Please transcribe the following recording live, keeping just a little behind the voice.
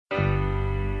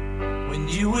When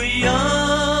you were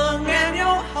young and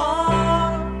your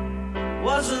heart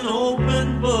was an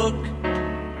open book,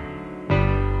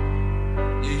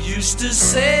 you used to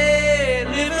say,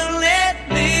 live and let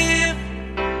live.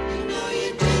 You know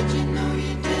you did, you know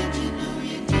you did, you know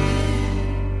you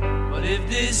did. But if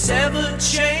this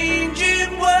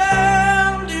ever-changing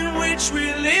world in which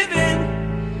we live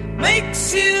in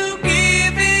makes you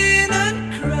give in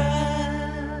and cry,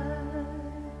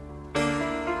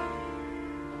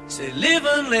 say live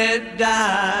and let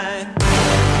die.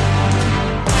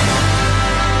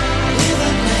 Live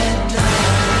and let die.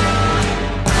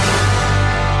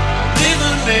 Live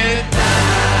and let die.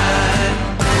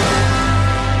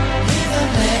 Live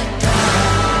and let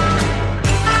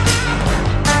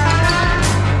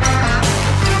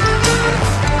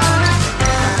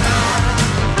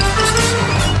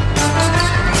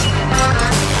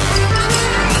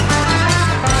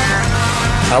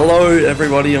Hello,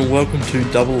 everybody, and welcome to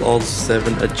Double Oz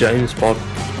 7, a James Bond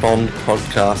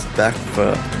podcast, back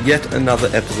for yet another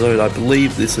episode. I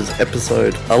believe this is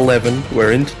episode 11.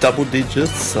 We're into double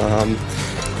digits.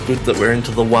 Good that we're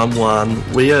into the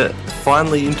 1-1. We are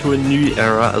finally into a new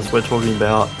era as we're talking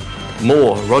about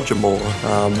Roger Moore.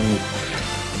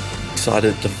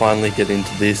 Excited to finally get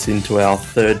into our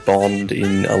third Bond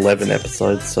in 11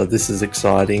 episodes, so this is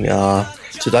exciting.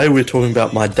 Today we're talking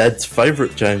about my dad's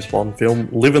favourite James Bond film,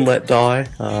 Live and Let Die.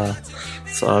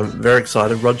 So I'm very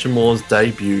excited. Roger Moore's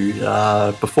debut.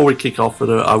 Before we kick off with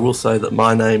it, I will say that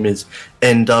my name is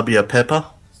N.W. Pepper.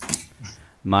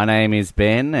 My name is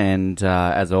Ben, and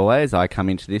as always, I come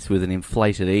into this with an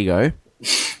inflated ego.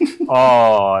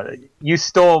 Oh, you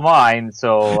stole mine,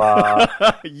 so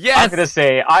yes! I'm going to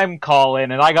say I'm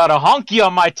Colin, and I got a honky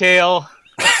on my tail.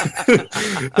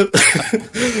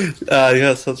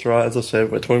 Yes, that's right. As I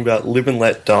said, we're talking about Live and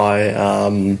Let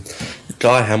Die.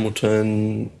 Guy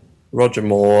Hamilton, Roger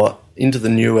Moore, into the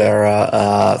new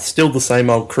era. Still the same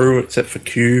old crew except for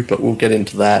Q, but we'll get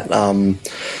into that.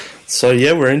 So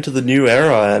yeah, we're into the new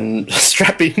era, and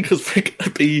strap in because we're going to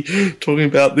be talking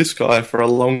about this guy for a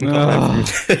long time,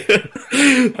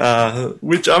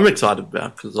 which I'm excited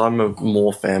about because I'm a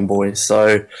Moore fanboy.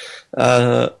 So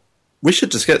we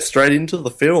should just get straight into the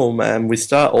film, and we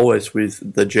start always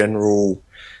with the general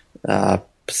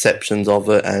perceptions of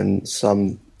it and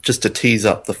some just to tease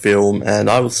up the film. And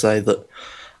I would say that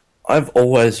I've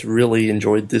always really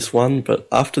enjoyed this one, but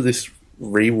after this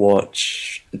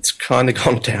rewatch, it's kind of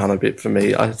gone down a bit for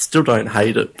me. I still don't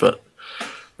hate it, but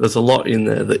there's a lot in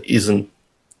there that isn't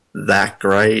that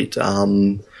great.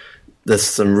 There's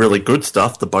some really good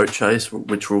stuff, the boat chase,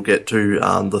 which we'll get to,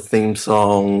 the theme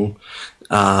song,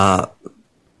 and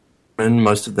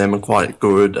most of them are quite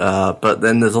good, but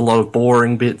then there's a lot of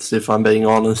boring bits, if I'm being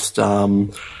honest. I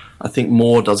think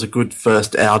Moore does a good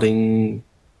first outing,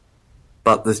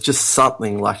 but there's just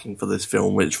something lacking for this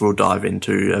film, which we'll dive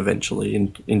into eventually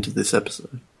into this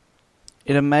episode.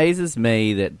 It amazes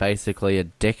me that basically a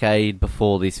decade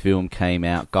before this film came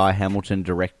out, Guy Hamilton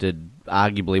directed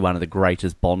arguably one of the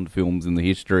greatest Bond films in the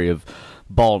history of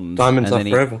Bond. Diamonds Are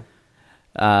Forever.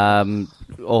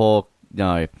 Or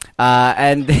no.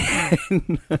 And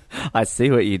then I see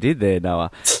what you did there,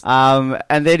 Noah.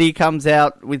 And then he comes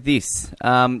out with this.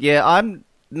 Yeah, I'm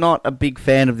not a big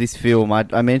fan of this film.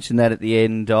 I mentioned that at the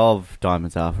end of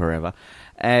Diamonds Are Forever.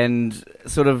 And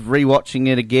sort of rewatching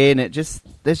it again,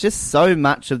 there's just so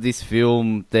much of this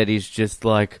film that is just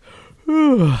like,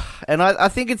 and I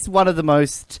think it's one of the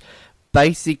most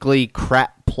basically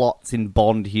crap plots in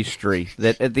Bond history.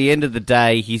 That at the end of the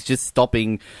day, he's just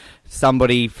stopping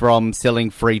somebody from selling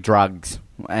free drugs,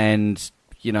 and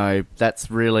you know, that's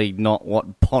really not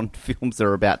what Bond films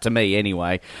are about to me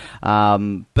anyway.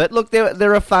 But look,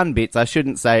 there are fun bits. I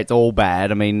shouldn't say it's all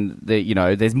bad. I mean,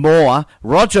 there's more,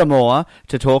 Roger Moore,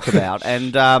 to talk about.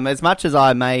 And as much as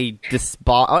I may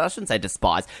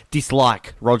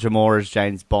dislike Roger Moore as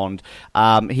James Bond,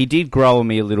 he did grow on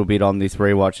me a little bit on this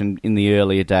rewatch and in the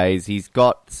earlier days. He's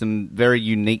got some very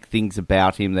unique things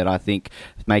about him that I think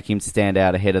make him stand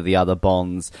out ahead of the other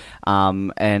Bonds.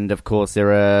 And of course,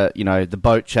 there are,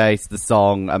 the boat chase, the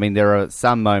song. I mean, there are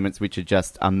some moments which are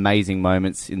just amazing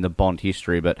moments in the Bond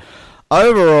history, but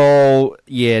overall,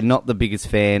 yeah, not the biggest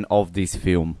fan of this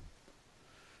film.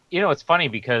 It's funny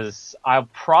because I'll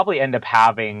probably end up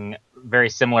having very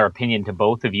similar opinion to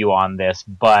both of you on this,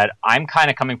 but I'm kind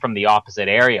of coming from the opposite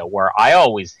area where I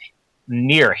always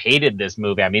near hated this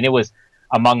movie. I mean, it was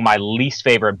among my least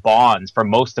favorite Bonds for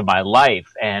most of my life,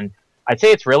 and I'd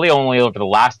say it's really only over the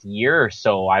last year or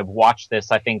so I've watched this.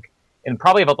 I think in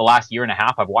probably about the last year and a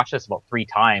half, I've watched this about 3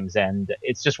 times, and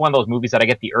it's just one of those movies that I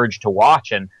get the urge to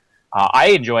watch. And I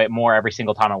enjoy it more every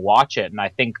single time I watch it. And I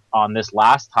think on this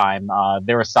last time,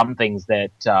 there were some things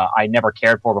that I never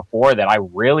cared for before that I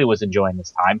really was enjoying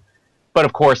this time. But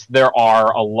of course, there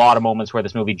are a lot of moments where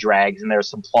this movie drags, and there's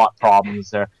some plot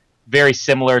problems. They're very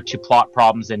similar to plot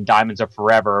problems in Diamonds Are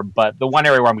Forever. But the one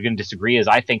area where I'm going to disagree is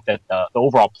I think that the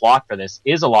overall plot for this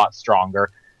is a lot stronger.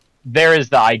 There is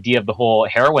the idea of the whole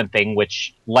heroin thing,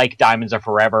 which, like Diamonds Are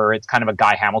Forever, it's kind of a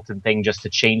Guy Hamilton thing just to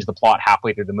change the plot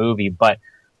halfway through the movie. But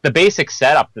the basic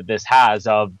setup that this has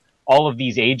of all of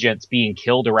these agents being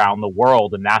killed around the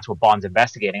world, and that's what Bond's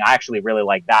investigating, I actually really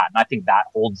like that. And I think that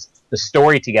holds the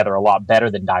story together a lot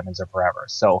better than Diamonds Are Forever.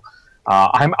 So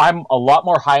I'm a lot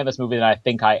more high on this movie than I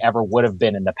think I ever would have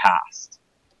been in the past.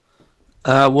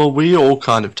 Well, we all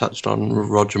kind of touched on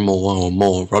Roger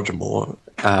Moore.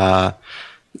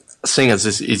 Seeing as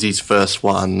this is his first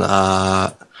one,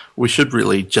 we should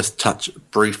really just touch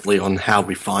briefly on how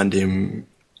we find him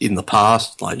in the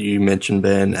past, like you mentioned,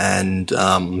 Ben, and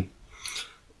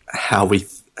how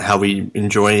we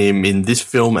enjoy him in this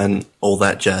film and all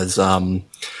that jazz.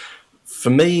 For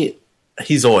me,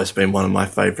 he's always been one of my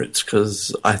favourites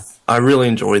because I really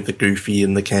enjoy the goofy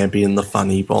and the campy and the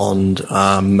funny Bond,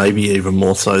 maybe even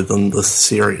more so than the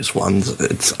serious ones.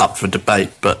 It's up for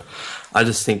debate, but I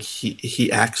just think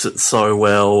he acts it so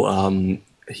well.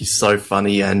 He's so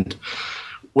funny, and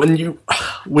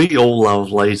we all love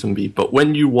Lazenby, but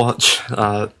when you watch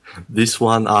this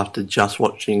one after just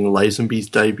watching Lazenby's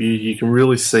debut, you can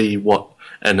really see what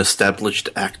an established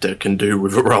actor can do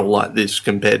with a role like this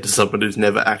compared to someone who's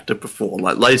never acted before.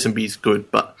 Like, Lazenby's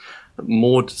good, but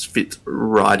Moore just fits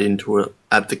right into it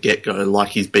at the get-go, like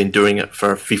he's been doing it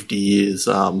for 50 years,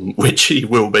 which he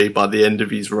will be by the end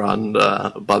of his run,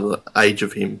 by the age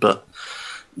of him. But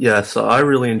yeah, so I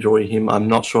really enjoy him. I'm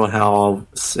not sure how I'll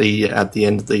see at the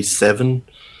end of these 7,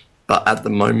 but at the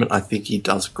moment I think he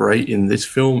does great in this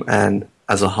film, and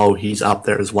as a whole he's up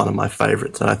there as one of my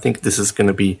favourites, and I think this is going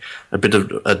to be a bit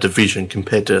of a division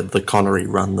compared to the Connery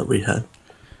run that we had.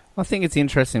 I think it's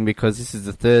interesting because this is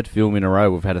the 3rd film in a row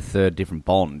we've had a 3rd different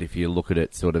Bond, if you look at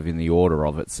it sort of in the order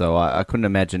of it. So I couldn't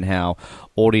imagine how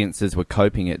audiences were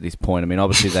coping at this point. I mean,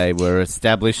 obviously they were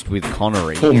established with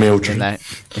Connery. Poor Mildred.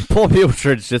 Poor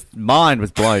Mildred's just mind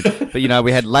was blown. But, you know,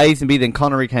 we had Lazenby, then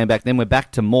Connery came back, then we're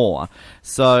back to Moore.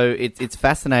 So it's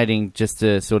fascinating just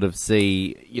to sort of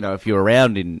see, you know, if you're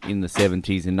around in the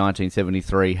 70s, in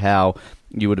 1973, how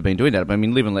you would have been doing that. But, I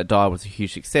mean, Live and Let Die was a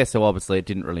huge success, so obviously it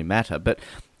didn't really matter. But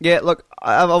yeah, look,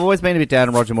 I've always been a bit down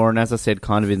on Roger Moore, and as I said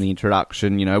kind of in the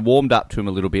introduction, you know, warmed up to him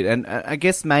a little bit. And I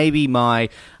guess maybe my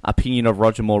opinion of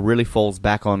Roger Moore really falls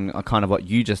back on kind of what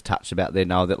you just touched about there,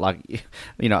 Noah, that, like,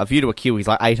 you know, A View to a Kill, he's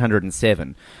like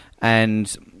 807.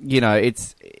 And, you know,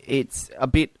 it's a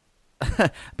bit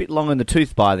a bit long in the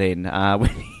tooth by then when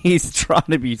he's trying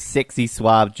to be sexy,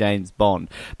 suave James Bond.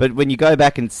 But when you go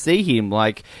back and see him,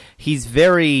 like, he's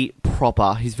very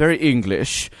proper, he's very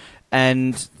English,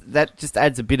 and that just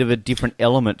adds a bit of a different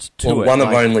element to it. One of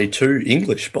only 2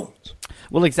 English Bonds.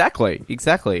 Well,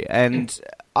 exactly. And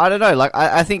I don't know, like,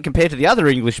 I think compared to the other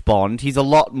English Bond, he's a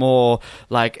lot more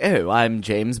like, oh, I'm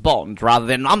James Bond, rather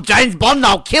than, I'm James Bond,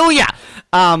 I'll kill ya!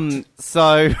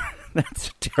 So that's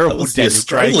a terrible. That was the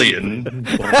Australian.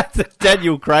 That's a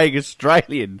Daniel Craig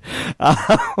Australian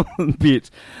bit.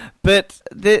 But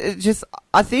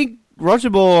I think Roger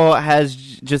Moore has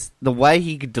just, the way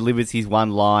he delivers his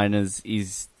one-liners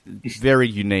is very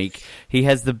unique. He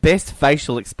has the best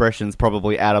facial expressions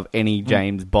probably out of any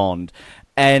James Bond.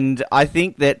 And I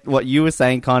think that what you were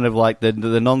saying, kind of like the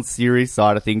non-serious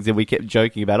side of things, and we kept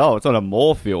joking about, oh, it's on a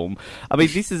Moore film. I mean,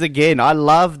 this is, again, I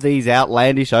love these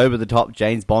outlandish, over-the-top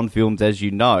James Bond films, as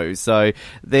you know. So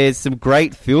there's some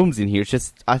great films in here. It's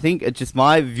just, I think, it's just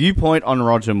my viewpoint on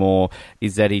Roger Moore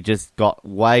is that he just got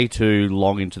way too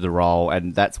long into the role,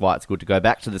 and that's why it's good to go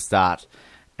back to the start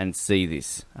and see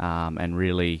this, and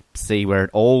really see where it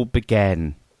all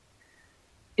began.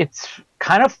 It's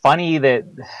kind of funny that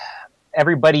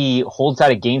everybody holds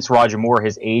that against Roger Moore,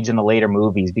 his age in the later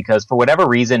movies, because for whatever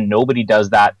reason, nobody does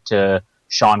that to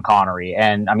Sean Connery.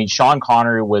 And I mean, Sean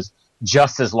Connery was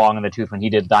just as long in the tooth when he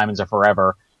did Diamonds Are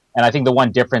Forever. And I think the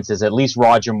one difference is at least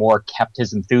Roger Moore kept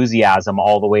his enthusiasm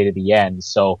all the way to the end.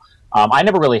 So I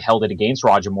never really held it against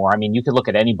Roger Moore. I mean, you could look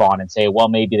at any Bond and say, well,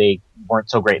 maybe they weren't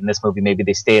so great in this movie. Maybe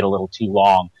they stayed a little too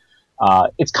long.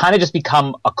 It's kind of just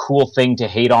become a cool thing to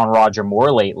hate on Roger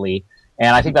Moore lately.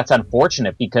 And I think that's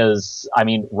unfortunate because, I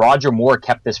mean, Roger Moore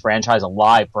kept this franchise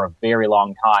alive for a very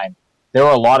long time. There were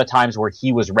a lot of times where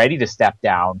he was ready to step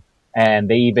down. And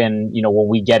they even, you know, when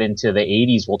we get into the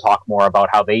 80s, we'll talk more about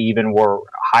how they even were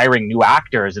hiring new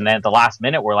actors. And then at the last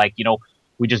minute, we're like, you know,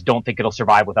 we just don't think it'll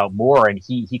survive without Moore. And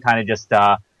he kind of just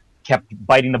kept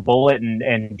biting the bullet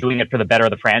and doing it for the better of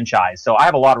the franchise. So I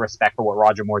have a lot of respect for what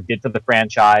Roger Moore did for the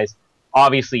franchise.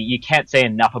 Obviously, you can't say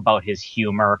enough about his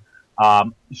humor.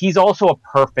 He's also a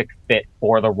perfect fit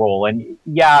for the role. And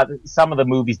yeah, some of the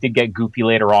movies did get goofy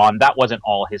later on. That wasn't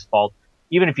all his fault.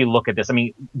 Even if you look at this, I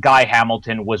mean, Guy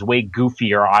Hamilton was way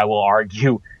goofier, I will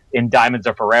argue, in Diamonds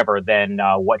Are Forever than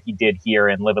what he did here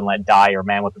in Live and Let Die or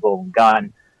Man with the Golden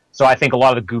Gun. So I think a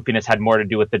lot of the goofiness had more to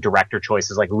do with the director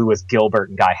choices like Lewis Gilbert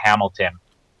and Guy Hamilton.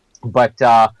 But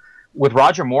with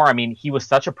Roger Moore, I mean, he was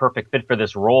such a perfect fit for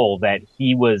this role that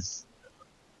he was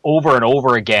over and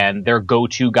over again their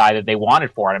go-to guy that they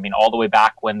wanted for it. I mean, all the way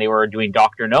back when they were doing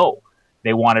Dr. No,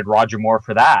 they wanted Roger Moore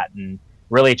for that. And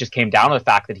really it just came down to the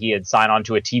fact that he had signed on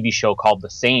to a TV show called The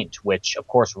Saint, which of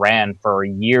course ran for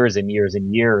years and years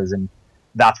and years. And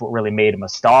that's what really made him a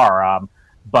star.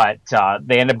 But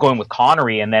they ended up going with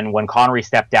Connery. And then when Connery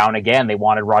stepped down again, they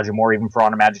wanted Roger Moore even for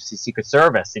On Her Majesty's Secret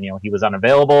Service. And, he was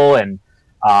unavailable, and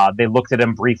they looked at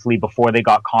him briefly before they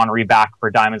got Connery back for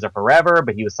Diamonds Are Forever,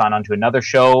 but he was signed on to another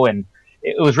show. And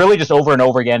it was really just over and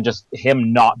over again, just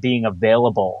him not being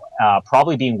available,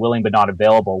 probably being willing but not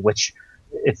available, which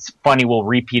it's funny will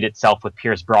repeat itself with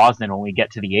Pierce Brosnan when we get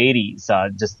to the 80s.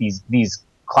 Just these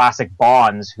classic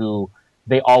Bonds who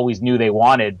they always knew they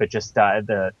wanted, but just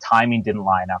the timing didn't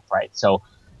line up right. So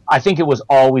I think it was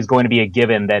always going to be a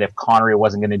given that if Connery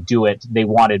wasn't going to do it, they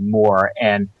wanted more.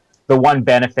 And the one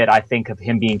benefit, I think, of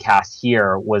him being cast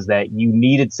here was that you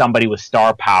needed somebody with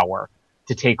star power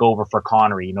to take over for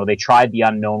Connery. They tried The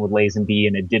Unknown with Lazenby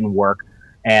and it didn't work.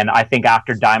 And I think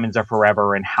after Diamonds Are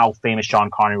Forever and how famous Sean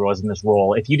Connery was in this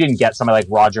role, if you didn't get somebody like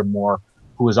Roger Moore,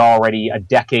 who was already a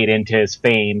decade into his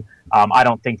fame, I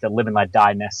don't think that Live and Let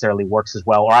Die necessarily works as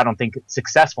well, or I don't think it's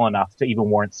successful enough to even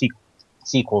warrant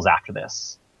sequels after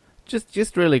this.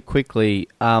 Just really quickly,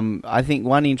 I think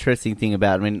one interesting thing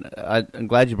about, I'm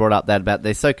glad you brought up that about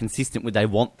they're so consistent with they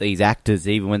want these actors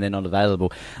even when they're not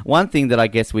available. One thing that I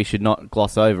guess we should not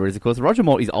gloss over is, of course, Roger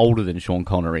Moore is older than Sean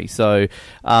Connery. So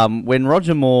when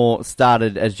Roger Moore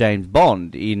started as James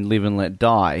Bond in Live and Let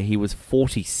Die, he was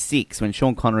 46. When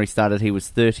Sean Connery started, he was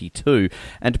 32.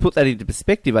 And to put that into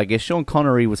perspective, I guess Sean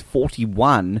Connery was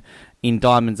 41 in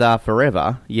Diamonds Are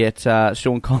Forever, yet Roger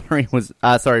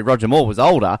Moore was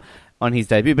older on his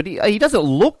debut, but he doesn't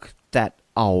look that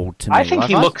old to me. I think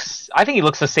he looks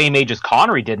the same age as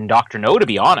Connery did in Dr. No, to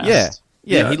be honest.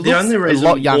 Yeah, he the looks only a reason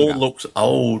lot younger. Moore looks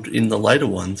old in the later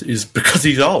ones is because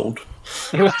he's old.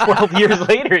 It was 12 years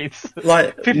later. He's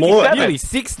Like 57. Moore, Nearly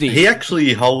 60. he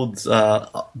actually holds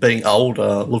being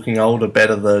older, looking older,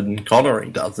 better than Connery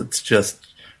does. It's just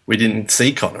we didn't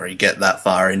see Connery get that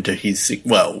far into his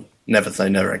never say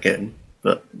never again.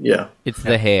 But yeah, it's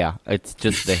the hair. It's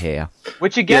just the hair.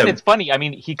 Which again, it's funny. I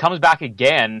mean, he comes back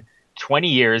again 20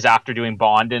 years after doing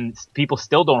Bond, and people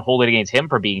still don't hold it against him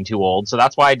for being too old. So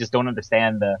that's why I just don't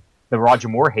understand the Roger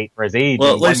Moore hate for his age.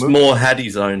 Well, at least Moore had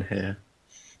his own hair.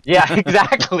 Yeah,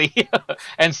 exactly,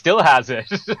 and still has it.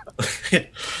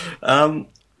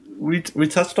 We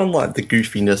touched on like the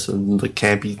goofiness and the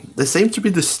campy. There seems to be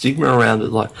the stigma around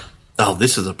it, like, oh,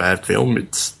 this is a bad film.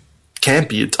 It's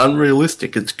campy, it's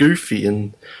unrealistic, it's goofy,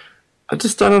 and I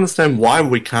just don't understand why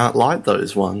we can't like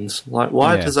those ones. Like,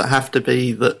 why does it have to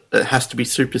be that it has to be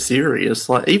super serious?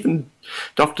 Like, even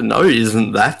Dr. No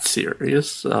isn't that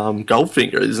serious.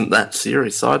 Goldfinger isn't that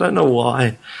serious. So I don't know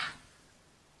why.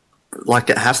 Like,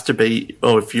 it has to be,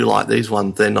 if you like these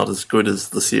ones, they're not as good as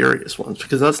the serious ones,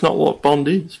 because that's not what Bond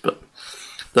is. But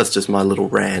that's just my little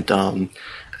rant.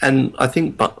 And I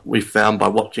think what we found by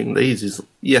watching these is,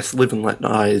 yes, Live and Let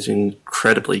Die is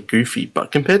incredibly goofy,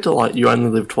 but compared to, like, You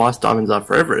Only Live Twice, Diamonds Are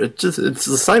Forever, it's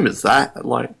the same as that.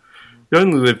 Like, You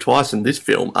Only Live Twice and this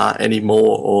film aren't any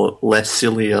more or less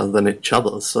sillier than each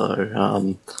other,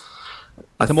 so...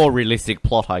 it's a more realistic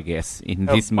plot, I guess, in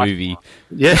this movie.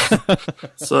 Yeah.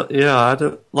 So, yeah, I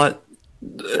don't... Like,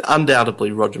 undoubtedly,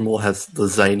 Roger Moore has the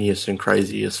zaniest and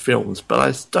craziest films,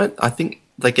 but I think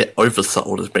they get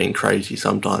oversold as being crazy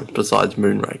sometimes, besides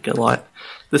Moonraker. Like,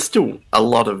 there's still a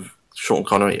lot of Sean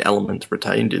Connery elements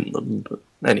retained in them. But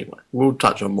anyway, we'll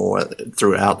touch on more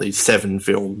throughout these 7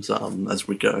 films as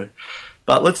we go.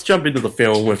 But let's jump into the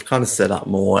film. We've kind of set up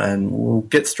more, and we'll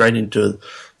get straight into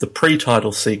the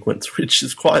pre-title sequence, which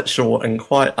is quite short and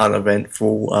quite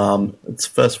uneventful. It's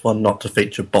the first one not to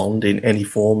feature Bond in any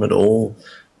form at all.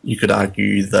 You could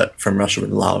argue that From Russia with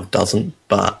Love doesn't,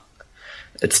 but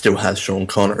it still has Sean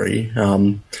Connery.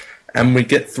 And we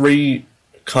get 3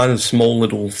 kind of small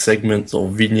little segments or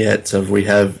vignettes of we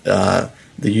have the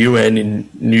UN in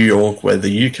New York, where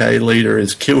the UK leader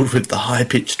is killed with the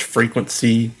high-pitched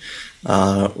frequency.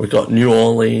 We've got New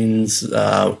Orleans.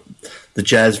 the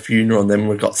jazz funeral, and then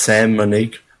we've got San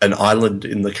Monique, an island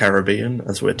in the Caribbean,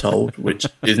 as we're told, which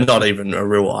is not even a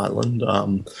real island.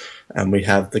 And we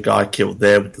have the guy killed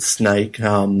there with the snake,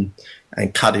 and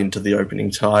cut into the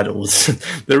opening titles.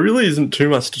 There really isn't too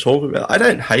much to talk about. I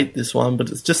don't hate this one, but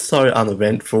it's just so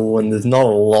uneventful, and there's not a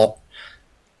lot.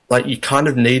 Like, you kind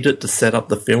of need it to set up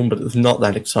the film, but it's not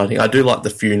that exciting. I do like the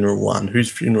funeral one. Whose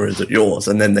funeral is it? Yours.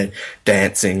 And then they're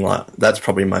dancing. Like, that's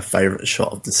probably my favourite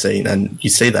shot of the scene, and you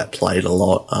see that played a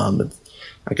lot.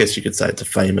 I guess you could say it's a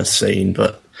famous scene,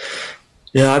 but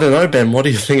yeah, I don't know, Ben. What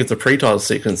do you think of the pre-title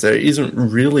sequence? There isn't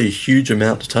really a huge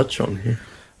amount to touch on here.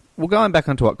 Well, going back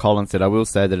onto what Colin said, I will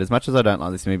say that as much as I don't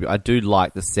like this movie, I do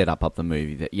like the setup of the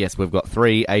movie. That yes, we've got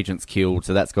 3 agents killed,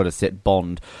 so that's got to set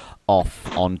Bond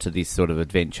off onto this sort of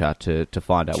adventure to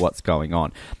find out what's going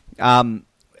on.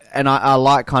 And I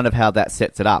like kind of how that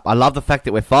sets it up. I love the fact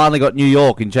that we've finally got New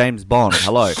York in James Bond.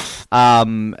 Hello.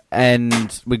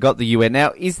 And we got the UN.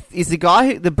 Now, is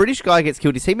the British guy who gets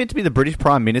killed, is he meant to be the British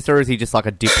Prime Minister, or is he just like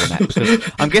a diplomat?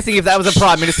 Because I'm guessing if that was a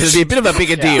Prime Minister, there'd be a bit of a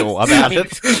bigger deal about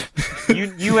it.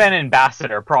 UN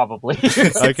ambassador, probably.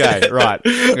 Okay, right.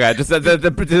 Okay, just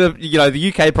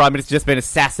the UK Prime Minister just been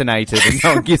assassinated and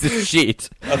no one gives a shit.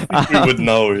 I think we would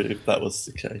know if that was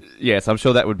the case. Yes, I'm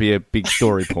sure that would be a big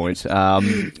story point.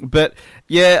 But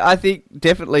yeah, I think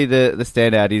definitely the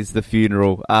standout is the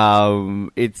funeral.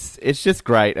 It's just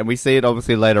great, and we see it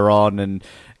obviously later on, and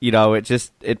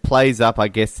it plays up, I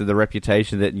guess, to the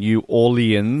reputation that New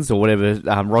Orleans, or whatever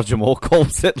Roger Moore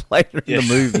calls it later in the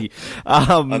movie,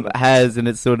 has, and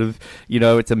it's sort of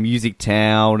it's a music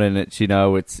town, and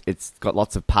it's got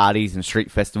lots of parties and street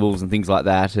festivals and things like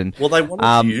that. And well, they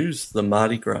wanted to use the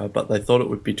Mardi Gras, but they thought it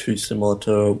would be too similar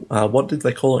to what did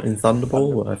they call it in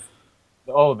Thunderball?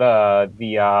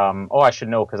 I should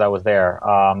know because I was there.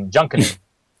 Junkanoo.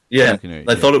 Yeah,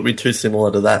 they thought it would be too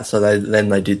similar to that, so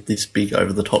they did this big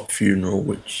over-the-top funeral,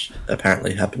 which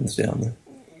apparently happens down there.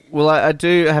 Well, I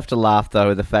do have to laugh,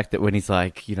 though, at the fact that when he's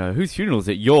like, whose funeral is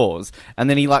it? Yours? And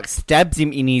then he, stabs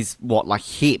him in his,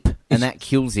 hip, and that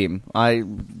kills him.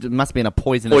 It must have been a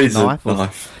poisonous knife.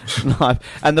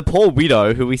 And the poor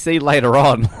widow, who we see later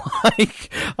on, I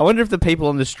wonder if the people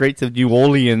on the streets of New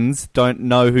Orleans don't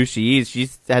know who she is. She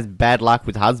has bad luck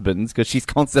with husbands, because she's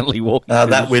constantly walking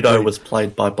that widow was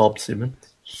played by Bob Simmons.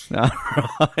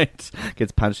 Right.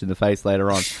 Gets punched in the face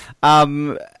later on.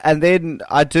 And then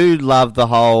I do love the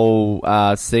whole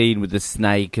scene with the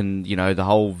snake and, the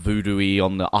whole voodoo-y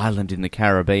on the island in the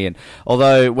Caribbean.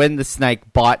 Although when the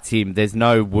snake bites him, there's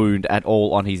no wound at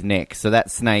all on his neck. So that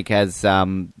snake has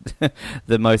the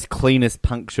most cleanest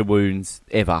puncture wounds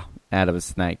ever out of a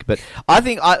snake. But I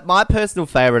think my personal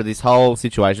favourite of this whole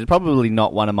situation is probably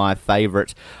not one of my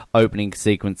favourite opening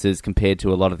sequences compared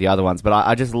to a lot of the other ones, but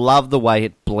I just love the way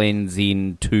it blends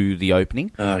into the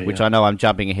opening, which I know I'm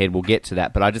jumping ahead, we'll get to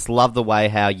that, but I just love the way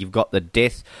how you've got the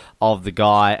death of the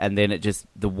guy, and then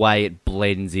the way it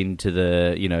blends into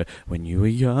the, when you were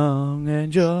young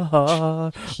and your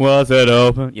heart was it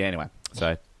open. Yeah, anyway,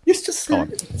 so... Used to say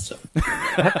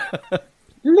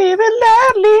Live and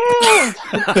let live.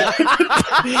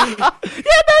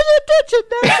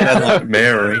 Sound like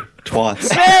Mary twice.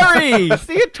 Mary,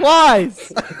 sing it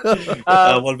twice.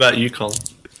 What about you, Colin?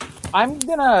 I'm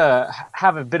gonna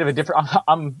have a bit of a different.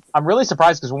 I'm really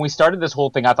surprised because when we started this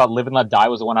whole thing, I thought "Live and Let Die"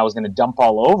 was the one I was going to dump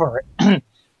all over.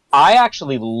 I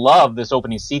actually love this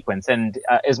opening sequence, and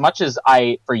as much as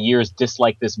I, for years,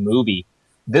 disliked this movie,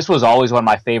 this was always one of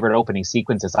my favorite opening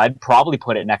sequences. I'd probably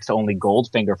put it next to only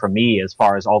Goldfinger for me as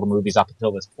far as all the movies up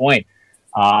until this point.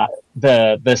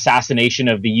 The assassination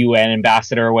of the UN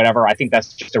ambassador or whatever, I think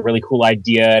that's just a really cool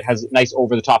idea. It has a nice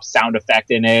over-the-top sound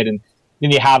effect in it, and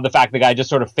then you have the fact the guy just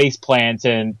sort of face plants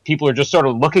and people are just sort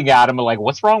of looking at him and like,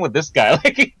 what's wrong with this guy?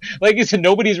 Like you said,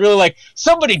 nobody's really like,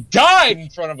 somebody died in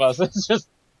front of us. It's just,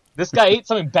 this guy ate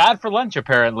something bad for lunch,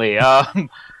 apparently.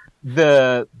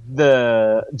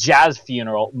 The jazz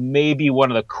funeral may be one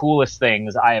of the coolest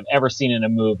things I have ever seen in a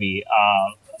movie.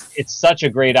 It's such a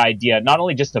great idea, not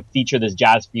only just to feature this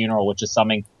jazz funeral, which is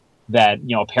something that,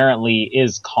 apparently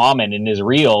is common and is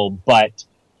real, but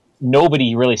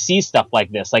nobody really sees stuff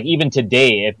like this. Like even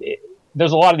today,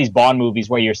 there's a lot of these Bond movies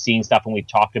where you're seeing stuff, and we've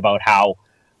talked about how,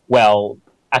 well,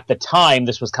 at the time,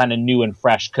 this was kind of new and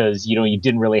fresh because, you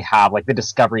didn't really have like the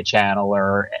Discovery Channel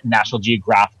or National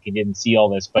Geographic. You didn't see all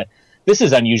this, but this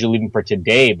is unusual even for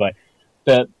today. But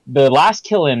the last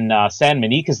kill in San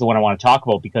Monique is the one I want to talk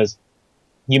about because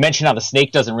you mentioned how the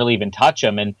snake doesn't really even touch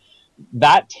him. And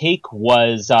that take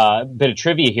was a bit of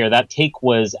trivia here. That take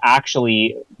was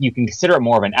actually, you can consider it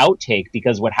more of an outtake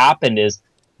because what happened is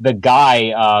the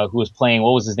guy who was playing,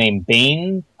 what was his name?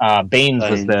 Baines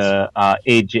was the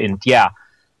agent. Yeah.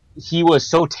 He was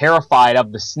so terrified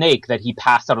of the snake that he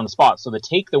passed out on the spot. So the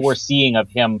take that we're seeing of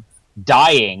him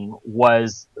dying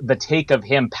was the take of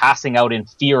him passing out in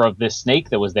fear of this snake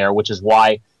that was there, which is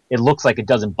why it looks like it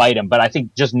doesn't bite him. But I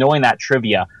think just knowing that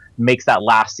trivia makes that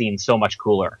last scene so much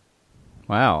cooler.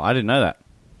 Wow, I didn't know that.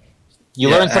 You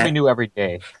learn something new every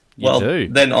day. You do.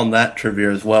 Then on that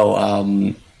trivia as well,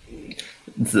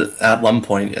 at one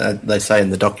point, they say in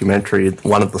the documentary,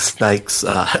 one of the snakes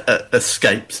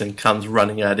escapes and comes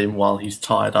running at him while he's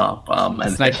tied up. The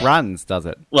snake runs, does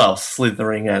it? Well,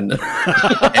 slithering, and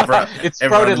everyone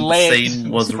in the scene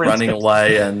was running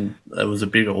away, and it was a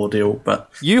big ordeal.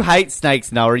 But you hate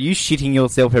snakes, Noah. Are you shitting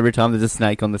yourself every time there's a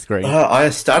snake on the screen? I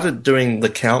started doing the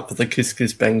count for the Kiss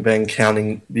Kiss Bang Bang,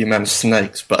 counting the amount of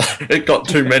snakes, but it got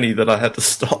too many that I had to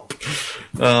stop.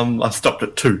 I stopped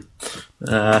at 2.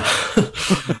 Yeah,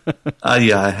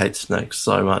 I hate snakes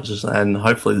so much, and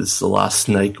hopefully this is the last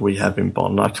snake we have in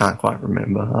Bond. I can't quite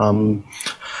remember.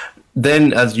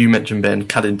 Then, as you mentioned, Ben,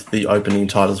 cut into the opening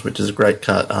titles, which is a great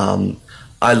cut.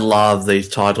 I love these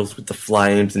titles with the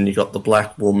flames, and you got the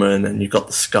black woman, and you got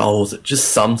the skulls. It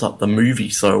just sums up the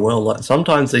movie so well. Like,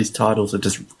 sometimes these titles are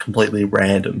just completely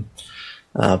random,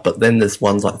 but then there's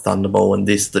ones like Thunderball and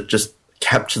this that just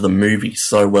capture the movie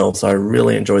so well. So I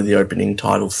really enjoy the opening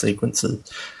title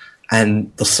sequences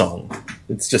and the song.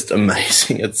 It's just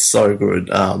amazing. It's so good.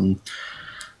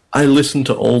 I listen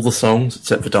to all the songs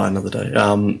except for Die Another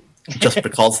Day. Just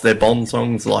because they're Bond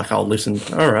songs, like I'll listen,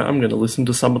 alright, I'm going to listen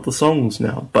to some of the songs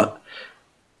now. But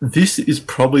this is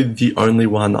probably the only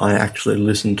one I actually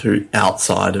listen to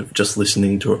outside of just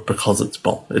listening to it because it's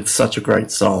Bond. It's such a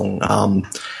great song.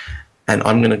 And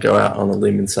I'm going to go out on a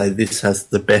limb and say this has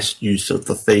the best use of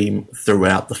the theme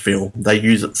throughout the film. They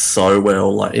use it so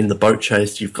well. Like in the boat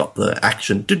chase, you've got the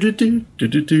action, do-do-do,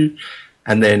 do-do-do.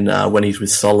 And then when he's with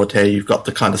Solitaire, you've got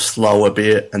the kind of slower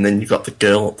bit. And then you've got the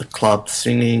girl at the club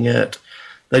singing it.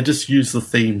 They just use the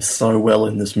theme so well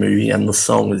in this movie. And the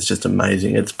song is just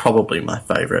amazing. It's probably my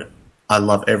favourite. I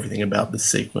love everything about this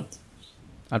sequence.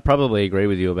 I'd probably agree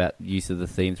with you about use of the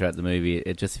theme throughout the movie.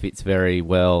 It just fits very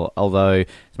well. Although,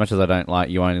 as much as I don't like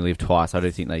You Only Live Twice, I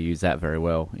do think they use that very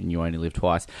well in You Only Live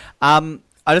Twice. I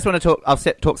just want to talk.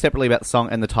 Talk separately about the song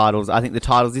and the titles. I think the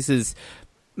titles. This is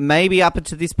maybe up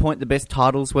until this point the best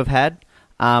titles we've had.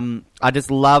 I just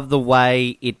love the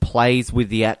way it plays with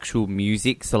the actual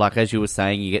music. So, like as you were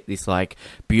saying, you get this like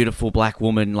beautiful black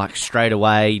woman like straight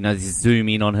away. You know, this zoom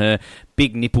in on her,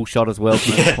 big nipple shot as well.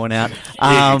 To point out.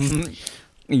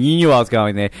 You knew I was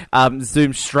going there.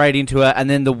 Zoom straight into her, and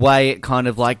then the way it kind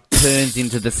of like turns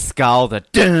into the skull, the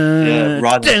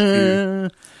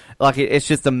like it's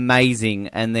just amazing.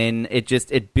 And then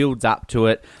it builds up to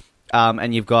it.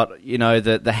 And you've got,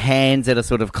 the hands that are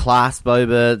sort of clasped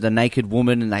over the naked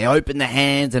woman, and they open the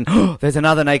hands, and there's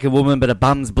another naked woman, but her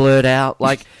bum's blurred out.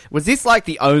 Like, was this like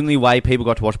the only way people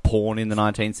got to watch porn in the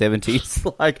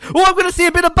 1970s? Like, I'm going to see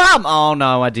a bit of bum. Oh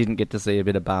no, I didn't get to see a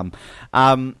bit of bum.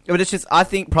 But it's just, I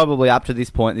think probably up to this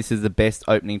point, this is the best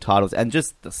opening titles, and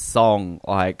just the song,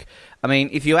 like, I mean,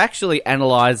 if you actually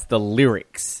analyse the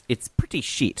lyrics, it's pretty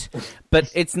shit.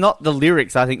 But it's not the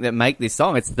lyrics, I think, that make this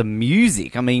song. It's the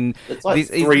music. I mean... It's like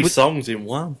three songs in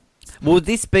one. Would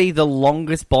this be the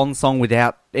longest Bond song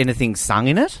without anything sung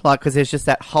in it? Like, because there's just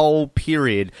that whole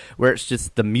period where it's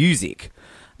just the music.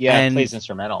 Yeah, it plays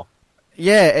instrumental.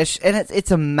 Yeah,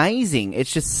 it's amazing.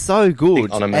 It's just so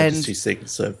good. On a Majesty Secret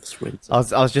Service wins. I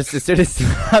was just, as soon as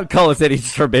Colin said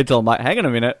instrumental, I'm like, hang on a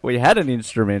minute, we had an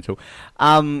instrumental.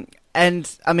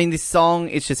 And, I mean, this song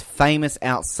is just famous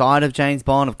outside of James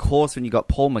Bond. Of course, when you got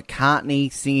Paul McCartney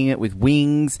singing it with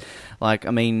Wings, like,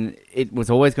 I mean, it was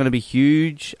always going to be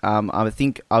huge. I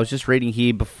think I was just reading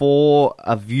here, before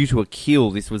A View to a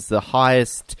Kill, this was the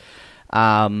highest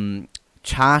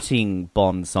charting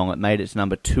Bond song. It made it to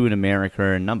number 2 in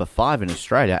America and number 5 in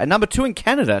Australia and number 2 in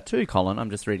Canada too, Colin. I'm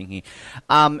just reading here.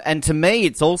 And to me,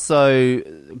 it's also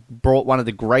brought one of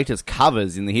the greatest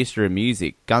covers in the history of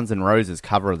music. Guns N' Roses'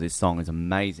 cover of this song is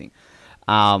amazing.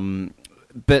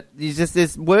 But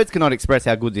there's words cannot express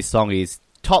how good this song is.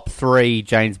 Top 3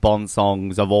 James Bond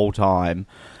songs of all time.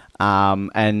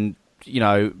 And,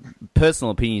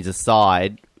 personal opinions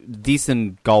aside, this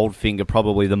and Goldfinger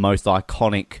probably the most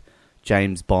iconic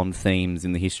James Bond themes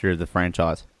in the history of the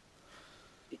franchise.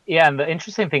 Yeah, and the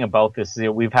interesting thing about this is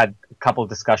we've had a couple of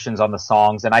discussions on the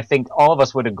songs, and I think all of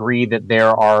us would agree that there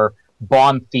are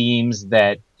Bond themes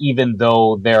that, even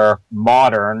though they're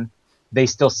modern, they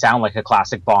still sound like a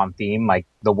classic Bond theme, like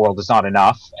The World Is Not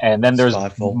Enough. And then there's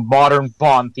modern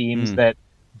Bond themes that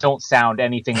don't sound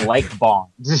anything like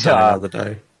Bond. Another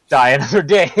Day. Die Another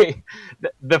Day.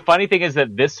 The funny thing is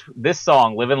that this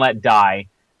song, Live and Let Die,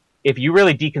 if you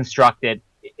really deconstruct it,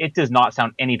 it does not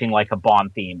sound anything like a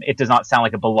Bond theme. It does not sound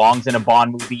like it belongs in a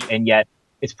Bond movie, and yet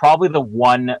it's probably the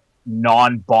one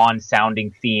non-Bond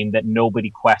sounding theme that nobody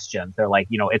questions. They're like,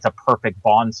 it's a perfect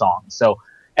Bond song. So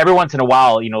every once in a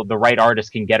while, the right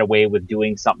artist can get away with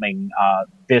doing something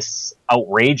this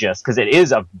outrageous, because it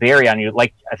is a very unusual,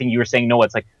 like I think you were saying, Noah,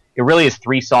 it's like, it really is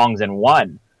 3 songs in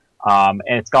one. And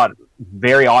it's got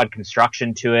very odd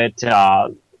construction to it.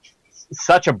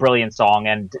 Such a brilliant song.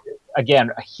 And again,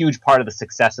 a huge part of the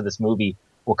success of this movie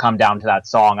will come down to that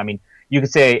song. I mean, you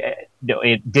could say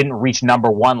it didn't reach number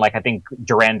 1. Like I think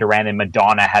Duran Duran and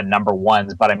Madonna had number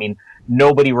 1s, but I mean,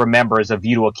 nobody remembers A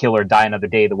View to a Kill or Die Another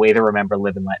Day the way they remember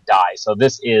Live and Let Die. So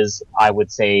this is, I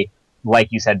would say, like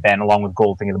you said, Ben, along with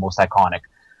Goldfinger, the most iconic.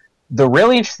 The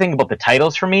really interesting thing about the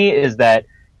titles for me is that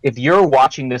if you're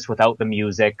watching this without the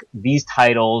music, these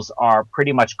titles are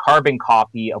pretty much carbon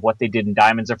copy of what they did in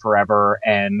Diamonds Are Forever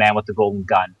and Man with the Golden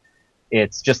Gun.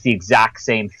 It's just the exact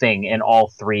same thing in all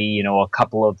 3, a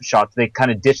couple of shots. They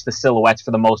kind of ditch the silhouettes for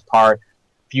the most part,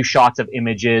 a few shots of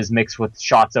images mixed with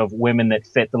shots of women that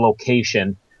fit the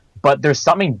location. But there's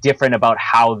something different about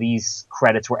how these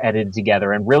credits were edited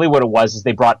together. And really what it was is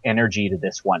they brought energy to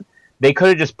this one. They could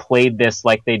have just played this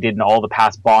like they did in all the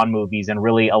past Bond movies and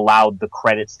really allowed the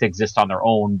credits to exist on their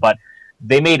own, but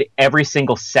they made every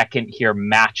single second here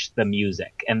match the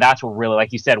music. And that's what really,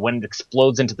 like you said, when it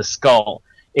explodes into the skull,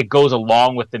 it goes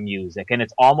along with the music. And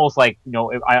it's almost like,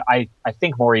 I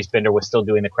think Maurice Binder was still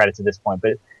doing the credits at this point,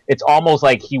 but it's almost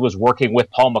like he was working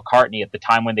with Paul McCartney at the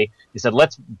time when they said,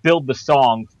 let's build the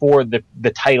song for the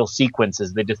title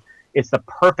sequences. It's the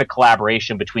perfect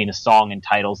collaboration between a song and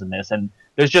titles in this. And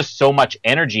there's just so much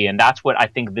energy. And that's what I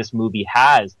think this movie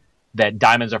has that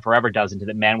Diamonds Are Forever doesn't, and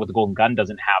that Man with the Golden Gun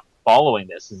doesn't have following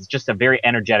this. It's just a very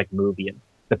energetic movie. And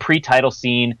the pre-title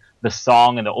scene, the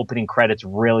song, and the opening credits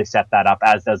really set that up,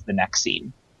 as does the next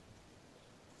scene.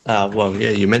 Well,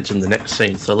 yeah, you mentioned the next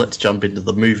scene, so let's jump into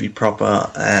the movie proper,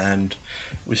 and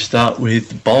we start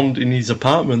with Bond in his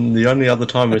apartment. The only other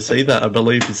time we see that, I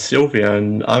believe, is Sylvia,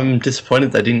 and I'm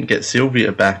disappointed they didn't get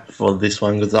Sylvia back for this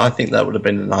one, because I think that would have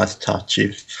been a nice touch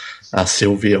if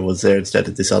Sylvia was there instead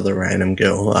of this other random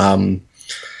girl.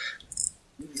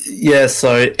 Yeah,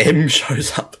 so M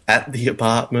shows up at the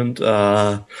apartment,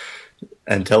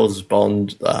 and tells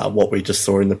Bond what we just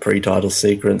saw in the pre-title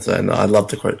sequence, and I love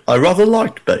the quote, "I rather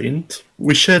liked Baines.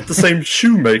 We shared the same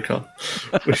shoemaker."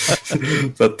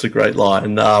 That's a great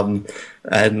line.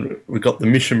 And we got the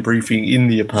mission briefing in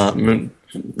the apartment,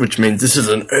 which means this is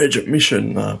an urgent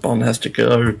mission. Bond has to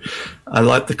go. I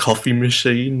like the coffee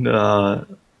machine.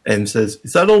 And says,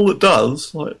 "Is that all it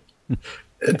does?" Like,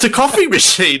 it's a coffee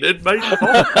machine. It makes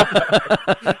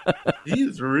He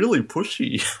is really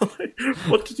pushy.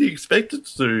 What did he expect it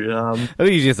to do? I think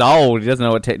he's just old. He doesn't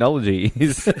know what technology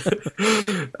is.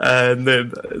 And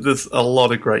then there's a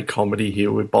lot of great comedy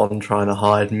here with Bond trying to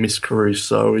hide Miss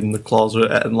Caruso in the closet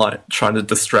and like trying to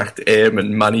distract M,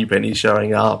 and Moneypenny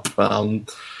showing up.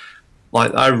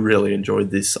 I really enjoyed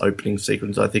this opening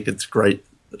sequence. I think it's great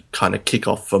kind of kick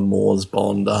off for Moore's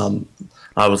Bond.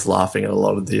 I was laughing at a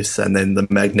lot of this, and then the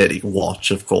magnetic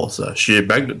watch, of course, sheer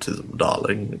magnetism,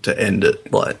 darling, to end it.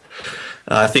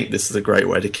 I think this is a great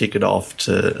way to kick it off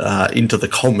to into the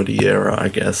comedy era, I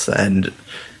guess, and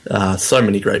so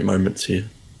many great moments here.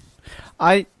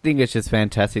 I think it's just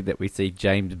fantastic that we see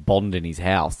James Bond in his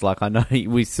house. Like, I know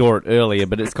we saw it earlier,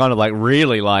 but it's kind of like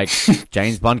really like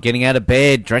James Bond getting out of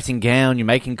bed, dressing gown, you're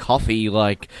making coffee.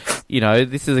 Like,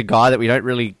 this is a guy that we don't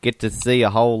really get to see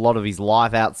a whole lot of his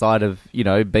life outside of,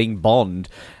 being Bond.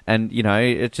 And,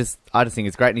 I just think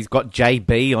it's great. And he's got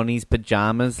JB on his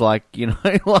pajamas, like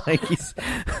he's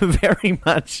very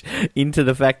much into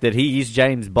the fact that he is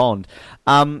James Bond.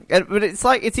 But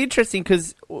it's interesting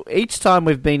because each time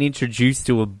we've been introduced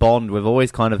to a Bond, we've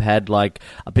always kind of had like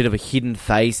a bit of a hidden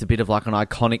face, a bit of like an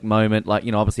iconic moment. Like,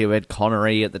 obviously we had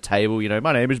Connery at the table,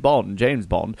 my name is Bond, James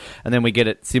Bond. And then we get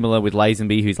it similar with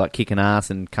Lazenby, who's like kicking ass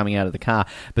and coming out of the car.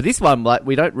 But this one, like,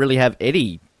 we don't really have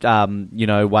Eddie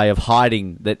way of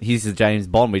hiding that he's the James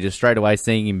Bond. We're just straight away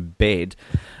seeing him in bed,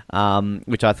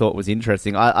 which I thought was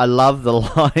interesting. I love the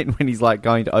line when he's like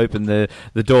going to open the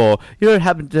door. You're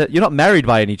not married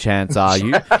by any chance, are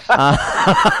you?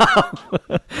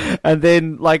 And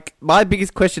then, like, my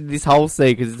biggest question to this whole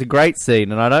scene, because it's a great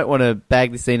scene, and I don't want to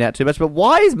bag this scene out too much, but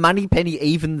why is Moneypenny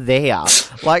even there?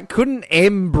 Like, couldn't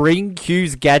M bring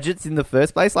Q's gadgets in the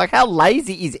first place? Like, how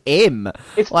lazy is M?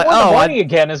 It's like, 4 in the morning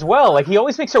again as well. Like, he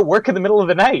always makes her work in the middle of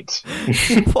the night.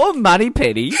 Poor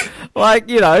Moneypenny. Like,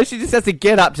 you know, she just has to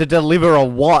get up to deliver a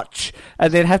watch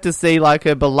and then have to see, like,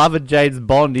 her beloved James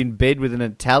Bond in bed with an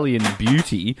Italian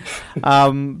beauty.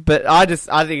 But I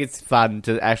think it's fun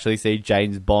to actually see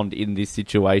James Bond in this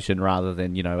situation rather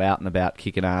than, you know, out and about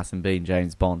kicking ass and being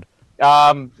James Bond.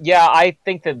 Yeah, I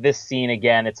think that this scene,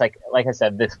 again, it's like I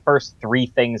said, the first three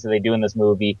things that they do in this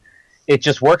movie, it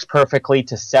just works perfectly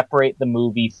to separate the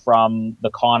movie from the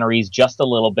Connerys just a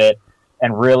little bit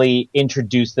and really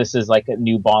introduce this as like a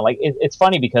new Bond. Like, it's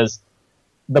funny because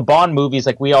the Bond movies,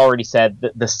 like we already said,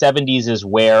 the 70s is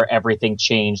where everything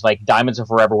changed. Like, Diamonds Are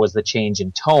Forever was the change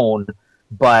in tone,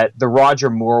 but the Roger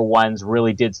Moore ones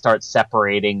really did start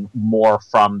separating more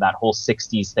from that whole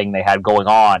 60s thing they had going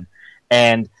on.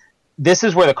 And this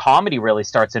is where the comedy really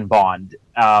starts in Bond.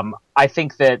 I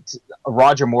think that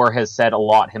Roger Moore has said a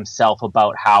lot himself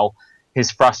about how his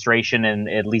frustration in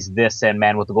at least this and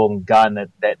Man with the Golden Gun,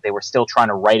 that they were still trying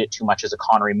to write it too much as a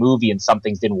Connery movie and some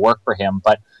things didn't work for him.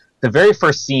 But the very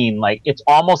first scene, like, it's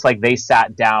almost like they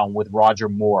sat down with Roger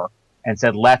Moore and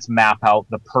said, let's map out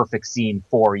the perfect scene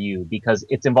for you, because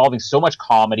it's involving so much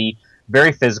comedy,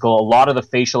 very physical, a lot of the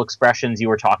facial expressions you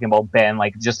were talking about, Ben,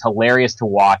 like, just hilarious to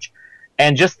watch.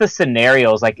 And just the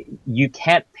scenarios, like, you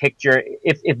can't picture,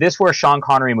 if this were a Sean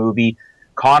Connery movie,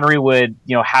 Connery would,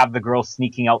 you know, have the girl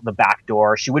sneaking out the back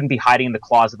door. She wouldn't be hiding in the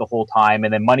closet the whole time,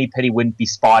 and then Moneypenny wouldn't be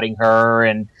spotting her,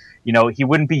 and, you know, he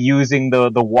wouldn't be using the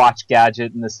watch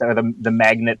gadget and the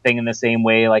magnet thing in the same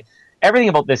way. Like, everything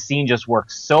about this scene just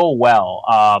works so well.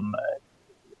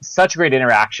 Such great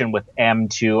interaction with M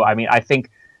too. I mean, I think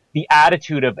the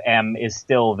attitude of M is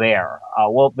still there.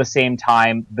 Well, at the same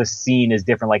time, the scene is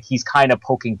different. Like, he's kind of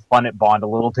poking fun at Bond a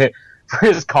little bit for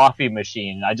his coffee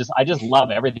machine. I just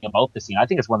love everything about the scene. I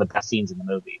think it's one of the best scenes in the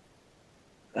movie.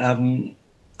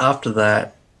 After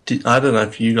that, I don't know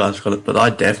if you guys got it, but I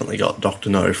definitely got Dr.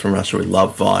 No from Russia with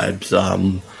Love vibes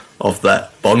of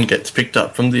that. Bond gets picked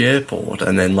up from the airport,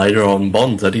 and then later on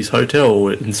Bond's at his hotel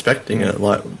inspecting it.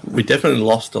 Like, we definitely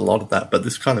lost a lot of that, but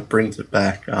this kind of brings it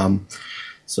back.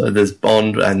 So there's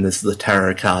Bond, and there's the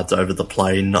tarot cards over the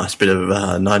plane. Nice bit of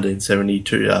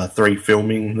 1973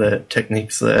 filming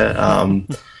techniques there.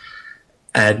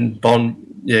 And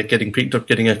Bond, getting picked up,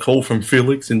 getting a call from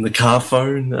Felix in the car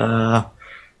phone.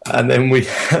 And then we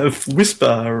have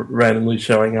Whisper randomly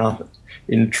showing up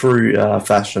in true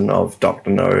fashion of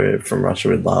Dr. No from Russia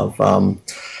with Love.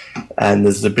 And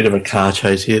there's a bit of a car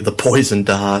chase here. The poison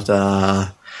dart.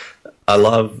 I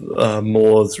love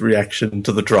Moore's reaction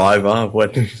to the driver when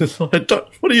he's like,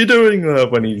 what are you doing?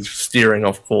 When he's steering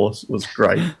off course. It was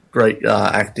great. Great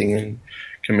acting and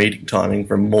comedic timing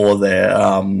from Moore there.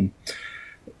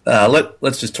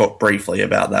 Let's just talk briefly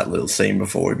about that little scene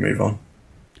before we move on.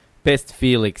 Best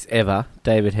Felix ever,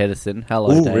 David Hedison. Hello,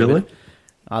 David. Really?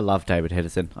 I love David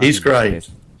Hedison. He's great.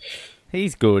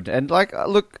 He's good. And, like,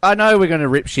 look, I know we're going to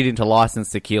rip shit into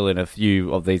License to Kill in a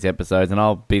few of these episodes, and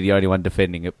I'll be the only one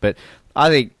defending it, but I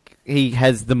think he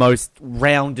has the most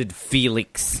rounded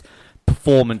Felix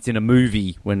performance in a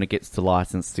movie when it gets to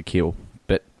License to Kill.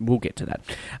 But we'll get to that.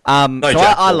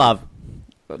 I love...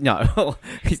 No,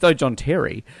 he's no John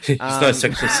Terry. He's no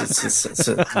sexual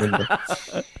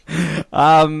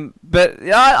but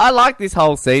I like this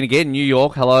whole scene. Again, New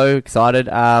York, hello, excited.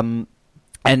 And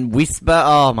Whisper,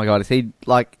 oh my god, is he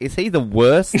the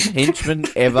worst henchman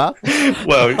ever?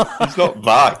 Well, he's not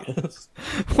Vargas.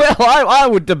 Well, I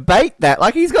would debate that.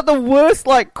 Like, he's got the worst,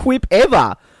 like, quip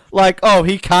ever. Like, oh,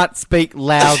 he can't speak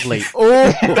loudly.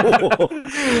 Oh,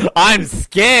 I'm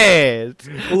scared.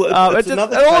 Well, it's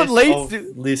another case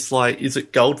of this, like, is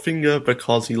it Goldfinger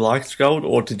because he likes gold,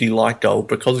 or did he like gold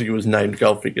because he was named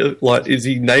Goldfinger? Like, is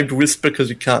he named Whisper because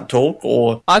he can't talk,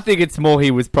 or... I think it's more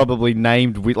he was probably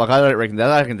named with, like, I don't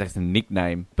reckon that's a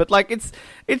nickname. But, like, it's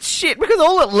shit, because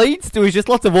all it leads to is just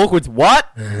lots of awkward, what?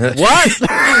 What?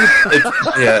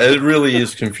 It really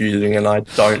is confusing, and I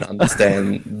don't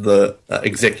understand the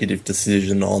executive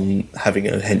decision on having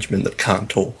a henchman that can't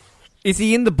talk. Is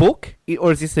he in the book,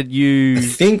 or is this a new... I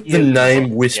think the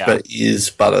name Whisper is,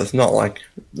 but it's not, like,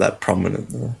 that prominent,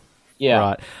 though. Yeah.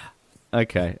 Right.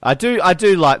 Okay. I do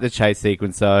like the chase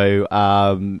sequence, though,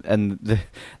 and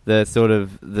the sort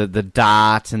of the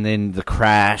dart and then the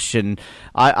crash, and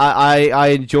I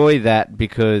enjoy that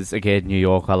because, again, New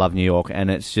York, I love New York, and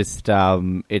it's just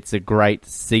it's a great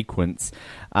sequence.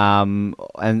 And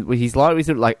he's sort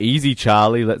of like, easy,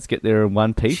 Charlie, let's get there in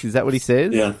one piece. Is that what he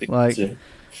says? Yeah, I think like, so.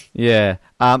 Yeah.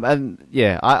 And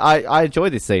yeah, I enjoy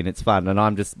this scene. It's fun, and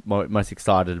I'm just most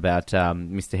excited about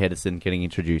Mr. Hedison getting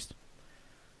introduced.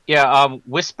 Yeah,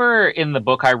 Whisper in the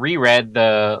book, I reread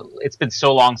it's been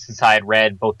so long since I had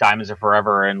read both Diamonds Are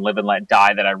Forever and Live and Let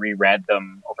Die that I reread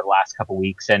them over the last couple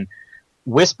weeks, and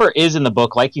Whisper is in the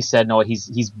book, like you said, Noah,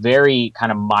 he's very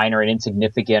kind of minor and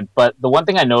insignificant. But the one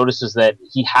thing I noticed is that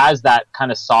he has that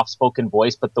kind of soft-spoken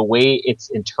voice, but the way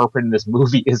it's interpreted in this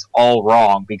movie is all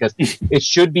wrong, because it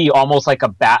should be almost like a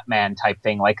Batman type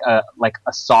thing, like a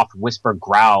soft whisper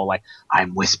growl, like,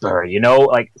 I'm Whisper, you know,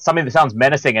 like something that sounds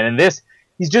menacing. And in this,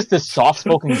 he's just this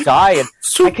soft-spoken guy, and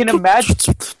I can imagine.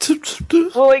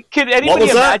 Well, like, can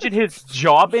anybody imagine his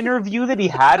job interview that he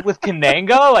had with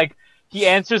Kananga? Like, he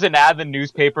answers an ad in the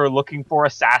newspaper looking for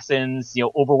assassins, you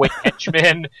know, overweight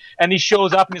henchmen, and he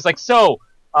shows up and he's like, "So,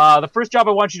 the first job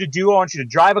I want you to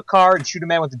drive a car and shoot a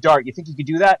man with a dart. You think you could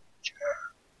do that?"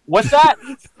 What's that?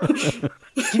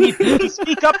 Can you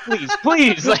speak up,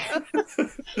 please? Like,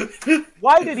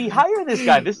 why did he hire this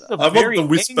guy? This is I want the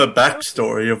Whisper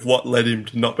backstory of what led him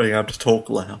to not being able to talk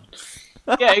loud.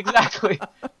 Yeah, exactly.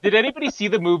 Did anybody see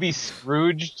the movie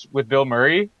Scrooged with Bill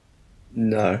Murray?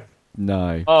 No.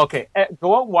 Oh, okay.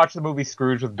 Go out and watch the movie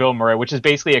Scrooge with Bill Murray, which is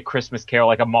basically a Christmas Carol,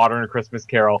 like a modern Christmas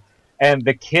Carol. And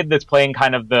the kid that's playing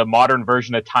kind of the modern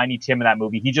version of Tiny Tim in that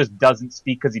movie, he just doesn't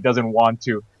speak because he doesn't want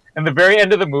to. And the very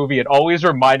end of the movie, it always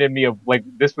reminded me of, like,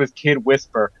 this was Kid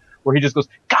Whisper, where he just goes,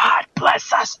 "God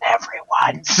bless us,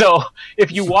 everyone." So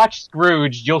if you watch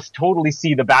Scrooge, you'll totally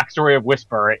see the backstory of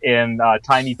Whisper in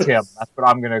Tiny Tim. That's what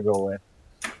I'm going to go with.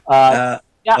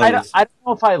 Yeah, I don't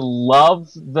know if I love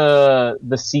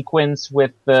the sequence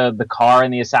with the car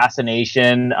and the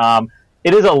assassination.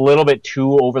 It is a little bit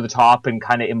too over the top and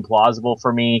kind of implausible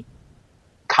for me.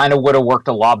 Kind of would have worked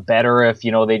a lot better if,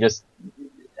 you know, they just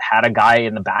had a guy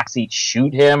in the backseat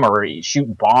shoot him or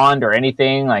shoot Bond or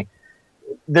anything. Like,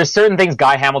 there's certain things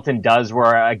Guy Hamilton does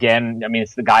where, again, I mean,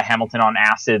 it's the Guy Hamilton on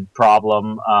acid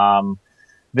problem.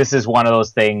 This is one of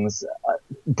those things.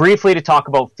 Briefly to talk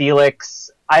about Felix,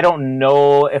 I don't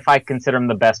know if I consider him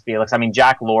the best Felix. I mean,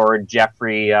 Jack Lord,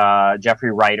 Jeffrey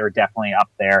Wright are definitely up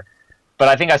there. But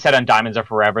I think I said on Diamonds Are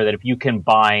Forever that if you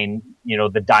combine, you know,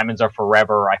 the Diamonds Are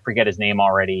Forever, I forget his name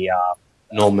already.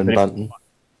 Norman Burton.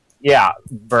 Yeah,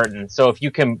 Burton. So if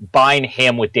you combine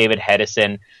him with David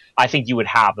Hedison, I think you would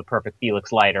have the perfect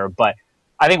Felix Leiter. But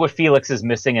I think what Felix is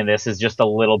missing in this is just a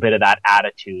little bit of that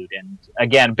attitude. And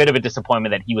again, a bit of a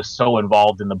disappointment that he was so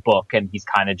involved in the book and he's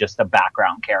kind of just a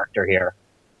background character here.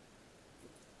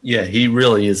 Yeah, he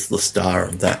really is the star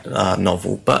of that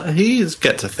novel, but he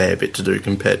gets a fair bit to do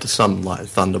compared to some like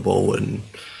Thunderball and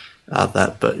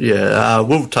that. But yeah,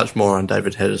 we'll touch more on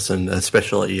David Hedison,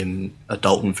 especially in a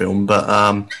Dalton film.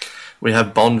 But we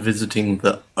have Bond visiting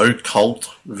the occult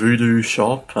voodoo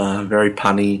shop, very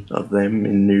punny of them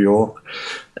in New York,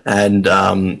 and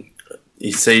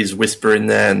he sees Whisper in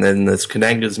there, and then there's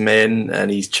Kananga's men,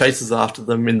 and he chases after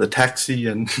them in the taxi,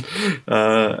 and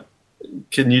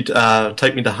can you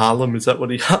take me to Harlem? Is that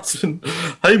what he asks? And,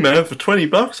 hey man, for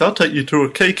 $20, I'll take you to a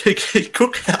KKK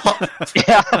cookout.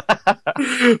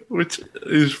 Yeah. Which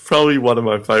is probably one of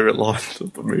my favourite lines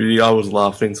of the movie. I was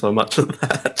laughing so much at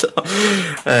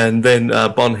that. And then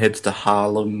Bond heads to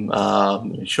Harlem.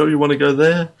 You sure you want to go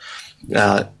there?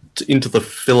 Into the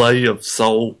Filet of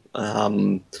Soul,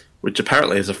 which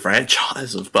apparently is a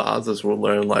franchise of bars, as we'll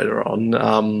learn later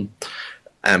on.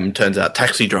 Turns out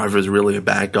Taxi Driver is really a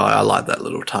bad guy. I like that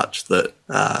little touch that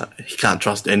he can't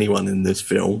trust anyone in this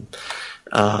film.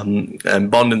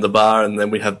 And Bond in the bar, and then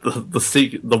we have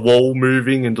the wall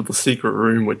moving into the secret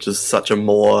room, which is such a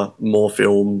more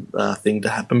film thing to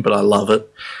happen, but I love it.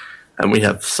 And we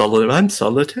have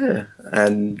Solitaire,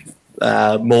 and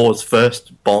Moore's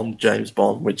first Bond, James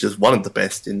Bond, which is one of the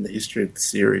best in the history of the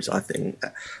series, I think.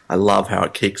 I love how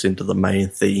it kicks into the main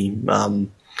theme.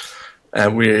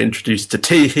 And we're introduced to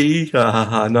Tee-Hee.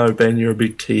 I know, Ben, you're a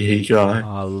big Tee-Hee guy.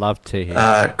 Oh, I love Tee-Hee.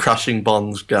 Crushing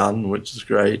Bond's gun, which is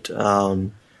great.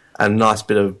 And a nice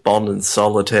bit of Bond and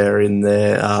Solitaire in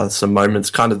there. Some moments,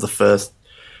 kind of the first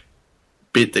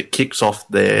bit that kicks off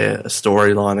their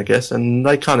storyline, I guess. And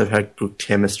they kind of had good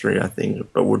chemistry, I think.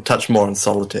 But we'll touch more on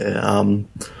Solitaire.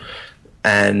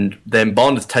 And then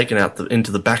Bond is taken out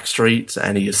into the back streets,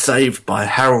 and he is saved by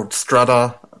Harold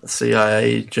Strutter, a CIA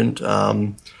agent.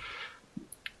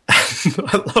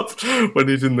 I love when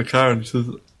he's in the car and he says,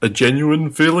 "A genuine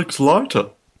Felix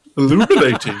Leiter,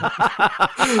 illuminating."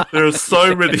 There are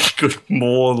so many good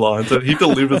Moore lines, and he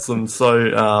delivers them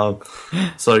so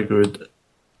good.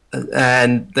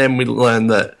 And then we learn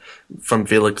that from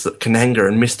Felix that Kananga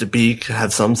and Mr. Big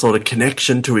have some sort of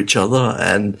connection to each other,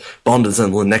 and Bond is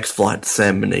on the next flight to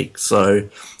San Monique. So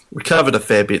we covered a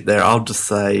fair bit there. I'll just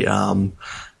say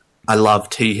I love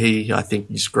Tee-Hee. I think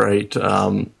he's great.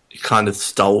 He kind of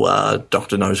stole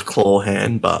Dr. No's claw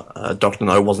hand, but Dr.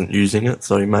 No wasn't using it,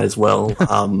 so he may as well.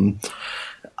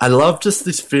 I love just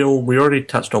this film. We already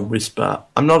touched on Whisper.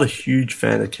 I'm not a huge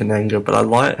fan of Kananga, but I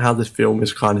like how this film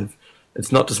is kind of,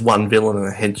 it's not just one villain and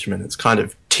a henchman. It's kind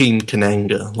of Team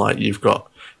Kananga. Like, you've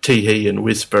got Teehee and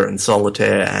Whisper and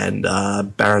Solitaire and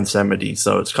Baron Samedi.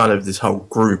 So it's kind of this whole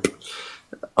group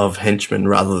of henchmen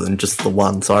rather than just the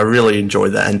one. So I really enjoy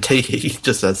that. And Teehee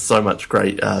just has so much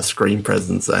great screen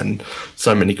presence and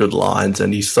so many good lines.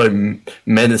 And he's so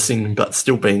menacing but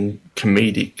still being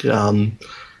comedic.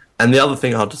 And the other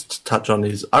thing I'll just touch on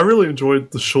is I really enjoyed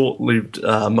the short-lived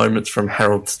moments from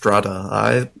Harold Strutter.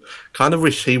 I kind of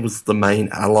wish he was the main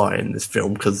ally in this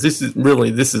film, because this is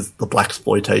the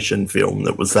blaxploitation film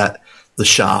that was the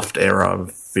Shaft era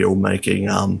of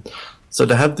filmmaking. So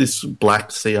to have this black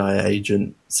CIA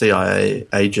agent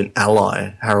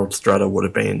ally, Harold Strutter, would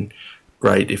have been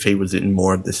great if he was in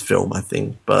more of this film, I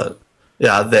think. But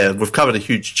yeah, we've covered a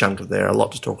huge chunk of there. A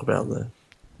lot to talk about there.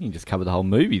 You can just cover the whole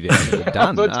movie there. And we're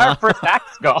done. So it's our first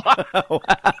act's gone.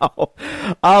 Wow.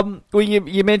 Well,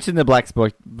 you mentioned the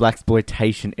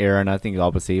blaxploitation era, and I think it's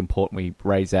obviously important we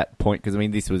raise that point, because I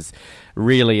mean this was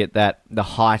really at the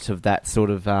height of that sort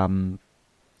of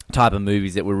type of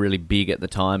movies that were really big at the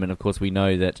time. And of course we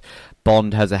know that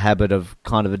Bond has a habit of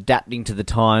kind of adapting to the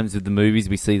times of the movies.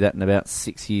 We see that in about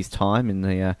 6 years' time in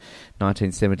the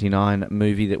 1979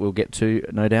 movie that we'll get to,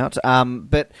 no doubt.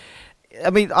 But I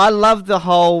mean, I love the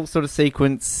whole sort of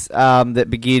sequence that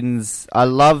begins. I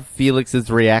love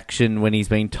Felix's reaction when he's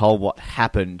being told what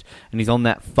happened, and he's on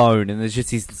that phone, and there's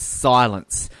just his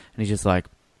silence, and he's just like,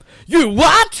 "You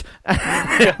what?"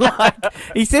 Like,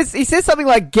 he says something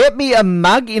like, "Get me a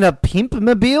mug in a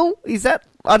pimp-mobile." Is that?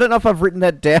 I don't know if I've written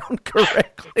that down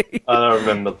correctly. I don't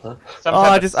remember that. Some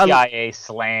type of CIA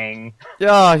slang.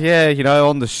 Oh, yeah,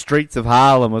 on the streets of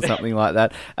Harlem or something like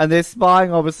that. And they're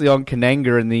spying, obviously, on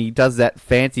Kananga, and he does that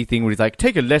fancy thing where he's like,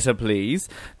 "Take a letter, please,"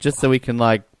 just so he can,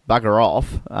 like, bugger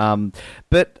off.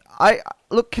 But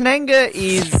look, Kananga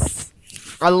is...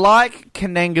 I like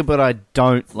Kananga, but I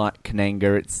don't like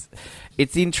Kananga.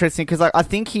 It's interesting because I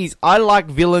think I like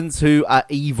villains who are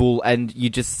evil and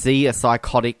you just see a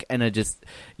psychotic and are just,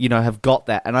 have got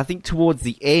that. And I think towards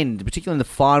the end, particularly in the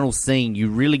final scene, you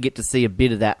really get to see a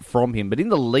bit of that from him. But in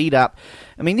the lead up,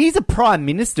 I mean, he's a prime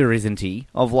minister, isn't he?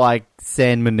 Of like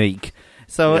San Monique.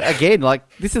 So again, like,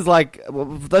 this is like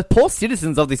the poor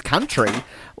citizens of this country.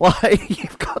 Like,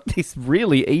 you've got this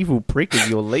really evil prick as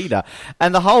your leader,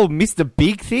 and the whole Mr.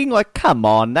 Big thing. Like, come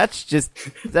on, that's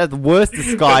the worst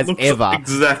disguise ever.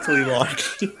 Exactly like.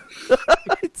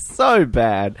 It's so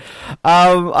bad.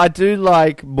 I do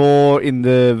like more in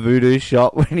the voodoo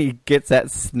shop when he gets that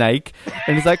snake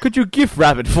and he's like, "Could you gift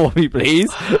wrap it for me,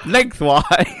 please?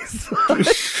 Lengthwise."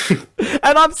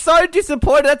 And I'm so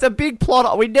disappointed. That's a big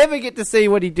plot. We never get to see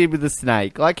what he did with the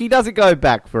snake. Like, he doesn't go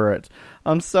back for it.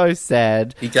 I'm so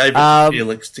sad. He gave it to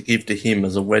Felix to give to him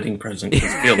as a wedding present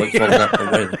because Felix wasn't at the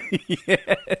wedding.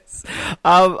 Yes.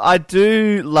 I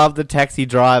do love the taxi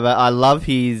driver. I love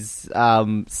his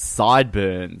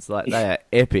sideburns. Like, they are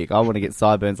epic. I want to get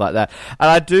sideburns like that. And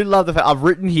I do love the fact, I've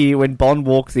written here, when Bond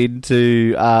walks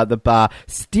into the bar,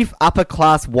 "Stiff upper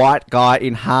class white guy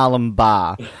in Harlem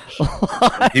bar."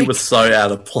 Like, he was so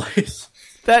out of place.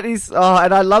 That is,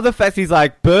 and I love the fact he's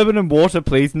like, "Bourbon and water,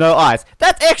 please, no ice."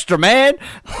 That's extra, man.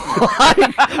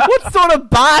 Like, what sort of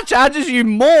bar charges you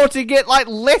more to get like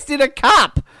less in a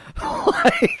cup?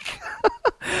 Like,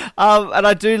 and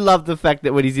I do love the fact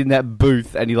that when he's in that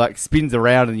booth and he like spins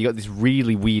around and you got this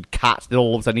really weird cut, then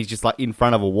all of a sudden he's just like in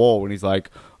front of a wall and he's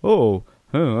like, "Oh,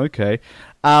 okay."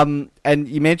 And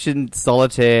you mentioned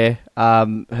Solitaire,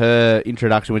 her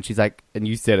introduction when she's like, and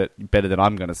you said it better than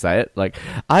I'm going to say it, like,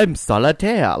 "I'm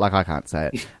Solitaire." Like, I can't say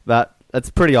it, but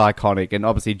it's pretty iconic. And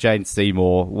obviously Jane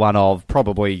Seymour, one of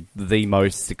probably the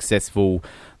most successful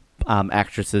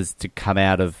actresses to come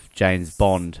out of James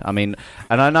Bond. I mean,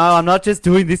 and I know I'm not just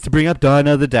doing this to bring up Die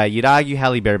Another Day. You'd argue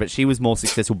Halle Berry, but she was more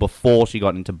successful before she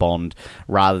got into Bond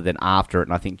rather than after it.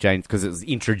 And I think because it was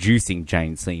introducing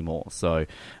Jane Seymour. So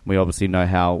we obviously know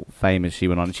how famous she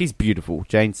went on. She's beautiful.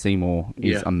 Jane Seymour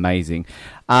is amazing.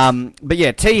 But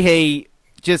yeah, Teehee,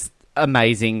 just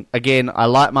amazing. Again, I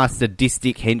like my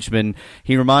sadistic henchman.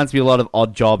 He reminds me a lot of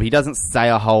Oddjob. He doesn't say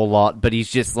a whole lot, but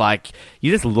he's just like, you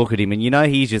just look at him and you know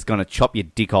he's just going to chop your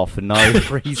dick off for no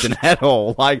reason at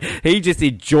all. Like, he just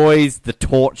enjoys the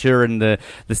torture and the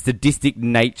sadistic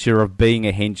nature of being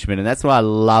a henchman, and that's why I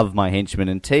love my henchman.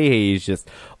 And Teehee is just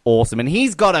awesome, and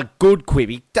he's got a good quip.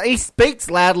 He speaks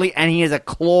loudly and he has a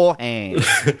claw hand.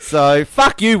 So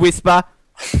fuck you, Whisper.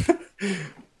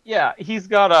 Yeah, he's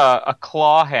got a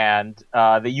claw hand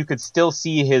that you could still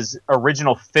see his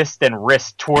original fist and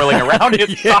wrist twirling around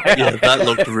inside. Yeah, that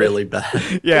looked really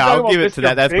bad. Yeah, I'll give it to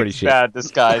that. That's pretty Big's shit. bad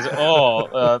disguise.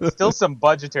 Still some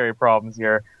budgetary problems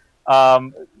here. I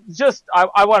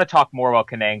want to talk more about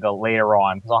Kananga later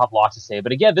on because I'll have lots to say.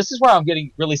 But again, this is where I'm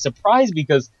getting really surprised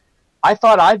because I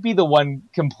thought I'd be the one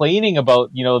complaining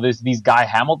about these Guy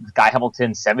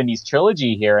Hamilton 70s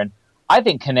trilogy here, and I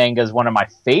think Kananga is one of my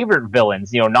favorite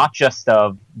villains. Not just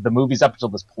of the movies up until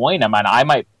this point. I mean, I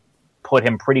might put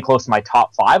him pretty close to my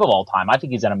top 5 of all time. I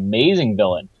think he's an amazing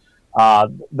villain.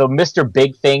 The Mr.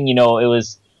 Big thing,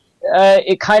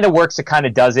 it kind of works, it kind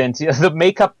of doesn't. The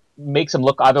makeup makes him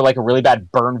look either like a really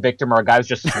bad burn victim or a guy who's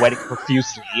just sweating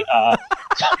profusely.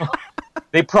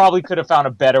 They probably could have found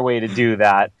a better way to do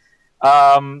that.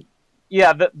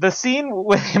 The scene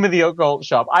with him in the occult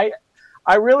shop,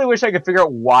 I really wish I could figure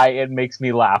out why it makes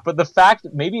me laugh. But the fact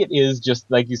that maybe it is just,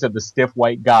 like you said, the stiff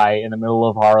white guy in the middle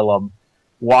of Harlem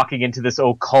walking into this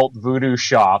occult voodoo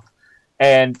shop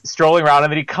and strolling around,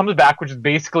 and then he comes back, which is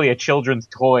basically a children's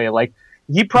toy. Like,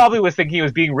 he probably was thinking he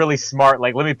was being really smart.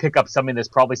 Like, let me pick up something that's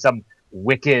probably some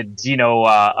wicked,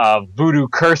 voodoo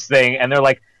curse thing. And they're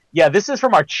like, yeah, this is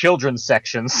from our children's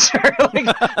section, sir.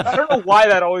 I don't know why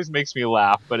that always makes me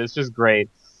laugh, but it's just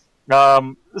great.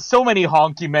 So many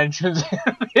honky mentions.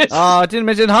 I didn't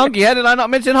mention honky. How did I not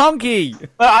mention honky?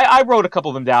 I wrote a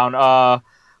couple of them down.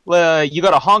 You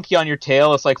got a honky on your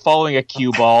tail. It's like following a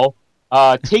cue ball.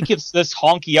 Take this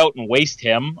honky out and waste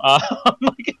him.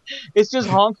 It's just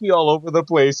honky all over the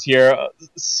place here.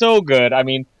 So good. I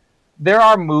mean, there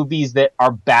are movies that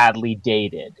are badly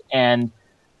dated, and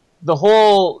the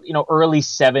whole, early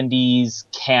 70s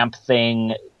camp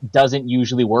thing doesn't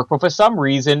usually work, but for some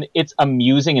reason it's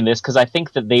amusing in this because I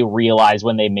think that they realized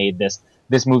when they made this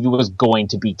movie was going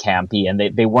to be campy, and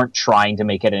they weren't trying to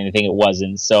make it anything it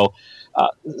wasn't. So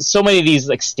many of these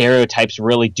like stereotypes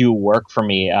really do work for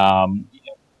me.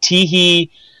 Teehee,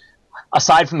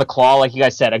 aside from the claw, like you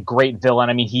guys said, a great villain.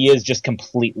 I mean, he is just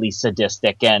completely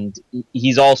sadistic, and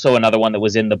he's also another one that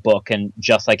was in the book and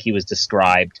just like he was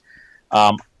described.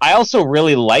 I also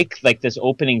really like this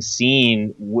opening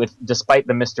scene despite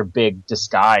the Mr. Big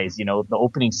disguise, the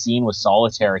opening scene with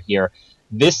Solitaire here.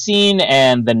 This scene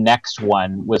and the next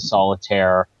one with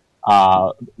Solitaire,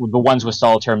 the ones with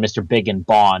Solitaire, Mr. Big, and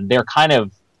Bond,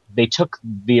 they took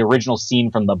the original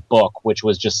scene from the book, which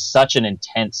was just such an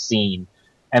intense scene,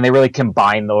 and they really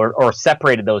combined or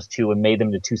separated those two and made them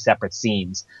into two separate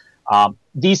scenes.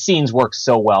 These scenes work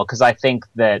so well because I think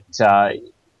that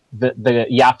the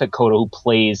Yaphet Kotto who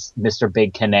plays Mr.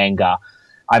 Big Kananga,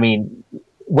 I mean,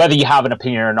 whether you have an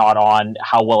opinion or not on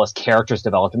how well his character's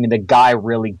developed, I mean, the guy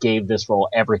really gave this role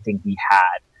everything he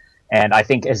had. And I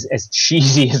think as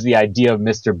cheesy as the idea of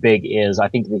Mr. Big is, I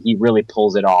think that he really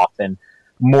pulls it off. And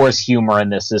Moore's humor in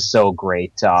this is so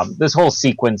great. This whole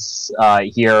sequence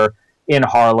here in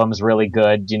Harlem's really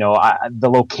good. The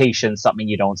location's something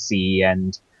you don't see.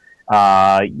 And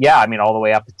I mean, all the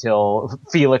way up until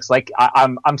Felix. Like,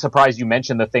 I'm surprised you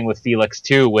mentioned the thing with Felix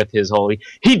too, with his whole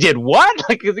he did what?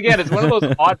 Like, because again, it's one of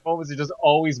those odd moments that just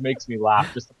always makes me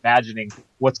laugh, just imagining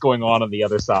what's going on the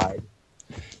other side.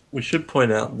 We should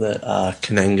point out that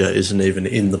Kananga isn't even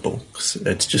in the books.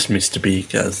 It's just Mr.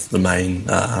 Big as the main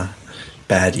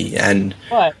baddie. And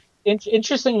but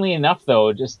interestingly enough,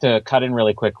 though, just to cut in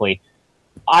really quickly,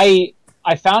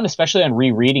 I found, especially on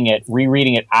rereading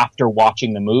it after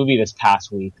watching the movie this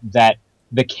past week, that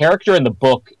the character in the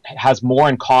book has more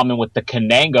in common with the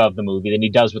Kananga of the movie than he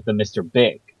does with the Mr.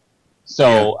 Big.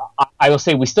 So yeah. I will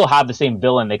say we still have the same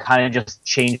villain. They kind of just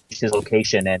changed his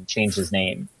location and changed his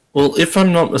name. Well, if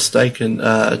I'm not mistaken,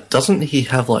 doesn't he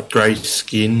have like grey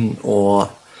skin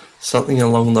or something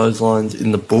along those lines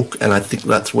in the book? And I think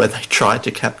that's where they tried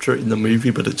to capture it in the movie,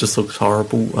 but it just looks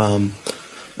horrible.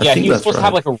 Yeah, he was supposed to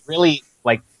have like a really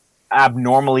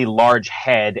abnormally large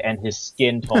head, and his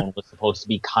skin tone was supposed to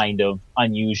be kind of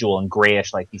unusual and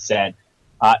grayish, like he said.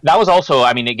 That was also,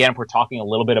 I mean, again, if we're talking a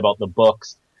little bit about the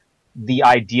books, the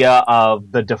idea of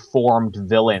the deformed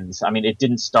villains. I mean, it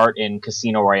didn't start in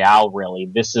Casino Royale, really.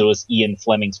 This was Ian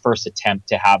Fleming's first attempt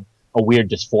to have a weird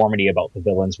deformity about the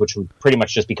villains, which would pretty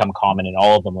much just become common in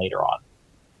all of them later on.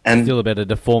 And still a better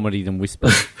deformity than Whisper.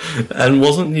 And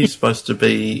wasn't he supposed to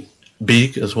be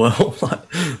big as well?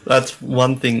 That's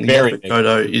one thing. Yaphet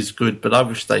Kotto is good, but I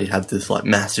wish they had this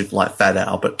massive Fat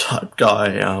Albert type guy.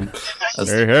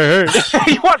 Hey.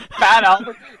 You want Fat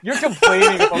Albert? You're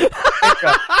complaining about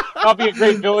not being a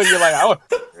great villain. You're like, oh,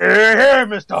 hey,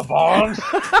 Mr. Bond.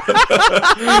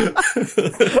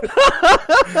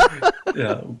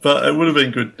 Yeah, but it would have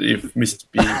been good if Mr.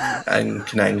 Big and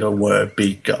Kananga were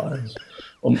big guys.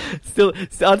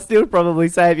 I'd still probably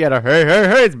say if you had a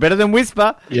hey, it's better than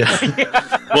Whisper. Yeah.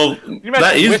 Well,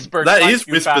 that is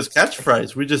Whisper's fast.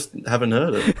 catchphrase. We just haven't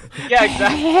heard it. Yeah,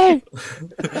 exactly.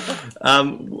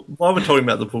 While we're talking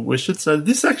about the book, we should say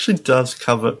this actually does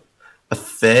cover a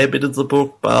fair bit of the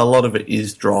book, but a lot of it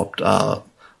is dropped.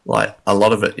 Like a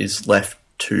lot of it is left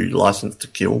to License to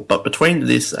Kill. But between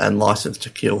this and License to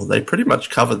Kill, they pretty much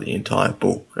cover the entire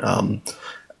book.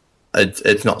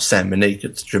 It's not Sam Monique,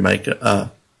 it's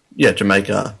Jamaica.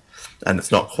 Jamaica. And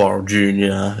it's not Quarrel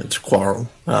Jr., it's Quarrel.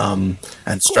 And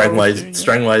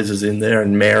Strangways is in there,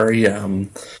 and Mary. Yeah.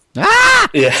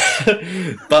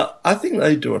 But I think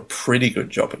they do a pretty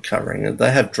good job at covering it.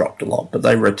 They have dropped a lot, but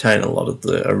they retain a lot of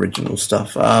the original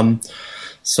stuff.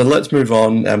 So let's move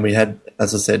on. And we had,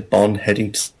 as I said, Bond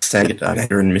heading to Sandy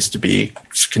and Mr.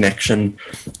 Big's connection.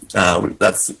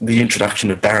 That's the introduction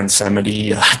of Baron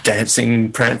Samedi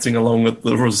dancing, prancing along at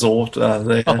the resort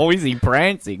there. Oh, is he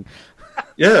prancing?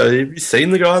 Yeah, have you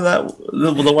seen the guy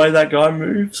the way that guy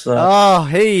moves?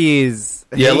 He is.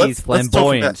 He's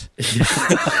flamboyant.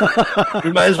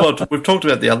 We may as well. We've talked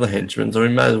about the other henchmen, so we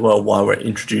may as well, while we're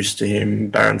introduced to him,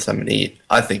 Baron Samedi.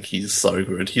 I think he's so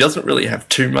good. He doesn't really have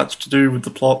too much to do with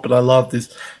the plot, but I love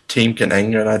this Team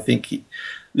Kananga, and I think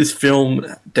this film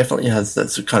definitely has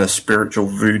that kind of spiritual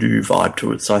voodoo vibe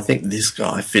to it. So I think this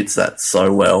guy fits that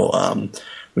so well.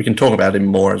 We can talk about him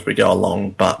more as we go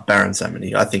along, but Baron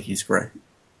Samedi, I think he's great.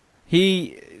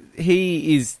 He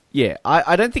is. Yeah,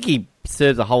 I don't think he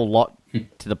serves a whole lot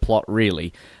to the plot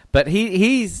really, but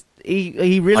he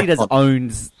really does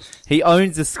owns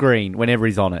the screen whenever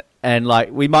he's on it, and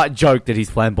like we might joke that he's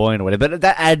flamboyant or whatever, but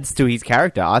that adds to his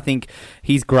character. I think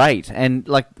he's great, and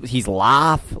like his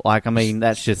laugh, like I mean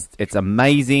it's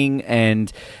amazing,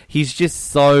 and he's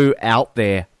just so out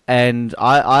there. And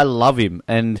I love him.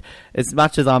 And as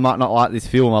much as I might not like this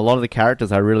film, a lot of the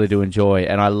characters I really do enjoy.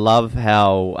 And I love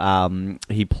how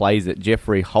he plays it.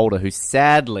 Jeffrey Holder, who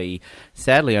sadly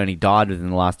only died within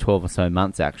the last 12 or so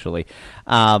months, actually.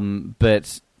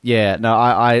 But, yeah, no,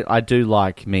 I do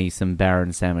like me some Baron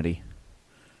Samedi.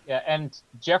 Yeah, and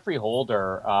Jeffrey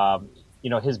Holder,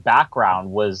 his background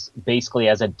was basically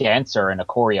as a dancer and a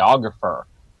choreographer.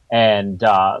 And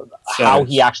how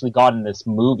he actually got in this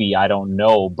movie, I don't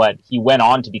know. But he went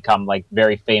on to become like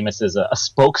very famous as a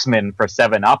spokesman for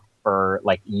 7-Up for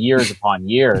like years upon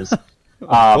years.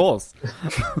 Of course.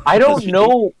 I don't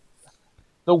know.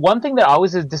 The one thing that I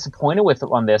was disappointed with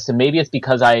on this, and maybe it's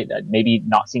because I maybe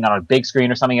not seeing it on a big screen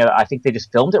or something. I think they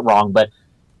just filmed it wrong. But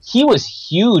he was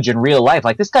huge in real life.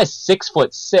 Like this guy's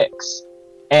 6'6".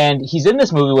 And he's in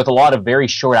this movie with a lot of very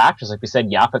short actors. Like we said,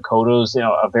 Yaphet Kotto's,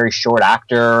 a very short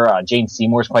actor. Jane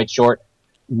Seymour's quite short.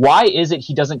 Why is it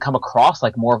he doesn't come across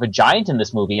like more of a giant in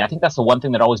this movie? I think that's the one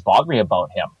thing that always bothered me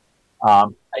about him.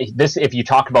 If you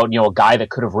talk about, a guy that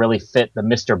could have really fit the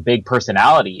Mr. Big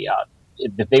personality,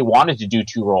 if they wanted to do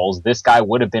two roles, this guy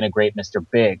would have been a great Mr.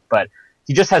 Big. But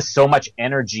he just has so much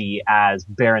energy as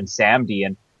Baron Samedi,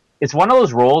 and it's one of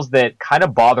those roles that kind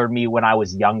of bothered me when I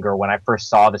was younger, when I first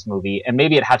saw this movie, and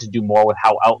maybe it had to do more with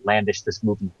how outlandish this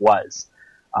movie was,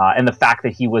 and the fact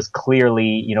that he was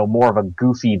clearly, more of a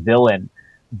goofy villain,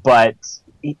 but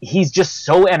he's just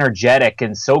so energetic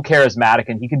and so charismatic,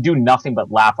 and he can do nothing but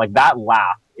laugh. Like that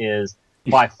laugh is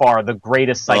by far the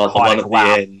greatest psychotic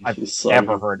laugh I've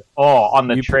ever heard. Oh, on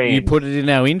the train. You put it in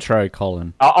our intro,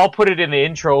 Colin. I'll put it in the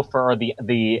intro for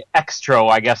the extra,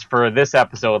 I guess, for this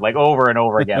episode, like over and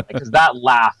over again, because that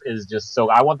laugh is just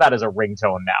so. I want that as a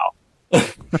ringtone now.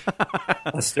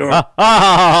 I still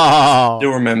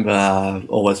remember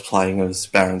always playing as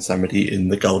Baron Samedi in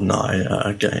the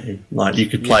GoldenEye game. Like you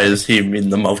could play as him in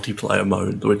the multiplayer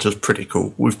mode, which is pretty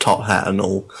cool with top hat and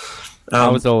all. I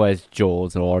was always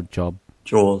Jaws or Odd Job.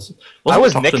 Jaws. I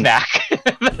was Knick Knack.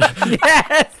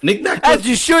 Yes, Knick Knack, as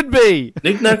you should be.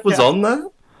 Knick Knack was on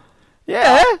that.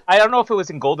 Yeah, I don't know if it was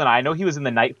in GoldenEye. I know he was in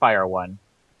the Nightfire one.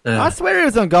 Yeah. I swear he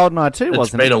was on GoldenEye too,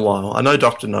 wasn't it? It's been a while. I know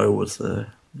Dr. No was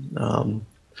there.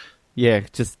 Yeah,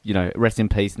 just rest in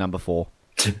peace, number 4.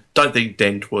 Don't think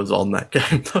Dent was on that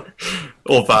game though,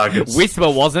 or Vargas.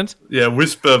 Whisper wasn't. Yeah,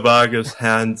 Whisper, Vargas,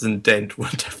 Hans, and Dent were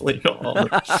definitely not on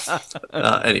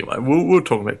it. Anyway, we'll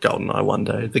talk about GoldenEye one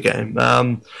day, the game.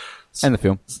 And the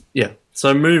film. Yeah.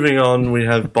 So moving on, we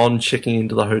have Bond checking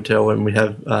into the hotel, and we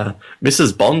have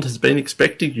Mrs. Bond has been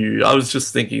expecting you. I was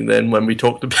just thinking then when we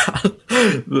talked about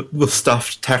the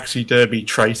stuffed taxidermy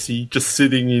Tracy just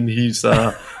sitting in his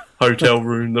hotel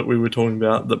room that we were talking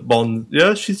about, that Bond,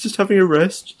 she's just having a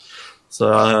rest.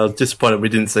 So I was disappointed we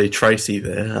didn't see Tracy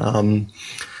there.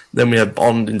 Then we have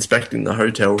Bond inspecting the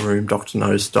hotel room, Dr.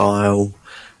 No style.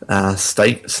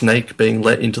 Snake being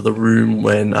let into the room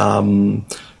when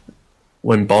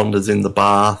when Bond is in the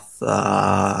bath.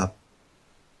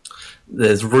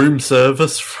 There's room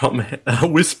service from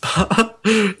Whisper.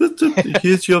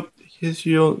 Here's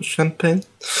your champagne.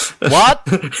 What?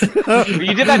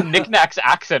 You did that knickknacks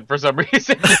accent for some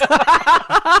reason. Well,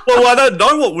 I don't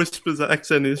know what Whisper's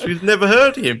accent is. We've never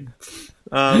heard him.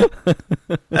 And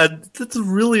it's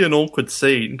really an awkward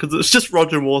scene because it's just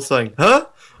Roger Moore saying, huh?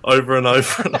 Over and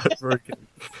over and over again.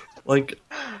 Like,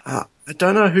 I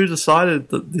don't know who decided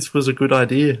that this was a good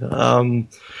idea.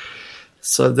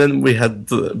 So then we had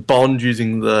the Bond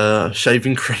using the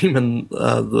shaving cream and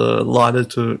the lighter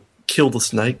to kill the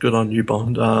snake. Good on you,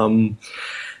 Bond. And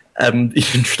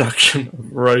the introduction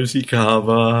of Rosie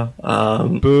Carver.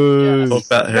 Boo. Talk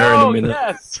about her in a minute.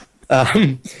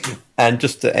 Yes. And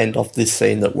just to end off this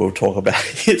scene that we'll talk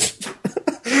about is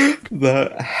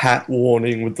the hat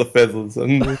warning with the feathers.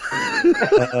 And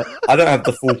I don't have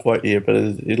the full quote here, but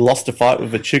he lost a fight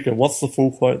with a chicken. What's the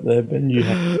full quote there, Ben? You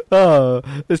have. Oh,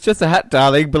 it's just a hat,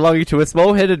 darling, belonging to a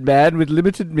small-headed man with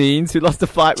limited means who lost a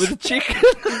fight with a chicken.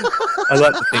 I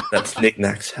like to think that's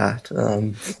Knick-Knack's hat.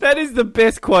 That is the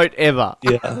best quote ever.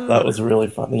 Yeah, that was really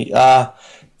funny.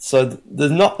 So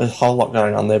there's not a whole lot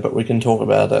going on there, but we can talk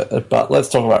about it. But let's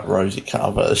talk about Rosie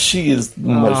Carver. She is the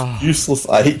most useless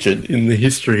agent in the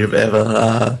history of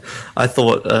ever. I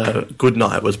thought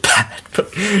Goodnight was bad,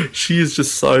 but she is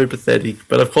just so pathetic.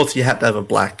 But of course, you had to have a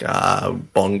black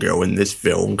Bond girl in this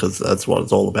film because that's what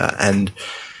it's all about. And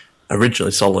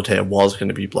originally, Solitaire was going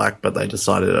to be black, but they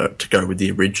decided to go with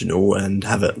the original and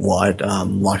have it white,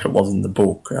 like it was in the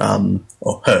book,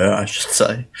 or her, I should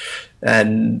say.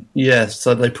 And yeah,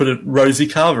 so they put Rosie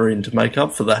Carver in to make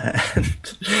up for that.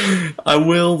 And I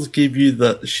will give you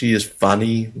that she is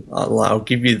funny. I'll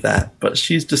give you that, but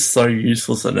she's just so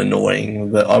useless and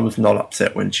annoying that I was not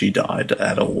upset when she died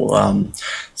at all.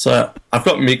 So I've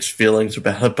got mixed feelings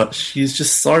about her, but she's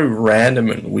just so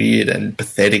random and weird and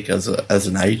pathetic as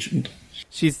an agent.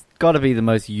 She's got to be the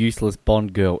most useless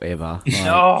Bond girl ever. Like,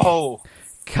 No.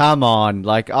 come on,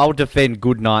 like I'll defend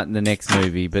Goodnight in the next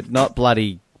movie, but not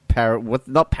bloody.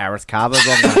 Not Paris Carver,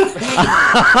 Rosie.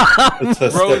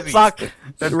 Fuck,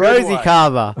 Rosie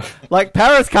Carver. Like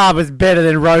Paris Carver's better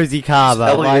than Rosie Carver.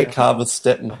 Elliot Carver's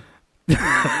stepmom.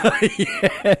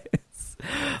 Yes.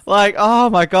 Like, oh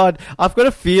my god, I've got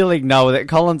a feeling, Noah, that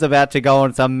Colin's about to go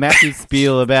on some massive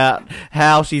spiel about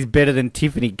how she's better than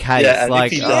Tiffany Case. Yeah, and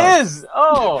like, if he Yes.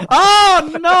 Oh.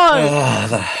 oh no!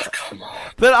 Oh, come on.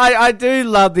 But I do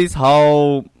love this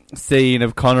whole scene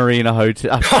of Connery in a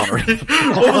hotel. Connery.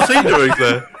 What was he doing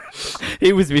there?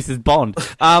 He was Mrs. Bond.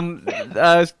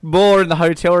 More in the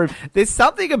hotel room. There's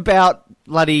something about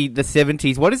bloody the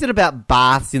 70s. What is it about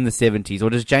baths in the 70s? Or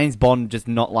does James Bond just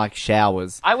not like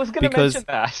showers? I was going to mention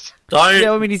that. Don't.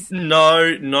 Yeah, I mean,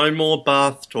 No more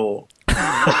bath talk.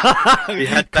 We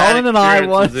had Colin and I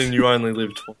was, and you only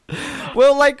lived twice.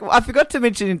 Well, like, I forgot to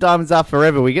mention in Diamonds Are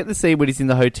Forever, we get the scene when he's in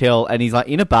the hotel and he's like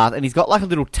in a bath and he's got like a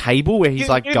little table where he's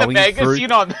like going through.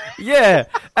 Yeah,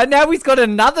 and now he's got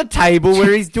another table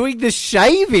where he's doing the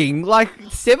shaving. Like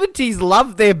 70s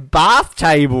loved their bath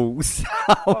tables.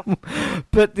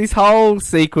 But this whole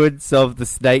sequence of the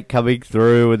snake coming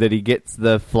through and then he gets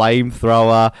the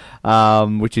flamethrower,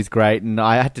 which is great. And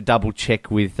I had to double check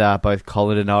with both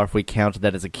Colin and I if we counted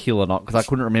that as a kill or not, because I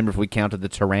couldn't remember if we counted the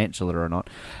tarantula or not.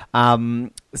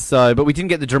 But we didn't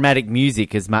get the dramatic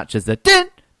music as much as the din,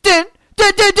 din,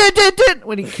 din, din, din, din, din,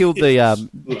 when he killed the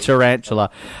tarantula.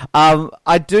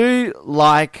 I do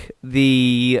like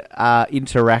the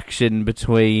interaction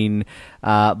between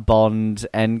Bond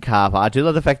and Carver. I do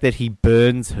love the fact that he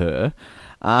burns her.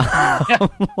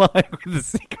 Like with a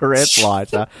cigarette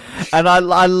lighter. And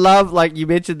I love, like you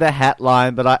mentioned the hat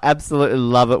line, but I absolutely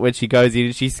love it when she goes in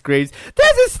and she screams,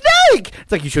 "There's a snake!"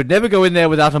 It's like, you should never go in there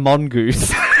without a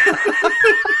mongoose.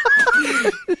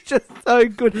 It's just so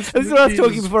good. This is what I was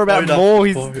talking before about Moore.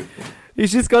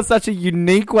 He's just got such a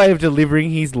unique way of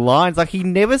delivering his lines. Like, he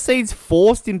never seems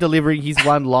forced in delivering his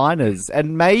one-liners.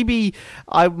 And maybe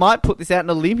I might put this out on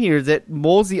a limb here, is that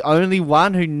Moore's the only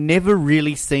one who never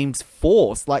really seems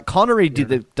forced. Like, Connery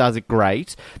does it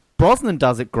great. Brosnan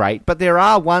does it great. But there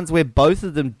are ones where both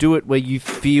of them do it where you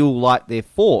feel like they're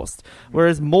forced.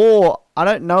 Whereas Moore, I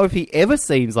don't know if he ever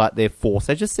seems like they're forced.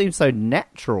 They just seem so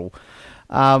natural.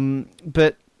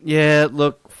 But, yeah,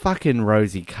 look. Fucking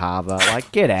Rosie Carver,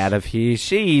 like, get out of here.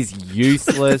 She's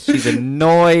useless. She's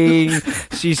annoying.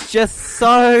 She's just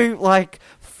so, like,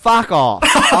 fuck off.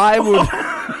 I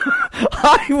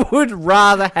would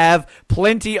rather have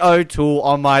Plenty O'Toole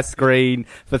on my screen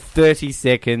for 30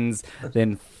 seconds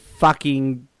than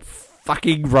fucking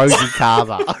Rosie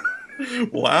Carver.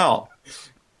 Wow.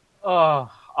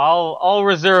 Oh, I'll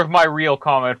reserve my real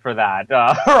comment for that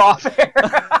for off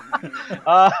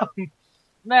air.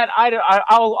 Man,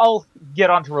 I'll get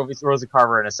onto Rosie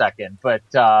Carver in a second, but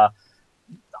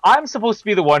I'm supposed to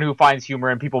be the one who finds humor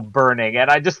in people burning,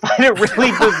 and I just find it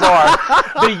really bizarre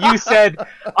that you said,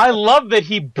 I love that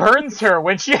he burns her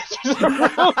when she enters the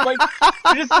room. Like,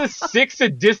 you're just this sick,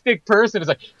 sadistic person. It's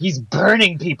like, he's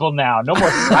burning people now. No more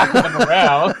slapping them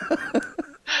around.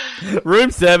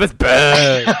 Room service,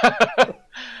 burn!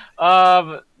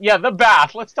 Yeah, the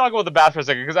bath. Let's talk about the bath for a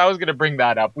second, because I was going to bring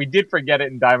that up. We did forget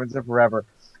it in Diamonds Are Forever.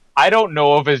 I don't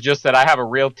know if it's just that I have a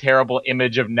real terrible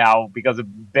image of now because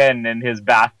of Ben and his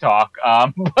bath talk,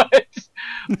 but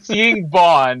seeing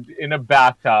Bond in a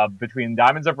bathtub between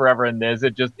Diamonds Are Forever and this,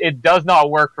 it does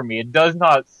not work for me. It does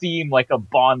not seem like a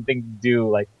Bond thing to do.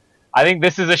 Like, I think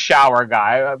this is a shower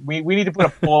guy. We need to put a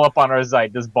poll up on our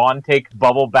site. Does Bond take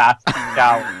bubble baths in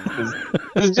showers?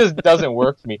 This just doesn't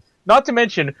work for me. Not to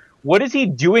mention, what is he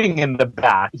doing in the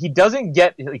bath? He doesn't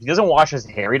wash his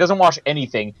hair. He doesn't wash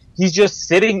anything. He's just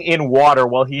sitting in water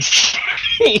while he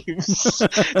shaves. So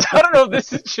I don't know if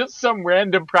this is just some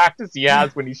random practice he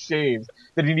has when he shaves,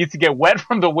 that he needs to get wet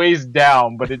from the waist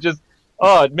down, but it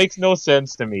makes no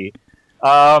sense to me.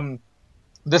 The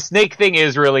snake thing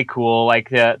is really cool, like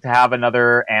to have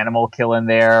another animal kill in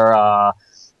there.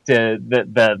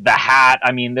 The hat.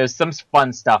 I mean, there's some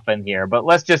fun stuff in here, but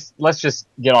let's just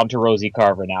get on to Rosie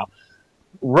Carver now.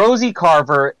 Rosie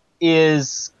Carver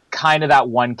is kind of that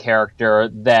one character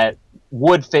that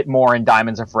would fit more in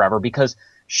Diamonds Are Forever because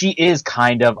she is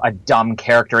kind of a dumb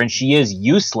character and she is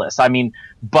useless. I mean,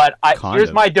 but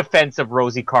here's my defense of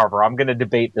Rosie Carver. I'm going to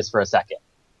debate this for a second.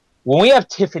 When we have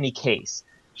Tiffany Case,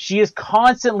 she is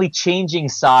constantly changing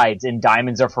sides in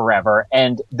Diamonds Are Forever,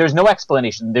 and there's no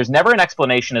explanation. There's never an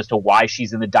explanation as to why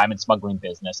she's in the diamond smuggling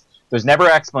business. There's never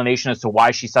an explanation as to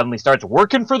why she suddenly starts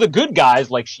working for the good guys,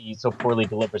 like she so poorly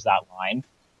delivers that line.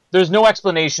 There's no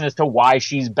explanation as to why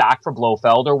she's back for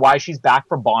Blofeld or why she's back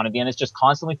for Bond again. It's just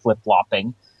constantly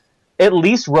flip-flopping. At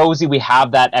least Rosie, we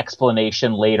have that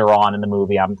explanation later on in the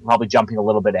movie. I'm probably jumping a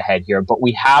little bit ahead here, but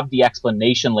we have the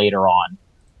explanation later on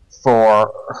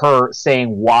for her saying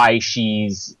why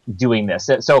she's doing this.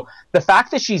 So the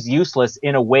fact that she's useless,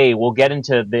 in a way, we'll get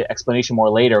into the explanation more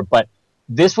later, but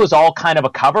this was all kind of a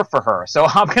cover for her. So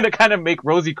I'm going to kind of make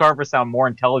Rosie Carver sound more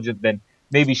intelligent than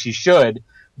maybe she should,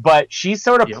 but she's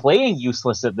sort of playing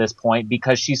useless at this point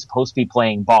because she's supposed to be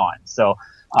playing Bond. So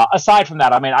aside from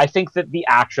that, I mean, I think that the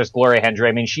actress, Gloria Hendry,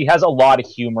 I mean, she has a lot of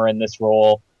humor in this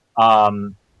role.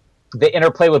 The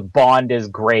interplay with Bond is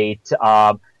great.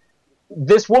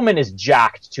 This woman is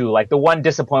jacked too. Like, the one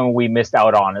disappointment we missed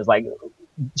out on is, like,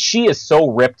 she is so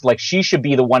ripped. Like, she should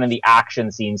be the one in the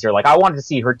action scenes here. Like, I wanted to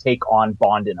see her take on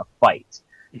Bond in a fight,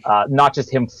 not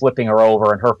just him flipping her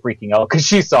over and her freaking out because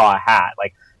she saw a hat.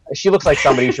 Like, she looks like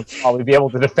somebody who should probably be able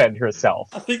to defend herself.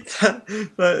 I think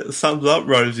that sums up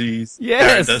Rosie's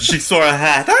character. She saw a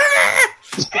hat.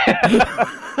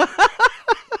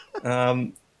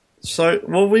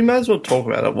 Well, we may as well talk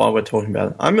about it while we're talking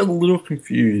about it. I'm a little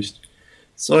confused.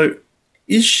 So,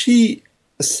 is she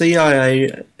a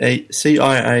CIA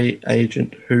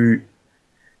agent who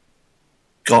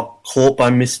got caught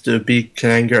by Mr. Big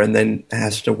Kananga and then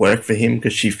has to work for him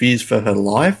because she fears for her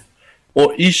life?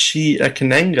 Or is she a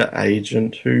Kananga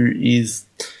agent who is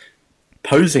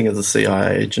posing as a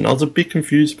CIA agent? I was a bit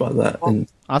confused by that.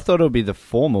 I thought it would be the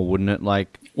former, wouldn't it?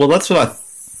 Well, that's what I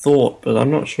thought, but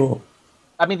I'm not sure.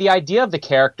 I mean, the idea of the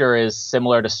character is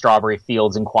similar to Strawberry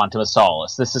Fields in Quantum of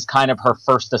Solace. This is kind of her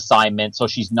first assignment, so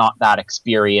she's not that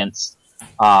experienced.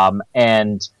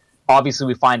 And obviously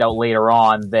we find out later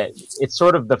on that it's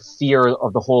sort of the fear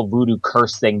of the whole voodoo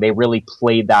curse thing. They really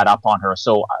played that up on her.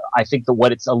 So I think that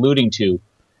what it's alluding to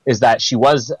is that she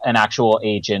was an actual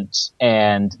agent,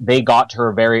 and they got to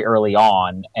her very early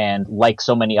on. And like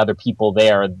so many other people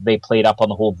there, they played up on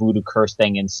the whole voodoo curse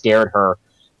thing and scared her.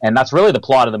 And that's really the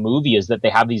plot of the movie, is that they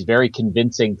have these very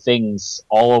convincing things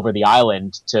all over the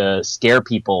island to scare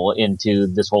people into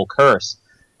this whole curse.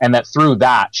 And that through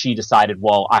that, she decided,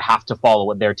 well, I have to follow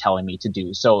what they're telling me to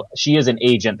do. So she is an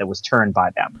agent that was turned by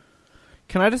them.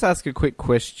 Can I just ask a quick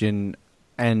question?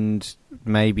 And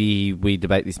maybe we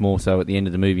debate this more so at the end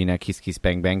of the movie in our Kiss Kiss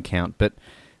Bang Bang count. But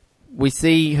we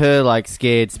see her, like,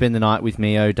 scared, spend the night with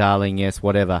me, oh, darling, yes,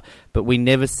 whatever. But we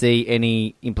never see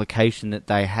any implication that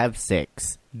they have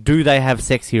sex. Do they have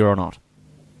sex here or not?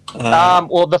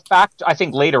 Well, the fact, I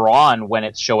think later on when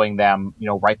it's showing them,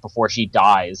 right before she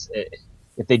dies,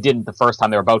 if they didn't the first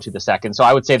time, they're about to the second. So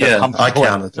I would say they're comfortable. I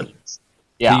counted it.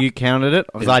 Yeah. So you counted it?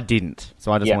 Because I didn't.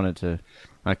 So I just wanted to...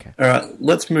 Okay. All right,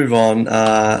 let's move on.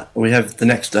 We have the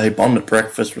next day, Bond at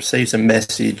breakfast receives a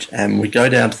message, and we go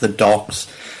down to the docks.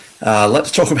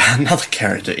 Let's talk about another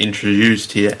character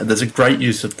introduced here. There's a great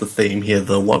use of the theme here,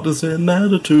 the "what does it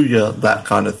matter to you?" that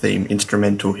kind of theme,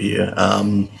 instrumental here.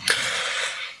 And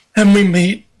we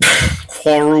meet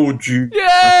Quarrel Jr.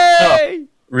 Yay!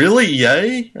 Really?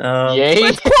 Yay? Yay!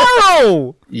 It's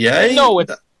Quarrel! Yay? No,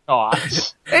 it's not.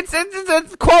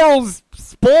 It's Quarrel's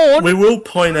spawn. We will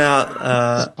point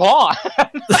out Spawn.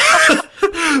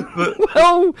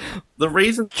 Well, the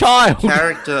reason child.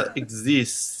 character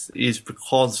exists is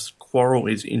because Quarrel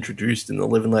is introduced in the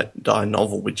Live and Let Die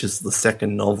novel, which is the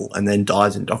second novel, and then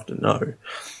dies in Doctor No.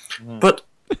 But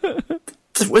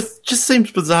it just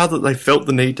seems bizarre that they felt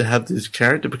the need to have this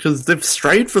character because they've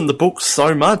strayed from the book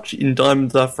so much in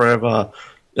Diamonds Are Forever,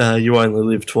 You Only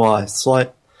Live Twice.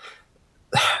 Like,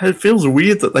 it feels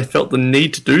weird that they felt the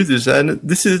need to do this, and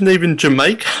this isn't even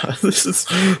Jamaica. This is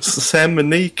Sam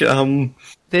Monique.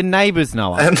 They're neighbours,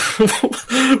 Noah. And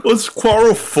was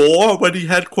Quarrel 4 when he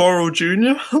had Quarrel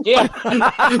Jr.? Yeah.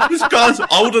 This guy's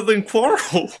older than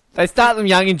Quarrel. They start them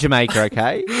young in Jamaica,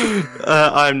 okay?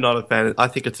 I'm not a fan. I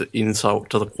think it's an insult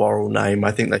to the Quarrel name.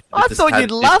 I think they. I just thought had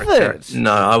you'd love different it. characters.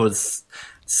 No, I was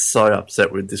so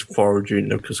upset with this Quarrel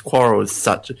Jr. because Quarrel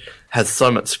has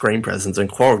so much screen presence, and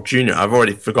Quarrel Jr. I've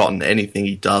already forgotten anything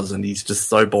he does, and he's just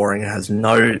so boring. Has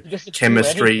no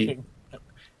chemistry.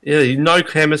 Yeah, no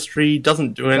chemistry.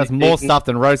 Doesn't do anything. That's more stuff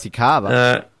than Rosie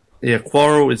Carver. Yeah,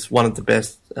 Quarrel is one of the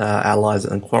best allies,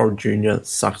 and Quarrel Jr.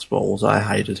 sucks balls. I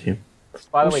hated him.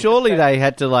 By the Well, way, surely they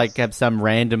had to have some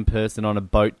random person on a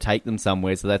boat take them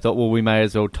somewhere, so they thought, well, we may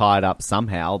as well tie it up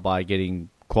somehow by getting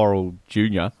Quarrel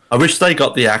Jr. I wish they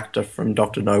got the actor from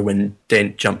Doctor No when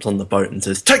Dent jumps on the boat and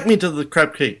says, "Take me to the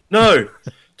Crab Key." No,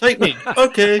 take me.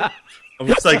 Okay. I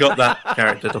wish they got that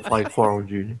character to play Quarrel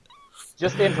Jr.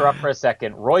 Just to interrupt for a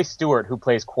second, Roy Stewart, who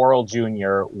plays Quarrel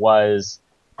Jr., was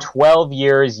 12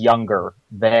 years younger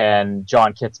than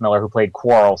John Kitzmiller, who played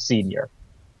Quarrel Sr.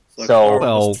 So,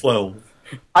 Quarrel was 12.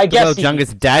 I guess Well,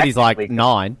 youngest dad is like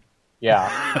 9.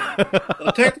 Yeah.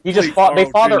 He just fought- they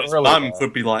fought her early, mum though.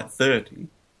 could be like 30.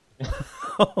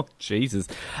 Oh, Jesus.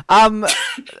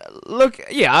 Look,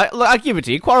 yeah, I give it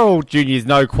to you. Quarrel Jr. is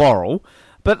no Quarrel.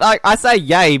 But I say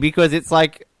yay because it's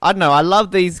like, I don't know, I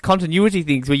love these continuity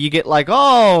things where you get like,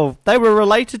 oh, they were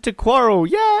related to Quarrel,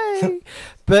 yay!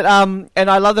 But, and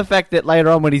I love the fact that later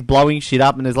on when he's blowing shit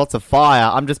up and there's lots of fire,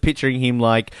 I'm just picturing him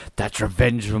like, that's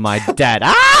revenge for my dad.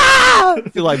 Ah! I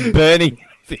feel like burning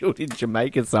field in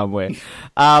Jamaica somewhere.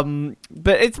 But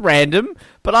it's random,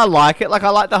 but I like it. Like, I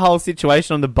like the whole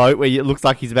situation on the boat where it looks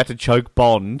like he's about to choke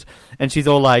Bond, and she's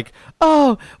all like,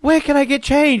 oh, where can I get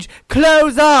change?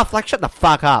 Clothes off! Like, shut the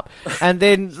fuck up. And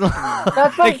then...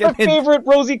 That's like my favorite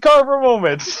Rosie Carver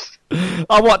moment.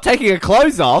 Oh, what, taking her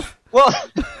clothes off? Well,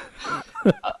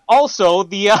 also,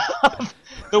 the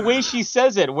way she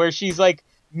says it, where she's like,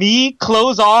 me,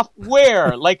 clothes off,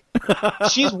 where? Like,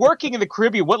 she's working in the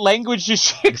Caribbean. What language does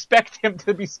she expect him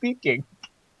to be speaking?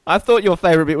 I thought your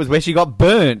favourite bit was where she got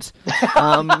burnt. But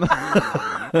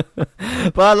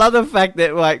I love the fact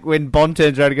that, like, when Bond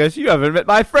turns around and goes, you haven't met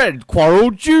my friend,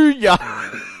 Quarrel Jr.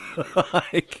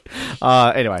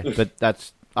 Anyway, but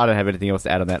that's... I don't have anything else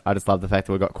to add on that. I just love the fact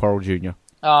that we've got Quarrel Jr.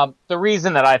 The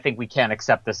reason that I think we can't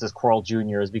accept this as Quarrel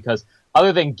Jr. is because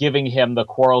other than giving him the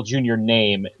Quarrel Jr.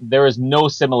 name, there is no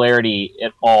similarity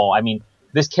at all. I mean,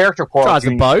 this character Quarrel Drives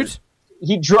Jr. a boat?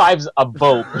 He drives a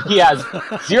boat. He has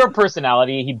zero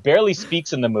personality. He barely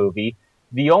speaks in the movie.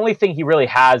 The only thing he really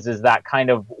has is that kind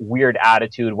of weird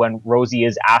attitude when Rosie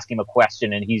is asking him a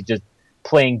question and he's just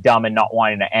playing dumb and not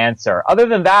wanting to answer. Other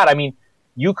than that, I mean,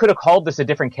 you could have called this a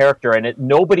different character and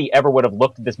nobody ever would have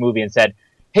looked at this movie and said,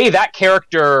 hey, that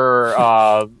character,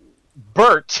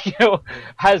 Bert,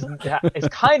 is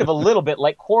kind of a little bit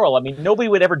like Quarrel. I mean, nobody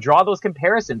would ever draw those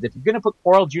comparisons. If you're going to put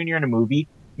Quarrel Jr. in a movie,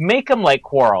 make him like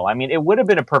Quarrel. I mean, it would have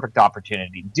been a perfect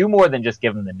opportunity. Do more than just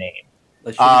give him the name.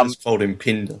 They should have just called him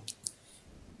Pinder.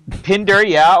 Pinder,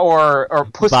 yeah, or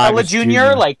Pussfella Vargas Jr.,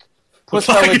 Jr. like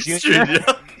Pussfella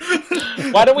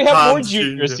Jr. Why don't we have more Hans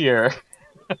juniors Jr. here?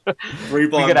 We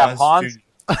could have Hans.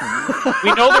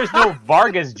 We know there's no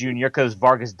Vargas Jr. because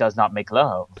Vargas does not make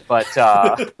love, but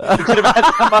we could have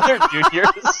had some other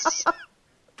juniors.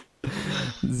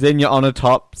 Xenia on a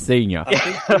top, senior. I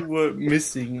think we were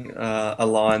missing a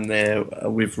line there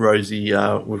with Rosie,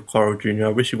 with Quarrel Jr. I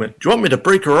wish he went, do you want me to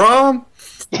break her arm?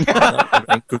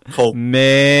 Good call.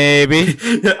 Maybe.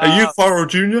 Are you Quarrel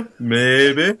Jr.?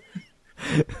 Maybe.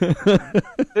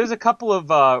 There's a couple of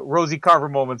Rosie Carver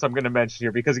moments I'm going to mention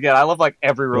here because again, I love like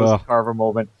every Rosie Carver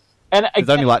moment. And There's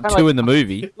again, only like kinda 2 in the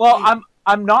movie. Well,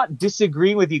 I'm not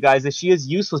disagreeing with you guys that she is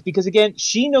useless, because again,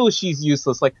 she knows she's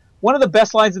useless. Like, one of the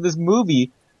best lines of this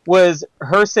movie was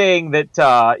her saying that,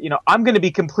 I'm going to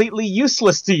be completely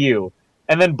useless to you.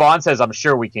 And then Bond says, I'm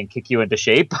sure we can kick you into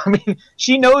shape. I mean,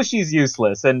 she knows she's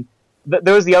useless. And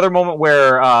there was the other moment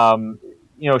where,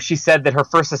 she said that her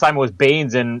first assignment was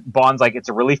Baines, and Bond's like, it's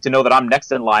a relief to know that I'm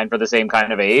next in line for the same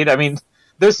kind of aid. I mean,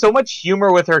 there's so much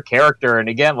humor with her character. And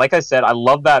again, like I said, I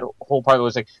love that whole part that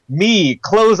was like, me,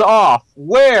 clothes off,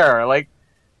 where? Like,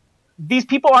 these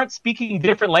people aren't speaking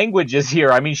different languages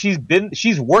here. I mean,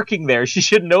 she's working there. She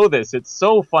should know this. It's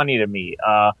so funny to me.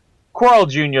 Quarrel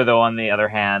Jr., though, on the other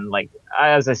hand, like,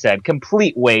 as I said,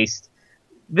 complete waste.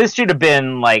 This should have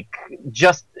been, like,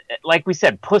 just, like we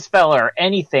said, Pussfella or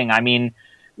anything. I mean,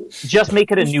 just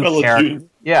make it a new character. Jr.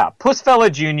 Yeah,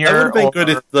 Pussfella Jr. That would have been good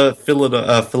if the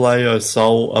filet of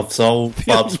soul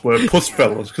clubs were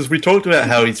Pussfellas, because we talked about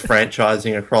how he's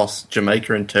franchising across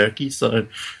Jamaica and Turkey, so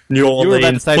New Orleans. You were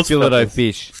about to say filet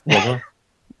fish.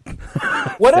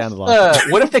 What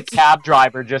if the cab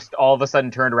driver just all of a sudden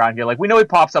turned around here? Like, we know he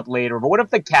pops up later, but what if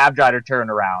the cab driver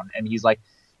turned around and he's like,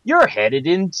 you're headed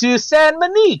into San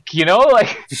Monique,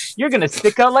 like, you're going to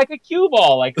stick out like a cue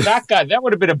ball. Like, that guy, that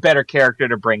would have been a better character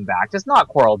to bring back. Just not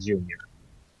Quarrel Jr.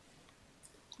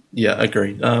 Yeah,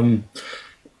 agreed.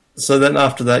 So then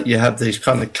after that, you have these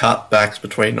kind of cutbacks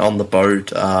between on the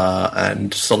boat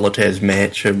and Solitaire's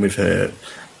mansion with her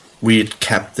weird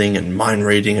cap thing and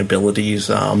mind-reading abilities.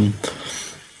 Then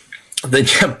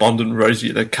you have Bond and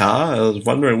Rosie in a car. I was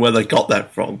wondering where they got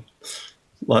that from.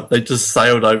 Like, they just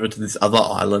sailed over to this other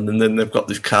island and then they've got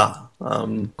this car.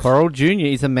 Quarrel Jr.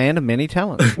 is a man of many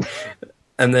talents.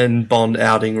 And then Bond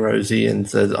outing Rosie and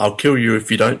says, I'll kill you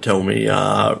if you don't tell me.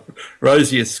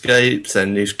 Rosie escapes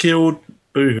and is killed.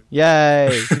 Boo.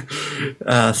 Yay.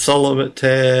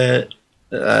 Solitaire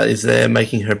is there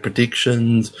making her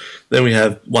predictions. Then we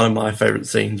have one of my favourite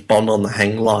scenes, Bond on the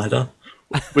hang glider,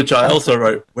 which I also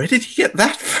wrote, where did he get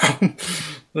that from?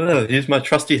 Here's my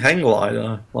trusty hang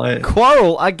glider. Like,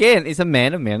 Quarrel, again, is a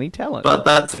man of many talents. But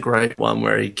that's a great one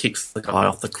where he kicks the guy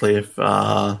off the cliff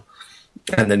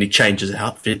and then he changes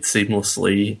outfit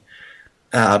seamlessly.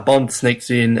 Bond sneaks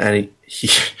in and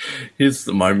here's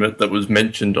the moment that was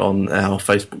mentioned on our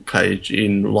Facebook page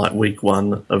in like week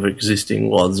 1 of existing,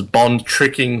 was Bond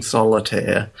tricking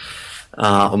Solitaire.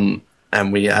 And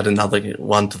we add another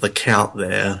one to the count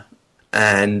there.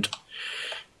 And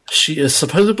she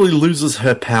supposedly loses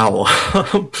her power.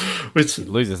 Which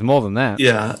loses more than that.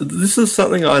 Yeah, this is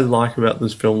something I like about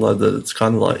this film, though, that it's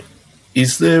kind of like,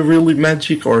 is there really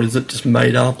magic or is it just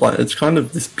made up? Like, it's kind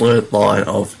of this blurred line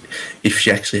of if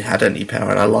she actually had any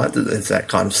power, and I like that there's that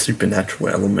kind of supernatural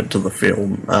element to the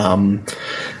film.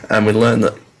 And we learn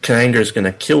that Kananga is going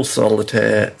to kill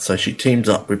Solitaire, so she teams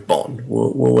up with Bond.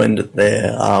 We'll end it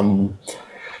there.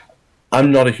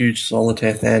 I'm not a huge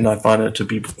Solitaire fan. I find it to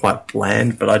be quite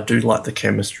bland, but I do like the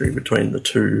chemistry between the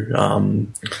two.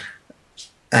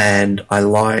 And I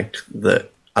like the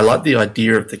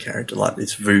idea of the character, like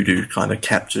this voodoo kind of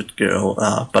captured girl,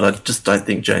 but I just don't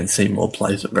think Jane Seymour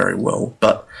plays it very well.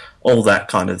 But all that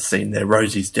kind of scene there,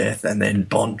 Rosie's death, and then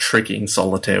Bond tricking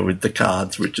Solitaire with the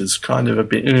cards, which is kind of a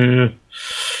bit...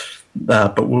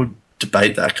 but we'll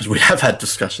debate that, because we have had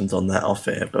discussions on that off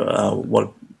air. But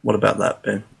what about that,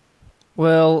 Ben?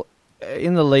 Well,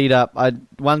 in the lead up,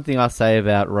 one thing I say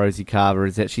about Rosie Carver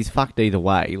is that she's fucked either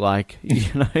way. Like,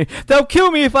 they'll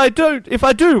kill me if I don't. If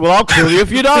I do, well, I'll kill you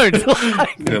if you don't.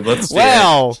 Like, yeah,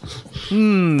 wow.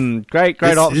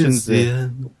 Great options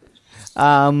there.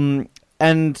 And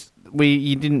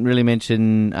you didn't really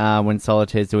mention when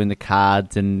Solitaire's doing the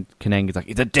cards and Kananga's like,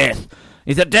 "It's a death.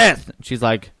 It's a death." And she's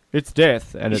like, "It's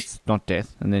death," and it's not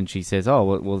death. And then she says, "Oh,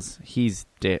 well, it was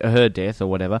her death or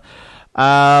whatever."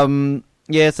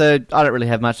 Yeah, so I don't really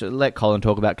have much. Let Colin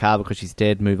talk about Carver because she's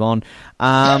dead. Move on.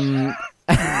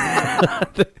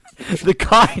 The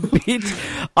kite bit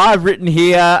I've written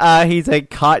here, he's a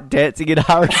kite dancing in a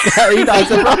hurricane.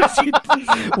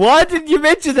 Why didn't you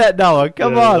mention that, Noah?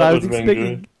 Come on, I was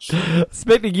expecting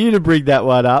you to bring that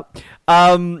one up.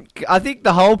 I think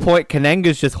the whole point,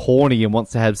 Kananga's just horny and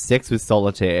wants to have sex with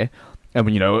Solitaire. And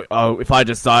when, if I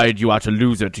decide you are to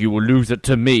lose it, you will lose it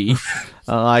to me.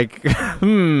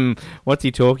 What's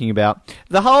he talking about?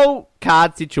 The whole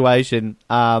card situation,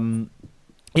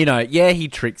 he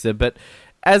tricks her, but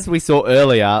as we saw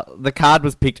earlier, the card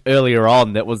was picked earlier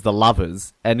on that was the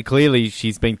lovers, and clearly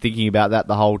she's been thinking about that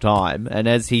the whole time. And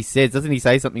as he says, doesn't he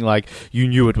say something like, you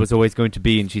knew it was always going to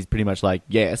be, and she's pretty much like,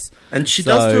 yes. And she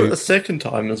does do it a second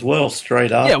time as well,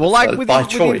 straight up. Yeah, well, like, by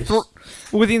choice.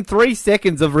 Within 3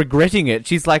 seconds of regretting it,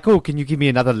 she's like, oh, can you give me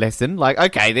another lesson? Like,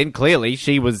 okay, then clearly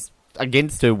she was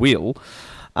against her will.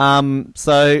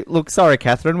 So, look, sorry,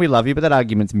 Catherine, we love you, but that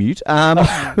argument's mute.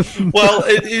 Well,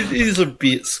 it is a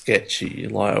bit sketchy.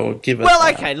 Like, I'll give it. Well,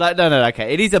 that. okay, no,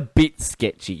 okay. It is a bit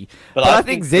sketchy, but I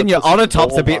think the Xenia Pussy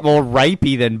Onatop's a Galore bit more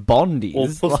rapey than Bond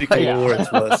is. Well, Pussy Galore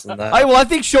is worse than that. I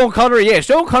think Sean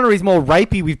Connery's more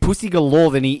rapey with Pussy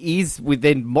Galore than he is with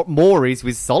more is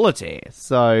with Solitaire.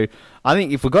 So I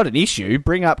think if we've got an issue,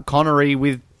 bring up Connery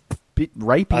with bit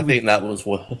rapey. I think that was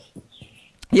worse.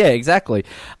 Yeah, exactly.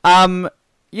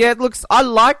 Yeah, it looks. I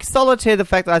like Solitaire. The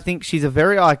fact that I think she's a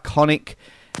very iconic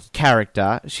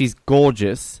character. She's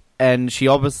gorgeous, and she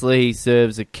obviously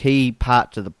serves a key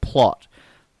part to the plot.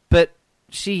 But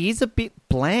she is a bit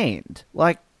bland.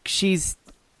 Like she's,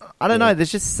 I don't know.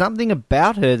 There's just something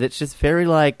about her that's just very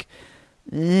like,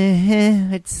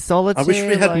 it's Solitaire. I wish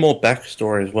we had more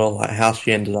backstory as well, like how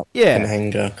she ended up in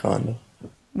Hangar, kind of.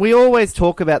 We always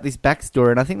talk about this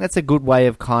backstory, and I think that's a good way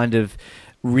of kind of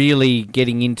really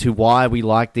getting into why we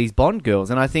like these Bond girls.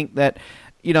 And I think that,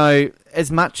 you know,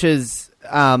 as much as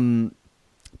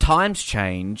times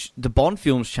change, the Bond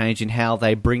films change in how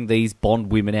they bring these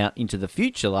Bond women out into the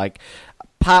future. Like,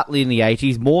 partly in the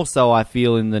 80s, more so I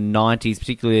feel in the 90s,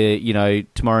 particularly, you know,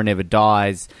 Tomorrow Never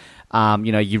Dies.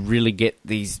 You know, you really get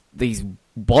these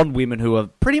Bond women who are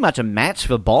pretty much a match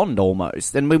for Bond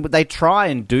almost. And they try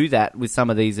and do that with some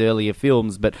of these earlier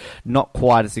films, but not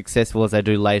quite as successful as they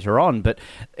do later on. But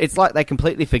it's like they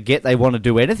completely forget they want to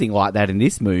do anything like that in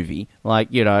this movie. Like,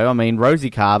 you know, I mean, Rosie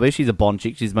Carver, she's a Bond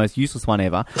chick. She's the most useless one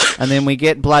ever. And then we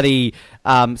get bloody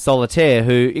Solitaire,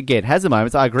 who, again, has a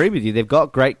moments. I agree with you. They've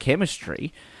got great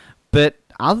chemistry. But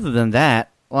other than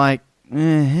that, like,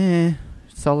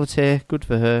 Solitaire, good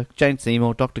for her. Jane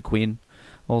Seymour, Dr. Quinn.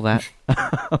 All that.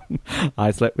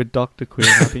 I slept with Dr. Quinn.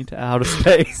 I've been to outer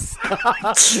space.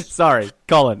 Sorry,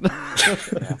 Colin.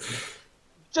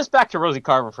 Just back to Rosie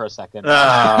Carver for a second.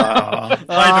 Trying to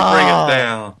bring it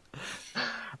down.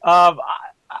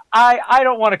 I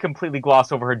don't want to completely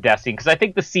gloss over her death scene because I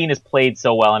think the scene is played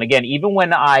so well. And again, even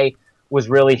when I was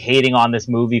really hating on this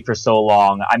movie for so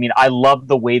long, I mean, I love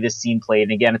the way this scene played.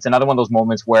 And again, it's another one of those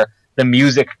moments where the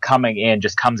music coming in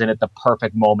just comes in at the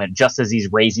perfect moment, just as he's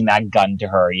raising that gun to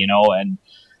her, you know. And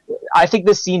I think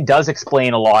this scene does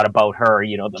explain a lot about her,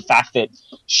 you know, the fact that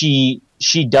she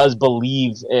does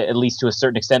believe, at least to a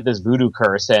certain extent, this voodoo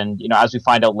curse. And, you know, as we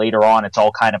find out later on, it's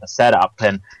all kind of a setup.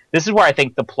 And this is where I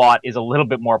think the plot is a little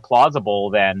bit more plausible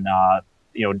than,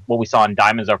 you know, what we saw in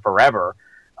Diamonds Are Forever.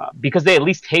 Because they at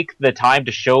least take the time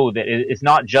to show that it's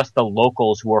not just the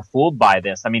locals who are fooled by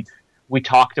this. I mean, we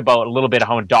talked about a little bit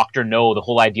how in Dr. No, the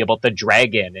whole idea about the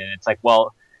dragon. And it's like,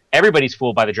 well, everybody's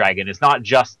fooled by the dragon. It's not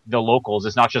just the locals.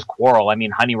 It's not just Quarrel. I mean,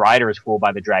 Honey Rider is fooled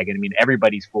by the dragon. I mean,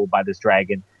 everybody's fooled by this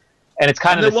dragon. And it's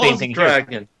kind of the same thing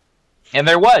here. And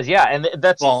there was, yeah. And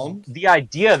that's the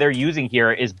idea they're using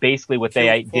here is basically what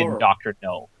they did in Dr.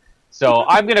 No. So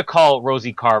I'm going to call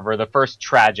Rosie Carver the first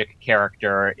tragic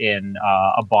character in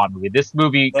a Bond movie. This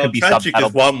movie could be tragic subtitled.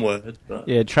 Is one word. But...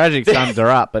 Yeah, tragic sums her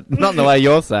up, but not in the way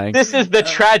you're saying. This is the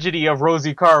tragedy of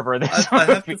Rosie Carver. I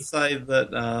have to say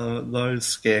that those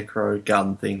scarecrow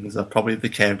gun things are probably the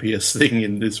campiest thing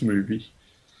in this movie.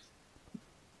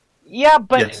 Yeah,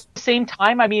 but at the same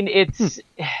time, I mean, it's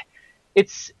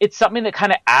something that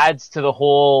kind of adds to the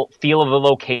whole feel of the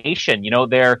location. You know,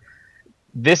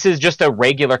 this is just a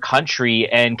regular country,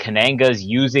 and Kananga's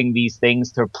using these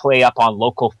things to play up on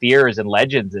local fears and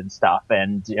legends and stuff.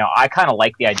 And, you know, I kind of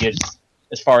like the idea just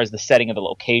as far as the setting of the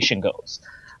location goes.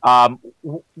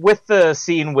 With the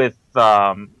scene with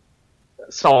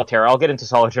Solitaire, I'll get into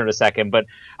Solitaire in a second, but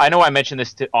I know I mentioned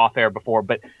this off air before,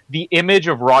 but the image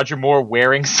of Roger Moore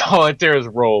wearing Solitaire's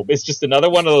robe is just another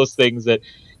one of those things that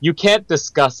you can't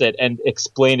discuss it and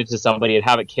explain it to somebody and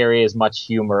have it carry as much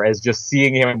humor as just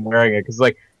seeing him wearing it. Because,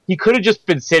 like, he could have just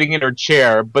been sitting in her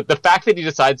chair, but the fact that he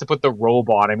decides to put the robe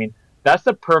on, I mean, that's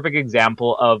the perfect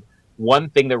example of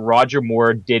one thing that Roger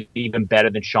Moore did even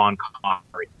better than Sean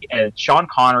Connery. And Sean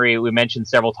Connery, we mentioned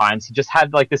several times, he just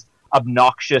had, like, this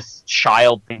obnoxious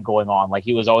child thing going on. Like,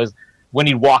 he was always, when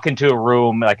he'd walk into a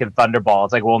room, like in Thunderball,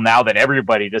 it's like, well, now that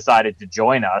everybody decided to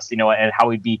join us, you know, and how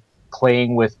he'd be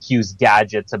playing with Q's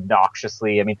gadgets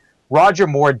obnoxiously. I mean, Roger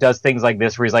Moore does things like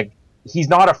this where he's like, he's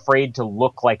not afraid to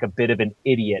look like a bit of an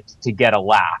idiot to get a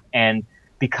laugh. And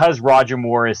because Roger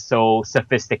Moore is so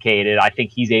sophisticated, I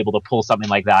think he's able to pull something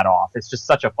like that off. It's just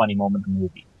such a funny moment in the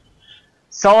movie.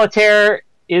 Solitaire,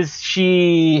 is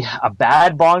she a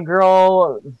bad Bond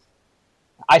girl?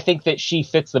 I think that she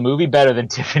fits the movie better than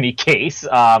Tiffany Case,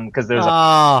 because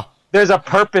there's a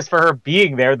purpose for her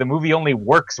being there. The movie only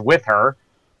works with her.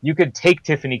 You could take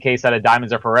Tiffany Case out of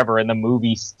Diamonds Are Forever and the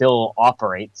movie still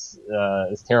operates,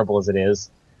 as terrible as it is.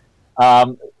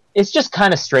 It's just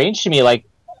kind of strange to me. Like,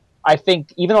 I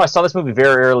think even though I saw this movie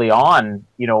very early on,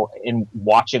 in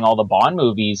watching all the Bond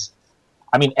movies,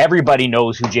 I mean, everybody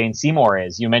knows who Jane Seymour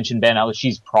is. You mentioned Ben,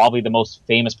 she's probably the most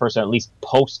famous person, at least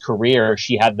post-career.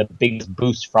 She had the biggest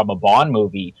boost from a Bond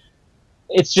movie.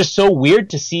 It's just so weird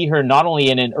to see her not only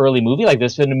in an early movie like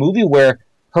this, but in a movie where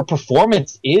her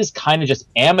performance is kind of just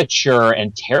amateur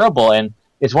and terrible. And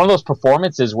it's one of those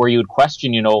performances where you would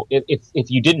question,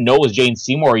 if you didn't know it was Jane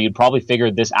Seymour, you'd probably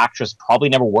figure this actress probably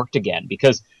never worked again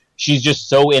because she's just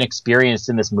so inexperienced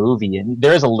in this movie. And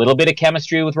there is a little bit of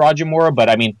chemistry with Roger Moore, but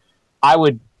I mean, I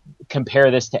would compare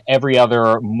this to every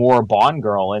other Moore Bond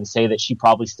girl and say that she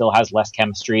probably still has less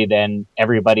chemistry than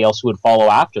everybody else who would follow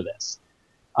after this.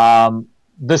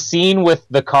 The scene with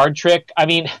the card trick, I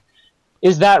mean,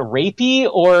 is that rapey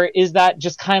or is that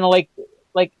just kind of like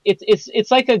it's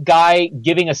like a guy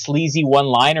giving a sleazy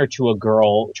one-liner to a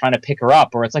girl trying to pick her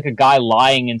up, or it's like a guy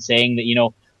lying and saying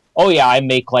that, oh yeah, I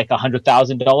make like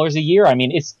 $100,000 a year. I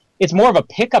mean, it's more of a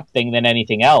pickup thing than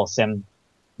anything else. And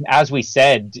as we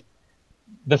said,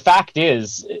 the fact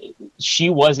is, she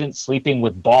wasn't sleeping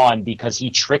with Bond because he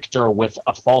tricked her with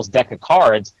a false deck of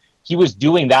cards. He was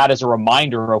doing that as a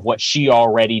reminder of what she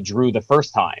already drew the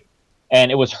first time.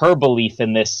 And it was her belief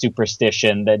in this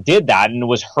superstition that did that. And it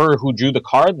was her who drew the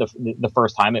card the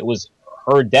first time. It was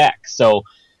her deck. So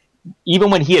even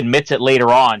when he admits it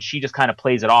later on, she just kind of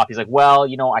plays it off. He's like, well,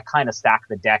 I kind of stacked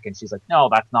the deck. And she's like, no,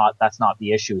 that's not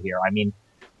the issue here. I mean,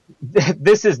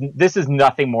 this is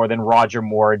nothing more than Roger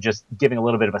Moore just giving a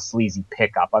little bit of a sleazy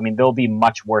pickup. I mean, there'll be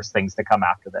much worse things to come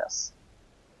after this.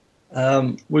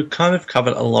 We've kind of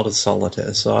covered a lot of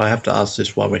Solitaire, so I have to ask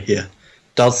this while we're here.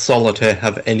 Does Solitaire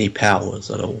have any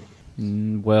powers at all?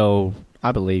 Well,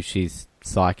 I believe she's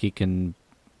psychic, and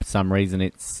for some reason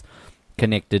it's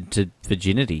connected to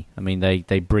virginity. I mean,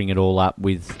 they bring it all up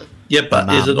with... Yeah,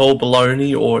 but is it all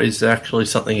baloney, or is there actually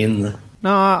something in there?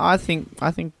 No, I think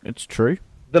it's true.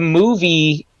 The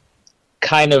movie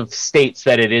kind of states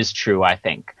that it is true, I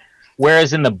think.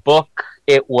 Whereas in the book,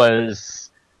 it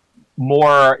was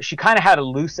more... She kind of had a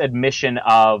loose admission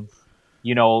of,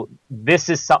 this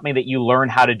is something that you learn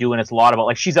how to do, and it's a lot about...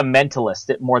 Like, she's a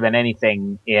mentalist more than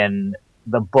anything in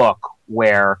the book,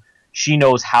 where she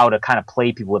knows how to kind of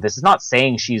play people with this. It's not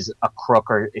saying she's a crook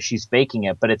or she's faking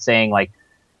it, but it's saying, like,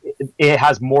 it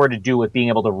has more to do with being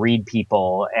able to read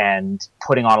people and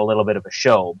putting on a little bit of a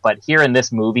show. But here in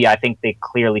this movie, I think they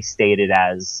clearly state it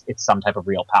as it's some type of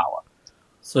real power.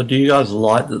 So do you guys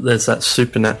like that there's that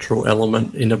supernatural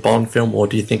element in a Bond film, or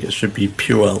do you think it should be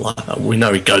pure? Like, we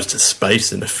know he goes to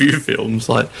space in a few films.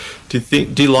 Like, do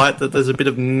you like that there's a bit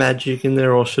of magic in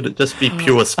there, or should it just be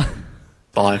pure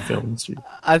spy films?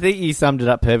 I think you summed it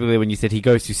up perfectly when you said he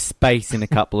goes to space in a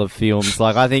couple of films.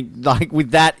 Like, I think, like,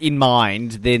 with that in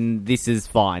mind, then this is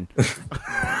fine.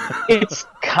 It's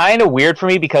kind of weird for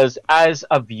me because as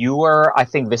a viewer, I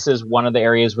think this is one of the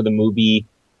areas where the movie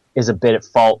is a bit at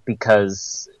fault,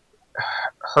 because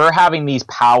her having these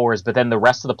powers, but then the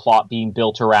rest of the plot being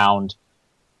built around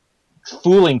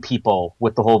fooling people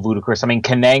with the whole voodoo curse. I mean,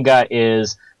 Kananga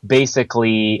is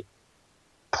basically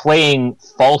playing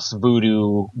false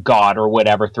voodoo god or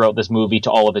whatever throughout this movie to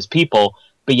all of his people,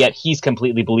 but yet he's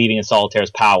completely believing in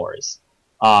Solitaire's powers.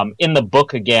 In the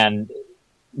book, again,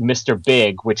 Mr.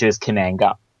 Big, which is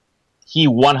Kananga, he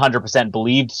 100%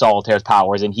 believed Solitaire's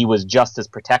powers, and he was just as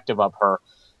protective of her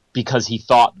because he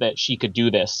thought that she could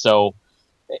do this. So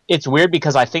it's weird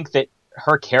because I think that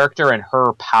her character and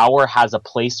her power has a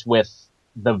place with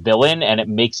the villain, and it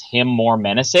makes him more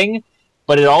menacing.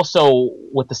 But it also,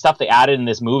 with the stuff they added in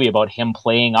this movie about him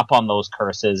playing up on those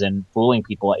curses and fooling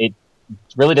people, it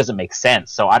really doesn't make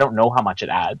sense. So I don't know how much it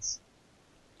adds.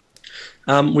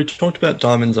 We talked about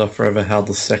Diamonds Are Forever, how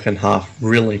the second half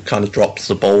really kind of drops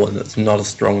the ball and it's not as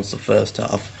strong as the first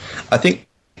half. I think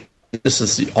this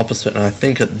is the opposite, and I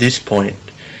think at this point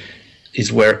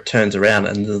is where it turns around,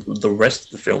 and the rest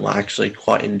of the film I actually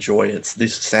quite enjoy. It's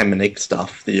this Sam Monique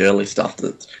stuff, the early stuff,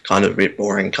 that's kind of a bit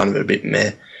boring, kind of a bit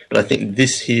meh. But I think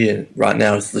this here, right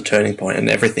now, is the turning point, and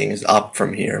everything is up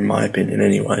from here, in my opinion,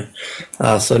 anyway.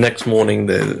 So next morning,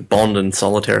 the Bond and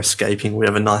Solitaire escaping. We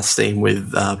have a nice scene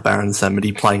with Baron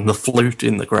Samedi playing the flute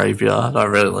in the graveyard. I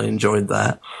really enjoyed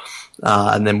that.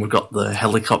 And then we've got the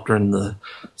helicopter and the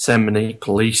Sam Monique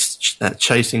police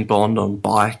chasing Bond on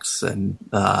bikes, and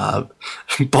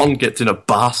Bond gets in a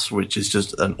bus, which is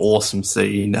just an awesome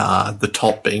scene. The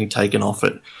top being taken off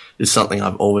it is something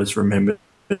I've always remembered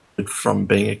from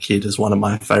being a kid as one of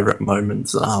my favourite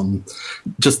moments.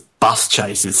 Just bus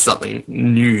chase is something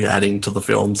new adding to the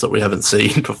films that we haven't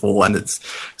seen before, and it's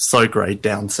so great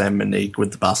down Sam Monique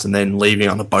with the bus and then leaving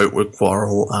on a boat with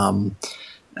Quarrel.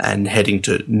 and heading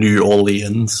to New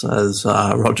Orleans, as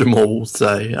Roger Moore will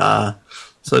say.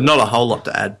 So not a whole lot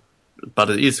to add, but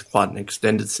it is quite an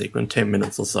extended sequence, 10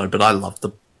 minutes or so, but I love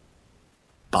the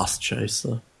bus chase.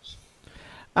 So.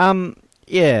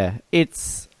 Yeah,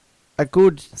 it's a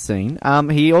good scene.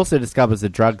 He also discovers the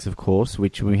drugs, of course,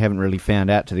 which we haven't really found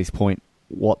out to this point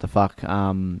what the fuck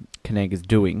Kananga's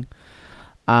doing.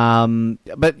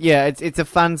 But yeah, it's a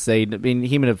fun scene. I mean,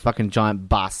 him in a fucking giant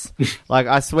bus. Like,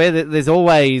 I swear that there's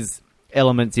always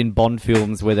elements in Bond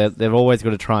films where they've always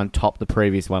got to try and top the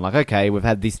previous one. Like, okay, we've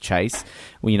had this chase.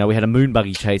 Well, we had a moon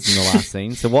buggy chase in the last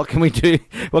scene. So what can we do?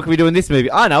 What can we do in this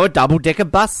movie? I know, a double-decker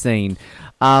bus scene.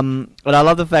 But I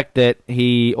love the fact that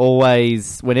he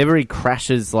always, whenever he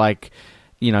crashes, like,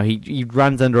 he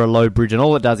runs under a low bridge and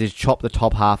all it does is chop the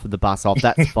top half of the bus off.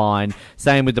 That's fine.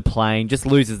 Same with the plane, just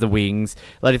loses the wings.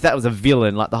 Like, if that was a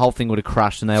villain, like, the whole thing would have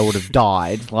crushed and they all would have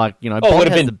died. Like, Bond it would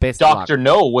have been the best Dr. luck.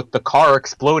 No with the car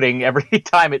exploding every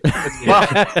time it's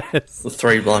The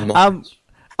three blind mice.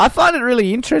 I find it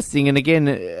really interesting, and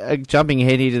again, jumping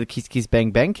ahead here to the Kiss Kiss Bang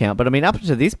Bang count, but I mean, up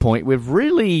to this point, we've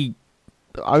really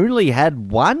only had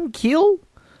one kill,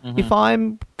 if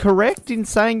I'm correct in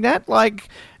saying that. Like,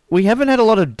 we haven't had a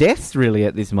lot of deaths really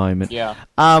at this moment. Yeah.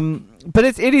 But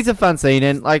it is a fun scene,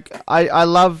 and like I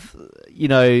love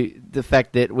the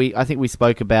fact that I think we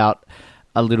spoke about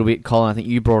a little bit, Colin. I think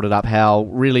you brought it up, how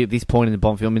really at this point in the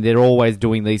Bond film, they're always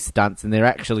doing these stunts and they're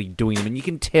actually doing them, and you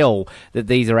can tell that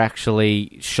these are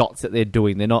actually shots that they're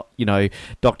doing. They're not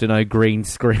Dr. No green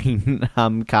screen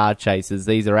car chases.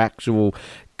 These are actual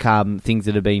things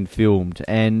that have been filmed,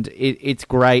 and it's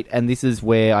great. And this is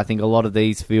where I think a lot of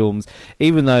these films,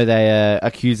 even though they are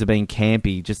accused of being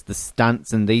campy, just the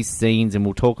stunts and these scenes, and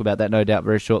we'll talk about that no doubt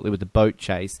very shortly with the boat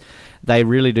chase, they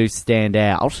really do stand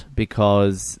out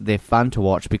because they're fun to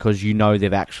watch, because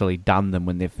they've actually done them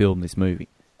when they filmed this movie.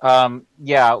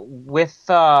 Yeah, with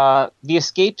the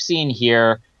escape scene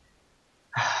here,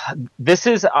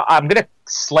 I'm going to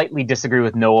slightly disagree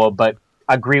with Noah, but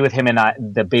agree with him in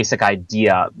the basic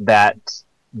idea that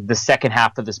the second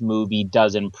half of this movie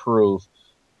does improve.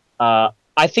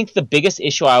 I think the biggest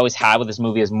issue I always had with this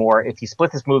movie is more, if you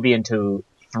split this movie into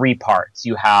three parts,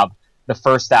 you have the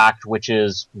first act, which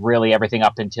is really everything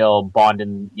up until Bond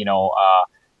and,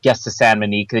 gets to San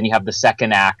Monique. Then you have the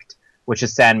second act, which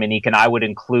is San Monique, and I would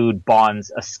include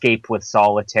Bond's escape with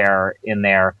Solitaire in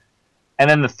there. And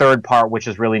then the third part, which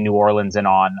is really New Orleans and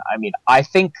on. I mean, I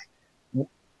think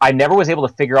I never was able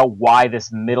to figure out why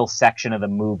this middle section of the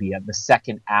movie, the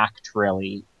second act,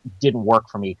 really didn't work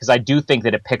for me, because I do think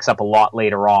that it picks up a lot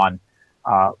later on.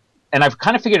 And I've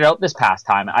kind of figured it out this past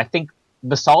time. I think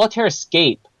the Solitaire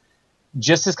escape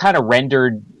just is kind of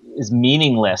rendered as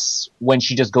meaningless when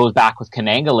she just goes back with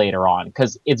Kananga later on,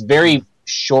 because it's very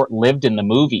short-lived in the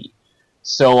movie.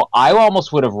 So I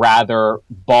almost would have rather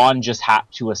Bond just had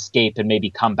to escape and maybe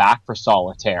come back for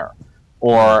Solitaire,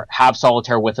 or have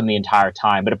Solitaire with him the entire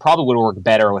time. But it probably would work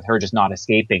better with her just not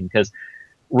escaping, because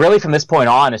really from this point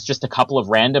on, it's just a couple of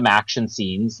random action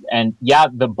scenes. And yeah,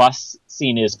 the bus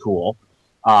scene is cool.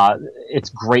 It's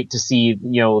great to see,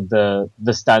 the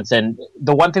stunts. And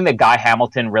the one thing that Guy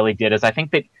Hamilton really did is I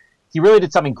think that he really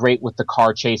did something great with the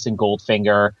car chase in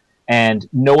Goldfinger, and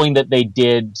knowing that they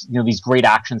did, these great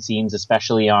action scenes,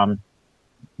 especially on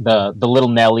the Little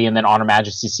Nelly and then On Her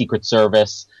Majesty's Secret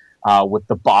Service, with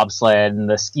the bobsled and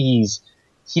the skis.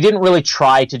 He didn't really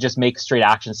try to just make a straight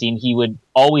action scene. He would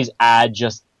always add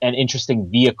just an interesting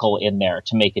vehicle in there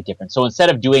to make it different. So instead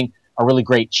of doing a really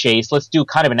great chase, let's do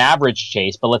kind of an average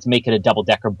chase, but let's make it a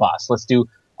double-decker bus. Let's do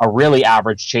a really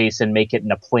average chase and make it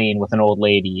in a plane with an old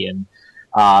lady. And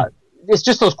it's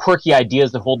just those quirky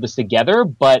ideas that hold this together,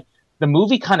 but the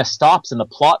movie kind of stops and the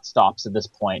plot stops at this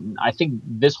point. And I think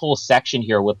this whole section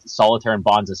here with Solitaire and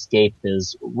Bond's escape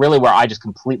is really where I just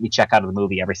completely check out of the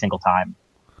movie every single time.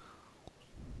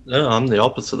 No, I'm the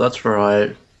opposite. That's where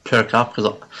I perk up,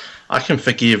 because I can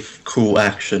forgive cool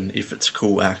action if it's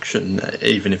cool action,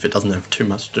 even if it doesn't have too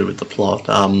much to do with the plot.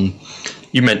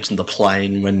 You mentioned the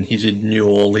plane when he's in New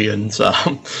Orleans.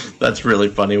 That's really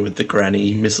funny with the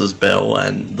granny, Mrs. Bell,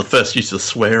 and the first use of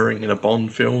swearing in a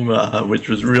Bond film, which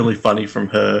was really funny from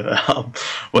her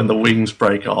when the wings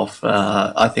break off.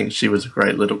 I think she was a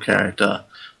great little character.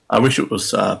 I wish it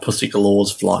was Pussy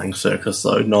Galore's Flying Circus,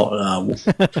 though. Not,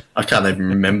 I can't even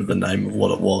remember the name of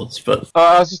what it was. But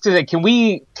I was just going to say, can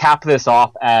we cap this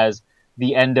off as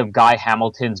the end of Guy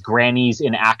Hamilton's Grannies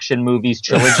in Action Movies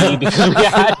trilogy, because we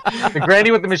had the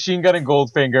Granny with the machine gun and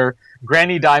Goldfinger,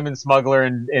 Granny Diamond Smuggler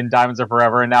in Diamonds Are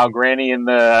Forever, and now Granny in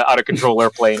the Out of Control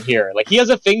Airplane here. Like, he has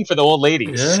a thing for the old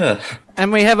ladies. Yeah.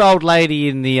 And we have old lady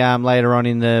in the later on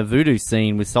in the voodoo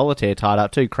scene with Solitaire tied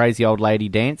up too. Crazy old lady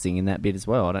dancing in that bit as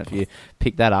well. I don't know if you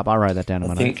picked that up. I wrote that down in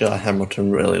my I think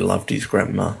Hamilton really loved his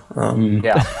grandma.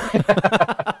 Yeah.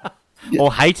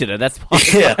 Or hated her, that's why.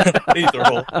 Yeah,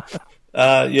 either or.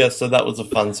 Yeah, so that was a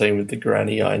fun scene with the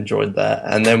granny. I enjoyed that.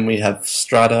 And then we have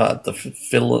Strata at the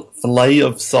Fillet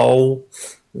of Soul.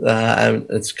 And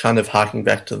it's kind of harking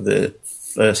back to the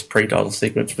first pre-title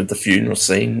sequence with the funeral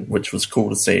scene, which was cool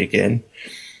to see again.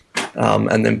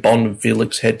 And then Bond and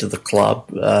Felix head to the club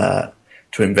to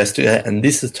investigate. And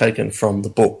this is taken from the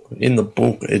book. In the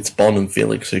book, it's Bond and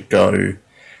Felix who go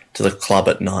to the club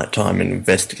at night time and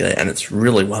investigate, and it's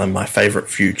really one of my favourite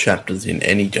few chapters in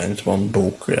any James Bond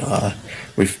book,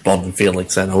 with Bond and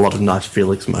Felix, and a lot of nice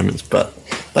Felix moments, but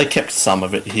they kept some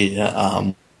of it here.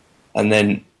 And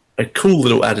then a cool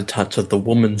little added touch of the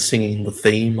woman singing the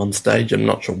theme on stage. I'm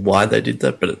not sure why they did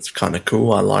that, but it's kind of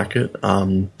cool. I like it.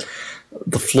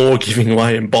 The floor giving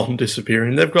way and Bond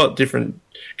disappearing. They've got different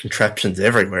contraptions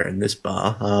everywhere in this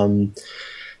bar.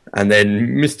 And then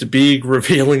Mr. Big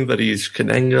revealing that he's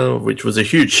Kananga, which was a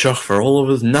huge shock for all of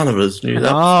us. None of us knew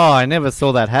that. Oh, I never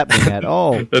saw that happening at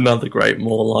all. Another great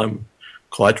Moore line.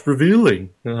 Quite revealing.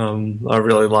 I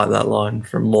really like that line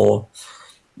from Moore.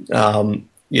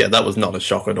 Yeah, that was not a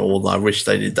shock at all. I wish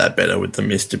they did that better with the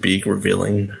Mr. Big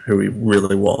revealing who he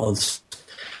really was.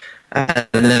 And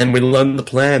then we learn the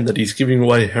plan that he's giving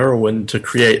away heroin to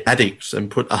create addicts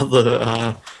and put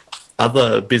other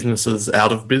businesses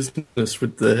out of business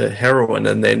with the heroin,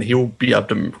 and then he'll be able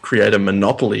to create a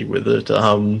monopoly with it,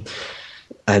 and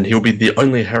he'll be the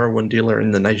only heroin dealer in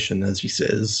the nation, as he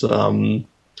says.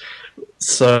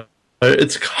 So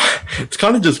it's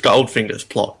kind of just Goldfinger's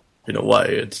plot in a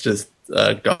way. It's just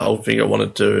Goldfinger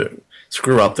wanted to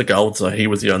screw up the gold, so he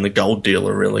was the only gold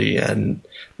dealer really, and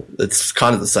it's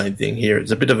kind of the same thing here.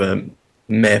 It's a bit of a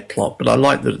meh plot, but I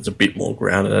like that it's a bit more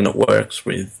grounded and it works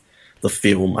with the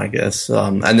film, I guess.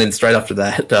 And then straight after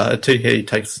that, T.H.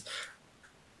 takes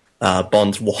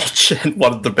Bond's watch, and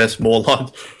one of the best Moore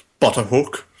lines,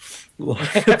 Butterhook.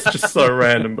 It's just so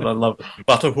random, but I love it.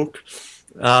 Butterhook.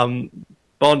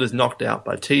 Bond is knocked out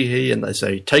by T.H., and they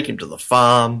say, take him to the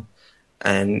farm.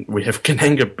 And we have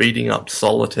Kananga beating up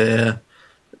Solitaire,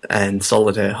 and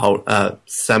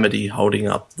Samedi holding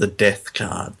up the death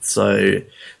card. So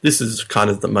this is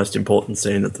kind of the most important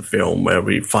scene of the film, where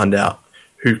we find out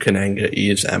who Kananga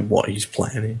is and what his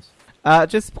plan is.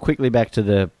 Just quickly back to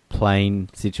the plane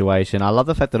situation. I love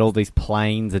the fact that all these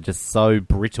planes are just so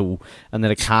brittle, and that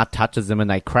a car touches them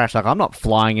and they crash. Like, I'm not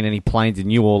flying in any planes in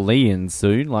New Orleans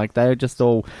soon. Like, they're just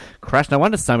all crashed. No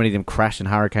wonder so many of them crashed in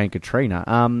Hurricane Katrina.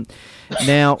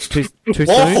 Now, too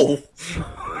Whoa! soon?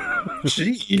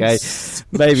 Jeez. Okay,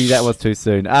 maybe that was too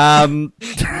soon. Wow.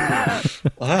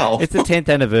 It's the 10th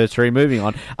anniversary. Moving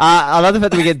on. I love the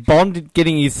fact that we get Bond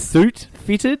getting his suit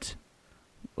fitted.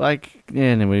 Like,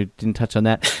 yeah, no, we didn't touch on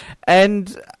that.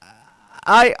 And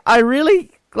I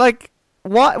really, like,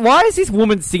 why is this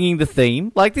woman singing the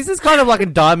theme? Like, this is kind of like a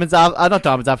Diamonds Are, not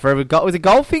Diamonds Are Forever. Was it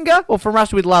Goldfinger or From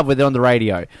Russia with Love where they're on the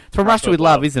radio? It's From Russia with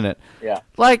Love, isn't it? Yeah.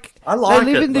 Like, I like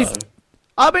they live it, in this. though.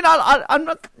 I mean, I'm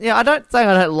not. Yeah, I don't say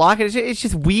I don't like it. It's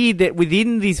just weird that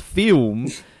within this film,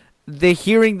 they're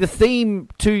hearing the theme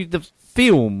to the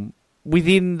film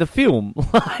within the film.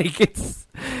 Like, it's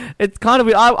kind of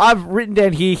weird. I've written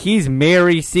down here. Here's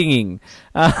Mary singing.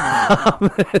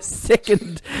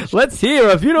 Second, let's hear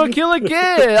A View to a Kill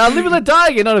again. I Live and Let Die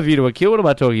again. Not A View to a Kill. What am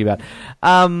I talking about?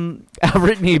 I've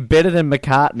written here Better Than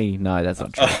McCartney. No, that's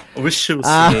not true. I wish she was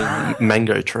singing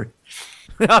Mango Tree.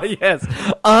 Oh, yes.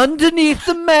 Underneath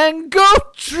the mango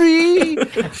tree.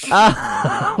 But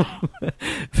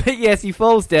yes, he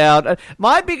falls down.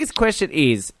 My biggest question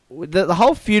is the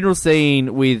whole funeral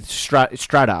scene with Strata. Is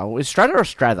Strata or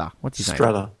Strather? What's his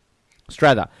name?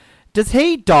 Strather. Does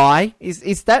he die?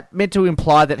 Is that meant to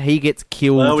imply that he gets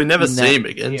killed? Well, we never see him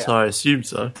again, so I assume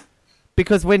so.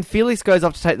 Because when Felix goes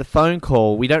off to take the phone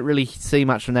call, we don't really see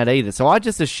much from that either. So I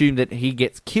just assume that he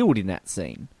gets killed in that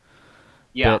scene.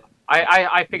 Yeah. But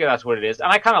I figure that's what it is, and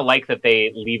I kind of like that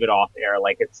they leave it off air.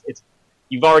 Like, it's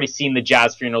you've already seen the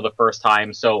jazz funeral the first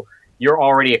time, so you're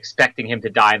already expecting him to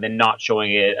die, and then not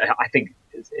showing it, I think,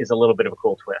 is a little bit of a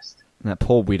cool twist. That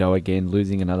poor widow again,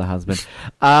 losing another husband.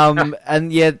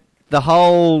 And yet the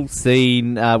whole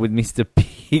scene with Mr.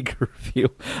 Big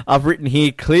reveal. I've written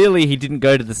here, clearly he didn't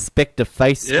go to the Spectre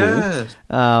face school. Yeah.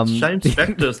 Shame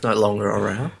Spectre's no longer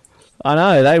around. I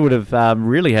know, they would have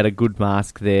really had a good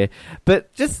mask there.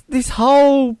 But just this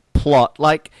whole plot,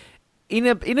 like, in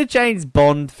a James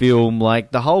Bond film,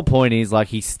 like, the whole point is, like,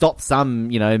 he stops some,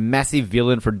 massive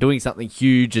villain from doing something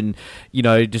huge and,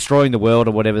 destroying the world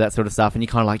or whatever, that sort of stuff. And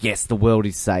you're kind of like, yes, the world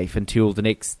is safe until the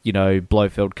next,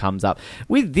 Blofeld comes up.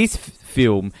 With this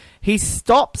film, he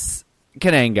stops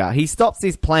Kananga. He stops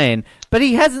this plan, but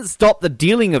he hasn't stopped the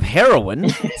dealing of heroin.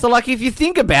 So, like, if you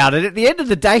think about it, at the end of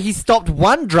the day, he stopped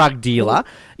one drug dealer.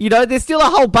 There's still a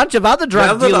whole bunch of other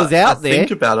drug dealers out there.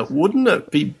 Think about it. Wouldn't it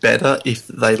be better if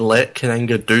they let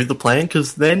Kananga do the plan?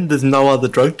 Because then there's no other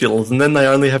drug dealers, and then they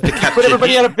only have to capture put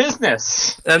everybody out of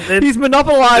business. And then, he's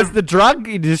monopolized the drug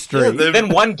industry. Yeah, then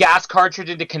one gas cartridge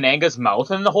into Kananga's mouth,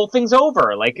 and the whole thing's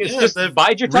over. Like, it's just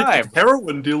bide your time.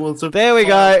 Heroin dealers. There we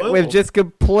go. We've just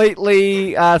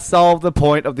completely solved the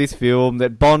point of this film,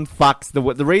 that Bond fucks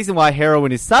the reason why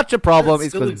heroin is such a problem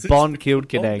is because Bond killed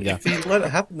Kananga. If he let it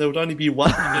happen, there would only be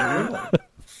one.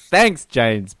 Thanks,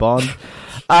 James Bond.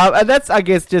 And that's, I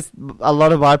guess, just a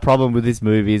lot of my problem with this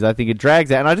movie is I think it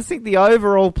drags out. And I just think the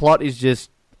overall plot is just...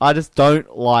 I just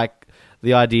don't like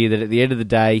the idea that at the end of the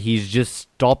day, he's just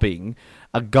stopping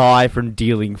a guy from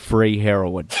dealing free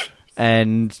heroin.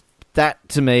 And that,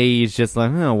 to me, is just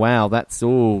like, oh, wow, that's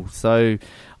all. So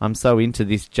I'm so into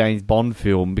this James Bond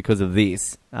film because of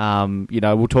this.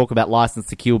 We'll talk about License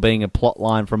to Kill being a plot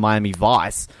line from Miami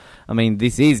Vice. I mean,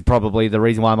 this is probably the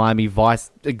reason why Miami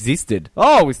Vice existed.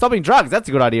 Oh, we're stopping drugs. That's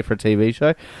a good idea for a TV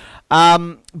show.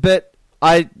 But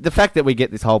the fact that we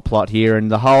get this whole plot here and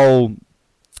the whole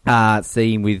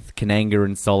scene with Kananga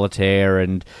and Solitaire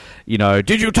and,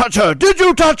 did you touch her? Did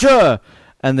you touch her?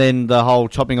 And then the whole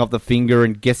chopping off the finger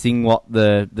and guessing what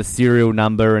the serial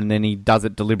number, and then he does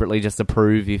it deliberately just to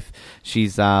prove if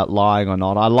she's lying or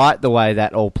not. I like the way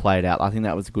that all played out. I think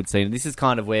that was a good scene. And this is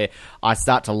kind of where I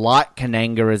start to like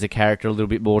Kananga as a character a little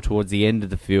bit more towards the end of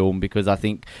the film, because I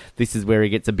think this is where he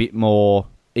gets a bit more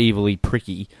evilly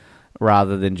pricky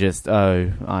rather than just,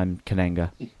 oh, I'm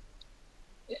Kananga.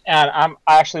 And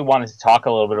I actually wanted to talk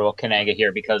a little bit about Kananga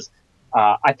here because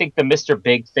I think the Mr.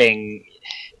 Big thing...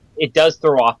 it does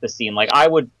throw off the scene. Like, I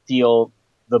would feel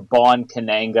the Bond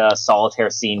Kananga Solitaire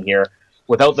scene here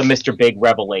without the Mr. Big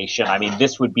revelation. I mean,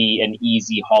 this would be an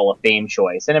easy Hall of Fame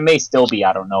choice, and it may still be,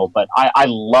 I don't know, but I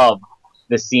love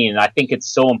the scene, and I think it's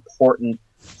so important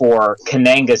for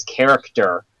Kananga's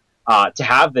character to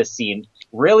have this scene.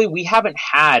 Really, we haven't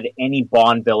had any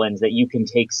Bond villains that you can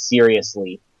take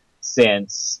seriously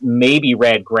since maybe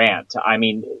Red Grant. I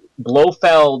mean,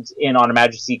 Blofeld in On Her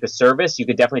Majesty's Secret Service, you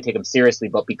could definitely take him seriously,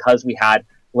 but because we had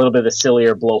a little bit of the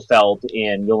sillier Blofeld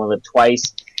in You Only Live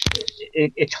Twice,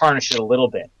 it tarnished it a little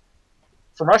bit.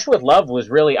 From Russia with Love was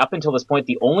really, up until this point,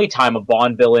 the only time a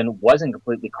Bond villain wasn't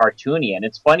completely cartoony, and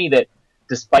it's funny that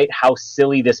despite how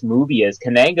silly this movie is,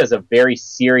 Kananga's a very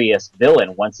serious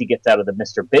villain once he gets out of the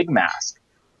Mr. Big mask.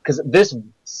 Because this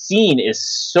scene is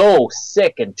so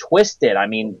sick and twisted. I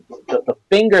mean, the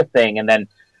finger thing, and then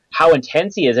how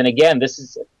intense he is. And again, this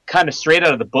is kind of straight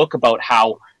out of the book about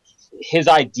how his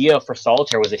idea for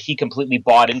Solitaire was that he completely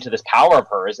bought into this power of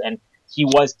hers, and he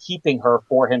was keeping her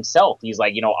for himself. He's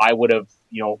like, I would have,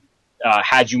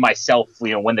 had you myself,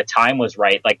 when the time was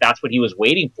right. Like, that's what he was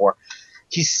waiting for.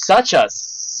 He's such a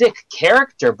sick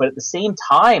character, but at the same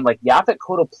time, like, Yaphet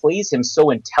Kotto plays him so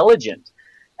intelligent.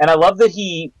 And I love that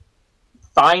he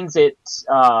finds it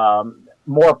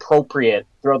more appropriate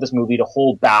throughout this movie to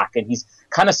hold back. And he's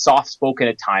kind of soft-spoken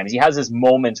at times. He has his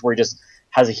moments where he just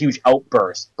has a huge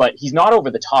outburst. But he's not over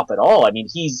the top at all. I mean,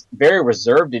 he's very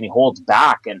reserved and he holds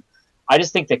back. And I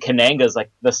just think that Kananga is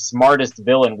like the smartest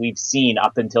villain we've seen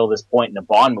up until this point in a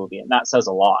Bond movie. And that says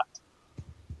a lot.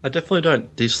 I definitely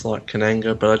don't dislike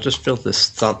Kananga, but I just feel there's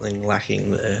something lacking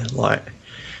there. Like...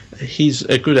 he's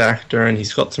a good actor and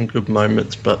he's got some good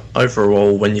moments, but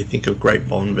overall, when you think of great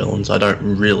Bond villains, I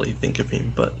don't really think of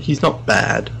him, but he's not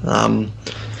bad.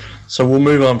 So we'll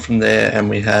move on from there, and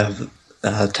we have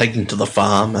Taken to the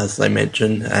Farm, as they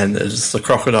mentioned, and it's the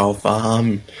crocodile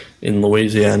farm in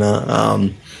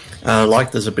Louisiana.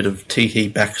 Like there's a bit of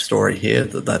Tee backstory here,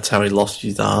 that's how he lost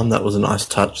his arm. That was a nice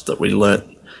touch that we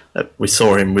learnt. That we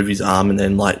saw him with his arm, and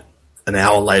then like an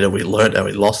hour later we learnt how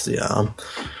he lost the arm.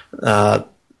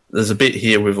 There's a bit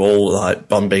here with all like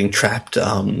Bond being trapped,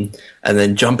 and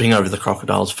then jumping over the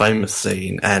crocodile's famous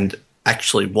scene, and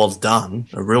actually was done,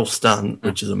 a real stunt,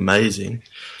 which is amazing.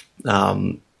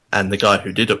 And the guy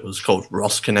who did it was called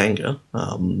Ross Kananga,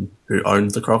 who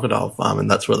owned the crocodile farm,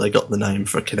 and that's where they got the name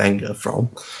for Kananga from.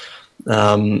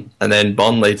 And then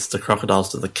Bond leads the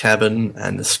crocodiles to the cabin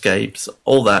and escapes,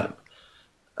 all that.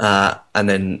 And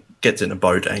then gets in a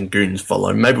boat and goons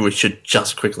follow. Maybe we should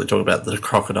just quickly talk about the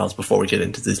crocodiles before we get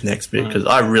into this next bit, because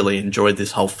I really enjoyed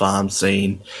this whole farm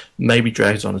scene. Maybe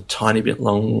drags on a tiny bit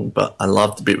long, but I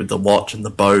loved the bit with the watch and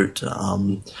the boat,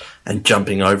 and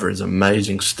jumping over is an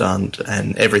amazing stunt,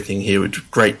 and everything here with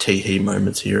great tee-hee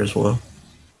moments here as well.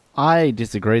 I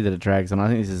disagree that it drags on. I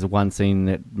think this is one scene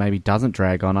that maybe doesn't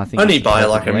drag on. I think only by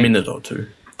like a minute or two.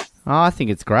 Oh, I think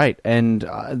it's great. And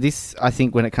this, I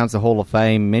think, when it comes to Hall of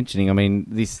Fame mentioning, I mean,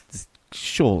 this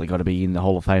surely got to be in the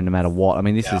Hall of Fame no matter what. I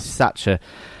mean, this is such a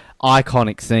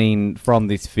iconic scene from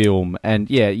this film. And,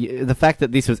 yeah, the fact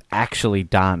that this was actually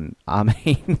done, I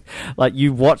mean, like,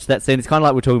 you watch that scene, it's kind of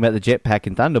like we're talking about the jetpack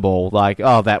in Thunderball, like,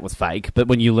 oh, that was fake. But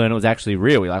when you learn it was actually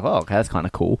real, you're like, oh, okay, that's kind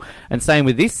of cool. And same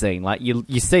with this scene, like, you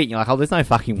see it, and you're like, oh, there's no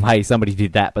fucking way somebody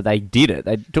did that, but they did it.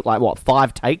 They took, like, what,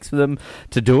 5 takes for them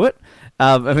to do it?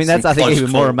 I mean, that's, I think,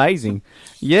 even more amazing.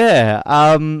 Yeah.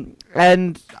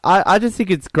 And I just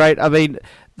think it's great. I mean,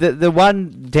 the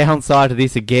one downside to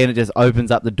this, again, it just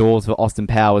opens up the doors for Austin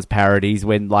Powers parodies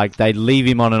when, like, they leave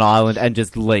him on an island and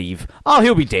just leave. Oh,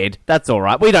 he'll be dead. That's all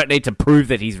right. We don't need to prove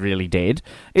that he's really dead.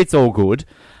 It's all good.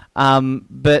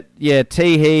 But, yeah,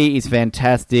 Tee-hee is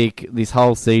fantastic. This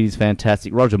whole scene is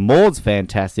fantastic. Roger Moore's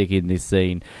fantastic in this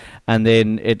scene. And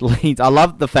then it leads... I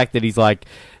love the fact that he's, like,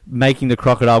 making the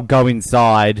crocodile go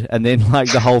inside, and then, like,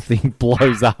 the whole thing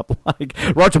blows up. Like,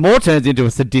 Roger Moore turns into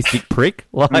a sadistic prick.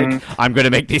 Like, I'm going to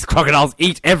make these crocodiles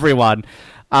eat everyone.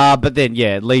 But then,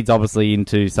 yeah, it leads obviously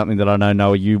into something that I know,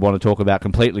 Noah, you want to talk about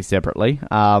completely separately.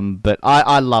 But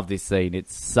I love this scene.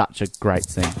 It's such a great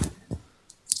scene.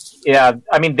 Yeah,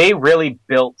 I mean, they really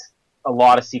built a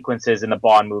lot of sequences in the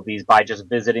Bond movies by just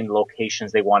visiting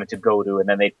locations they wanted to go to, and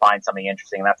then they'd find something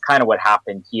interesting. And that's kind of what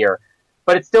happened here.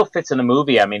 But it still fits in the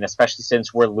movie. I mean, especially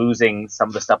since we're losing some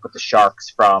of the stuff with the sharks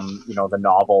from, you know, the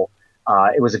novel.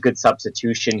 It was a good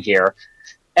substitution here.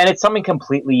 And it's something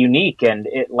completely unique. And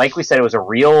it, like we said, it was a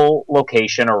real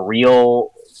location, a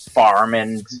real farm.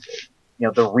 And, you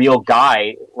know, the real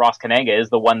guy, Ross Kananga,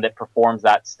 is the one that performs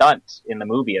that stunt in the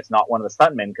movie. It's not one of the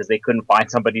stuntmen because they couldn't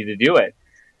find somebody to do it.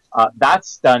 That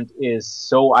stunt is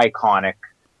so iconic.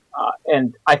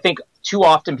 And I think too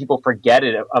often people forget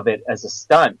of it as a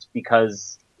stunt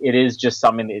because it is just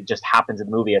something that just happens in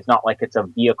the movie. It's not like it's a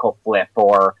vehicle flip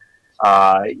or,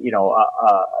 you know,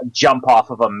 a jump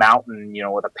off of a mountain, you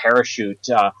know, with a parachute.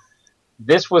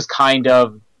 This was kind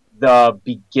of the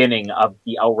beginning of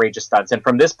the outrageous stunts. And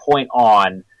from this point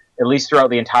on, at least throughout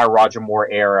the entire Roger Moore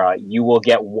era, you will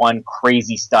get one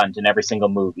crazy stunt in every single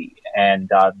movie.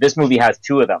 And this movie has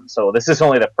 2 of them. So this is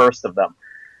only the first of them.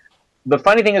 The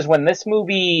funny thing is when this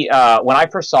movie, when I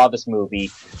first saw this movie,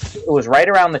 it was right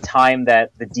around the time that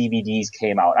the DVDs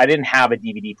came out. I didn't have a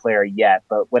DVD player yet,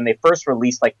 but when they first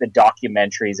released like the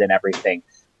documentaries and everything,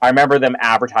 I remember them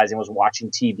advertising, was watching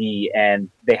TV,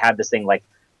 and they had this thing like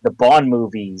the Bond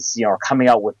movies, you know, are coming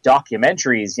out with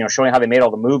documentaries, you know, showing how they made all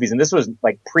the movies. And this was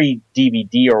like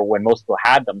pre-DVD or when most people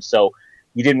had them. So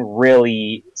you didn't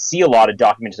really see a lot of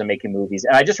documentaries on making movies.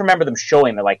 And I just remember them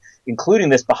showing that, like, including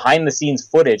this behind-the-scenes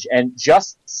footage, and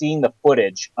just seeing the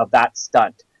footage of that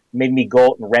stunt made me go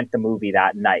out and rent the movie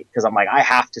that night, because I'm like, I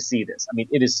have to see this. I mean,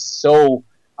 it is so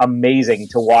amazing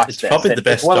to watch this. It's probably the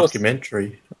best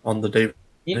documentary on the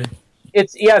DVD.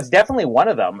 It's definitely one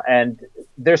of them. And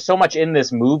there's so much in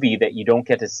this movie that you don't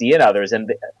get to see in others.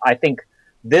 And I think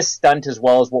this stunt, as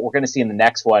well as what we're going to see in the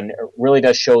next one, really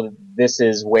does show that this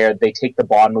is where they take the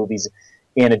Bond movies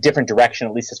in a different direction,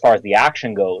 at least as far as the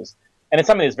action goes. And it's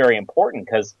something that's very important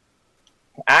because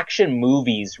action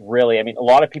movies really, I mean, a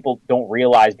lot of people don't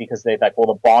realize because they think, well,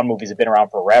 the Bond movies have been around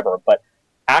forever, but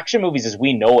action movies as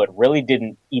we know it really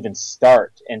didn't even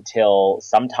start until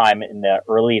sometime in the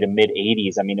early to mid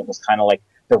 80s. I mean, it was kind of like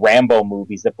the Rambo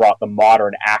movies that brought the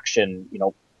modern action, you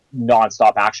know,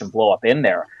 nonstop action blow up in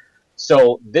there.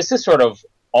 So this is sort of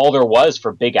all there was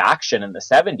for big action in the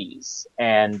 70s.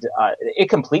 And it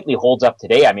completely holds up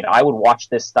today. I mean, I would watch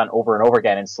this stunt over and over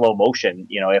again in slow motion,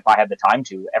 you know, if I had the time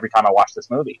to, every time I watch this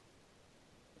movie.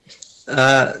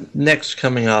 Next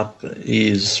coming up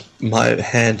is my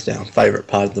hands-down favourite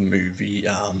part of the movie.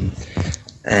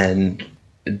 And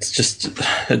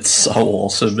it's so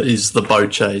awesome, is the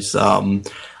boat chase.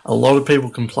 A lot of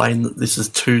people complain that this is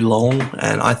too long,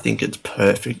 and I think it's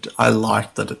perfect. I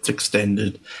like that it's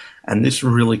extended, and this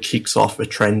really kicks off a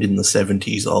trend in the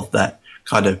 70s of that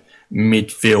kind of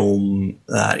mid-film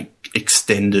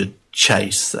extended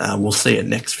chase. We'll see it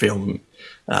next film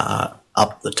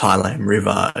up the Thailand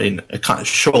River in a kind of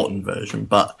shortened version,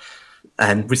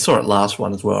 and we saw it last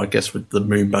one as well, I guess, with the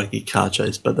moon buggy car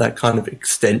chase, but that kind of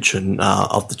extension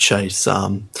of the chase,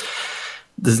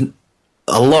 there's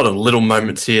a lot of little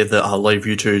moments here that I'll leave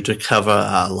you to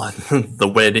cover, like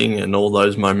the wedding and all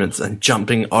those moments, and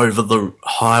jumping over the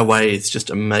highway is just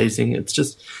amazing. It's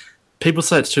just, people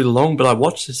say it's too long, but I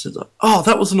watched this and it's like, oh,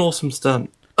 that was an awesome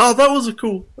stunt. Oh, that was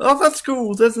that's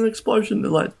cool. There's an explosion.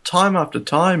 Like, time after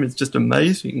time, it's just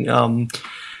amazing.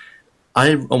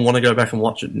 I want to go back and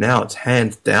watch it now. It's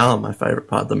hands down my favourite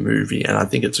part of the movie, and I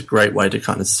think it's a great way to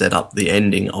kind of set up the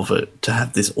ending of it, to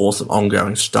have this awesome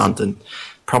ongoing stunt, and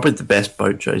probably the best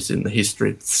boat chase in the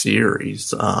history of the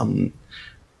series,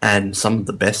 and some of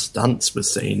the best stunts we've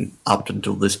seen up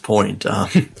until this point.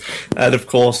 And of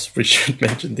course, we should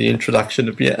mention the introduction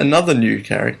of yet another new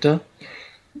character,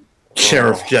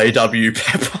 Sheriff J.W.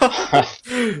 Pepper,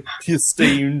 the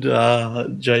esteemed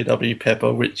J.W.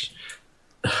 Pepper, which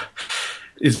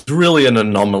is really an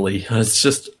anomaly. It's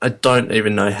just, I don't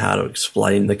even know how to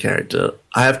explain the character.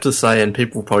 I have to say, and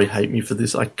people probably hate me for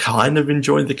this, I kind of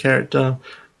enjoy the character,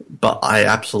 but I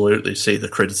absolutely see the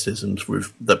criticisms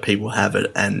that people have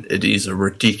it, and it is a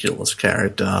ridiculous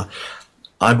character.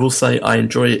 I will say I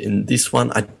enjoy it in this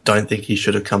one. I don't think he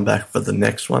should have come back for the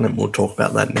next one, and we'll talk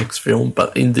about that next film.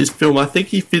 But in this film, I think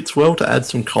he fits well to add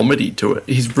some comedy to it.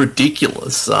 He's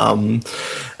ridiculous.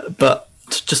 But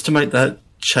just to make that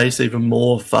chase even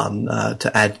more fun,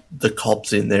 to add the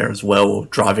cops in there as well,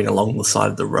 driving along the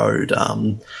side of the road.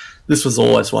 This was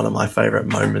always one of my favourite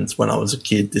moments when I was a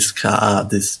kid,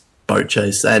 this boat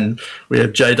chase. And we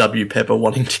have J.W. Pepper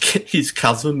wanting to get his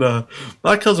cousin,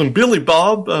 my cousin Billy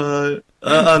Bob, no,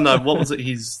 what was it,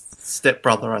 his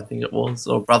stepbrother, I think it was,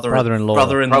 or brother-in-law,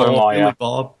 Billy yeah.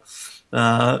 Bob.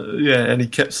 And he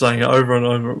kept saying it over and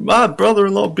over, my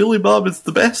brother-in-law Billy Bob is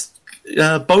the best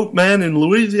boatman in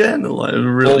Louisiana. Like,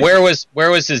 really. Well, where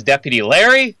was his deputy,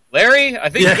 Larry? I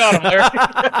think you got him, Larry.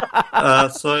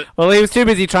 Well, he was too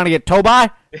busy trying to get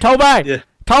Toby. Yeah.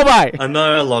 Toby. I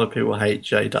know a lot of people hate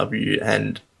JW,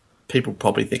 and people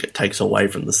probably think it takes away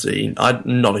from the scene. I'm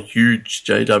not a huge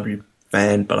JW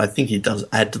fan, but I think he does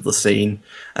add to the scene.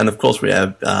 And of course, we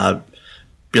have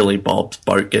Billy Bob's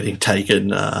boat getting taken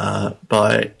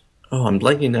by. Oh, I'm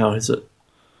blanking now. Is it?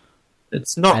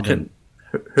 It's not. Adam.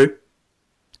 Who?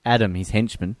 Adam, his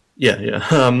henchman.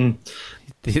 Yeah.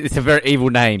 It's a very evil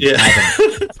name. Yeah.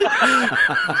 Adam.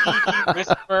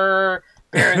 Christopher,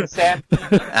 Baron Sam,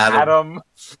 Adam.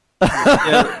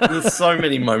 Yeah, there's so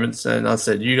many moments, and I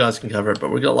said you guys can cover it, but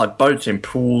we've got like boats in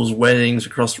pools, weddings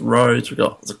across roads, we've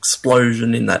got this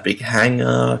explosion in that big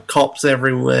hangar, cops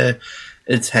everywhere.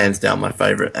 It's hands down my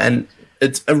favourite, and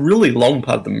it's a really long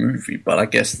part of the movie, but I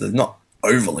guess there's not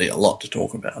overly a lot to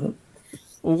talk about it.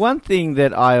 Well, one thing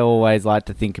that I always like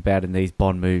to think about in these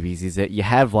Bond movies is that you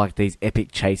have like these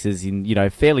epic chases in,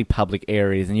 fairly public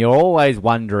areas, and you're always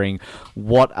wondering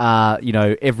what are,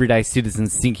 everyday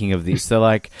citizens thinking of this. So,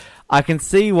 like, I can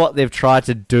see what they've tried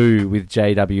to do with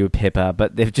J.W. Pepper,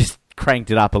 but they've just cranked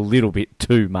it up a little bit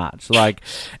too much. Like,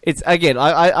 it's, again,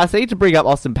 I seem to bring up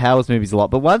Austin Powers movies a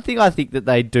lot, but one thing I think that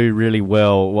they do really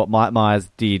well, what Mike Myers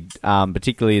did,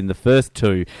 particularly in the first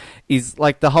two, is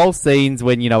like the whole scenes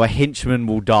when, a henchman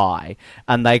will die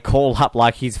and they call up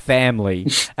like his family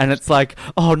and it's like,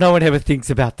 oh, no one ever thinks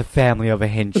about the family of a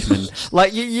henchman.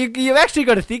 Like, you've actually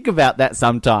got to think about that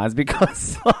sometimes,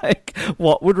 because like,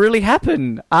 what would really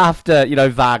happen after,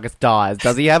 Vargas dies?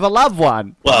 Does he have a loved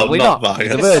one? Well, probably not not.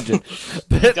 Vargas. He's a virgin.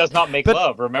 He does not make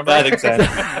love, remember? That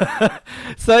exactly.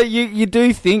 So you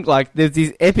do think like there's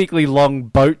this epically long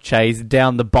boat chase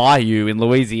down the bayou in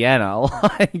Louisiana.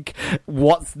 Like,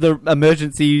 what's the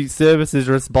emergency services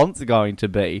response going to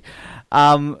be?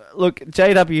 Look,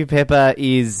 J.W. Pepper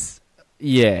is,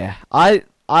 I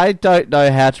don't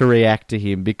know how to react to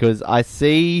him, because I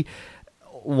see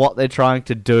what they're trying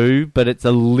to do, but it's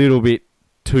a little bit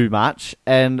too much,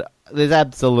 and there's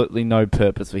absolutely no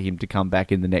purpose for him to come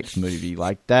back in the next movie.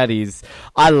 Like, that is...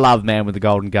 I love Man with the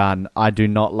Golden Gun. I do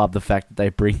not love the fact that they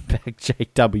bring back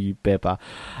J.W. Pepper.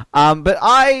 But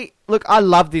I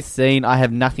love this scene. I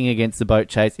have nothing against the boat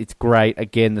chase. It's great.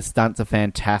 Again, the stunts are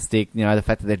fantastic. The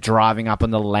fact that they're driving up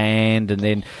on the land, and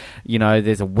then,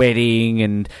 there's a wedding.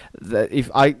 And if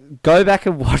I go back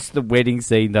and watch the wedding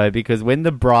scene, though, because when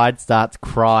the bride starts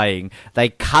crying, they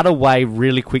cut away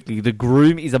really quickly. The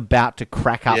groom is about to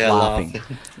crack up laughing.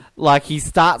 Like, he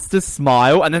starts to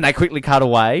smile, and then they quickly cut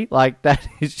away. Like, that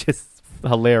is just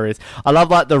hilarious. I love,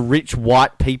 like, the rich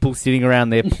white people sitting around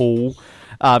their pool.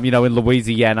 In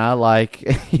Louisiana, like,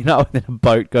 and then a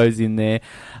boat goes in there.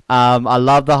 I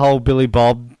love the whole Billy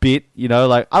Bob bit,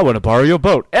 like, I want to borrow your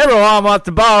boat. Everyone wants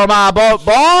to borrow my boat,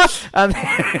 boy! And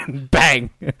then,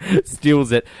 bang,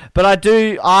 steals it. But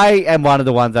I am one of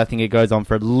the ones, I think it goes on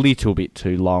for a little bit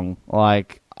too long.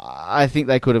 Like, I think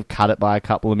they could have cut it by a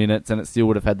couple of minutes and it still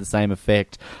would have had the same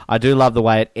effect. I do love the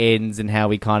way it ends and how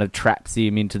he kind of traps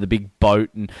him into the big boat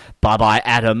and bye-bye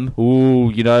Adam. Ooh,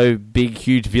 you know, big,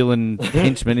 huge villain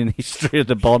henchman in the history of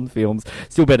the Bond films.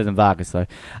 Still better than Vargas, though.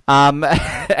 And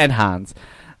Hans.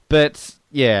 But,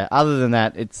 yeah, other than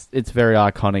that, it's very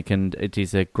iconic and it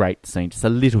is a great scene. Just a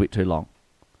little bit too long.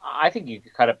 I think you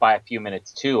could cut it by a few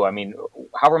minutes too. I mean,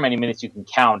 however many minutes you can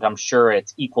count, I'm sure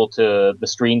it's equal to the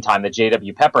screen time that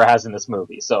J.W. Pepper has in this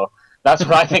movie. So that's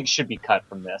what I think should be cut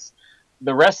from this.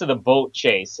 The rest of the boat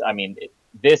chase, I mean,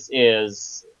 this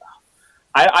is...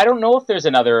 I don't know if there's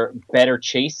another better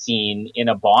chase scene in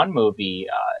a Bond movie,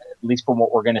 at least from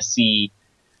what we're going to see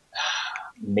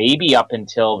maybe up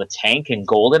until the tank in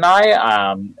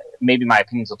GoldenEye. Maybe my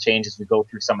opinions will change as we go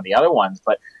through some of the other ones,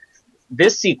 but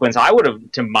this sequence, I would have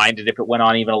minded if it went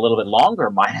on even a little bit longer,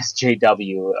 minus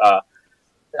JW.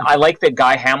 I like that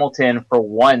Guy Hamilton, for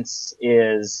once,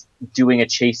 is doing a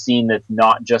chase scene that's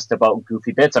not just about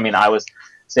goofy bits. I mean, I was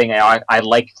saying I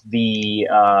liked the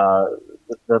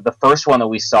first one that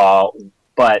we saw,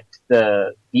 but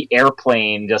the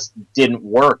airplane just didn't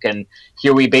work. And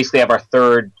here we basically have our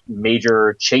third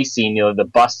major chase scene, you know, the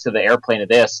bust to the airplane of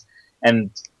this.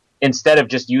 And instead of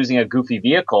just using a goofy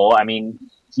vehicle, I mean,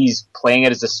 he's playing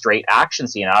it as a straight action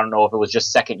scene. I don't know if it was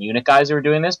just second unit guys who were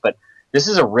doing this, but this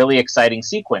is a really exciting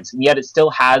sequence. And yet it still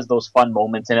has those fun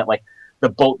moments in it. Like the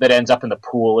boat that ends up in the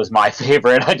pool is my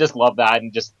favorite. I just love that.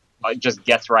 And just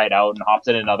gets right out and hops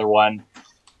in another one.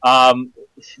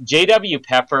 J.W.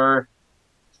 Pepper.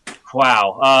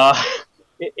 Wow.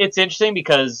 It's interesting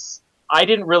because I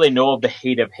didn't really know of the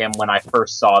hate of him when I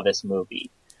first saw this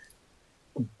movie,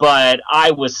 but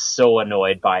I was so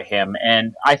annoyed by him.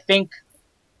 And I think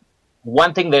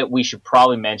one thing that we should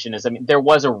probably mention is, I mean, there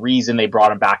was a reason they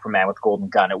brought him back from Man with Golden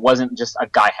Gun. It wasn't just a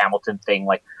Guy Hamilton thing.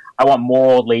 Like, I want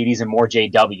more old ladies and more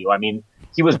JW. I mean,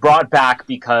 he was brought back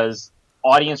because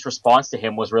audience response to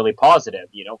him was really positive,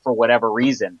 you know, for whatever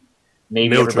reason.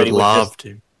 Maybe Mildred loved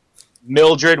him.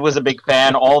 Mildred was a big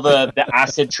fan. All the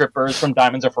acid trippers from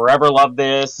Diamonds Are Forever love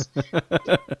this.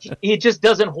 It just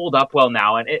doesn't hold up well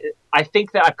now. And I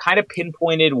think that I've kind of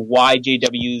pinpointed why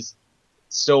JW's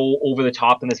so over the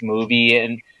top in this movie,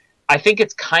 and I think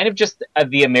it's kind of just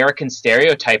the American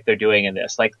stereotype they're doing in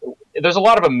this. Like, there's a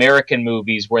lot of American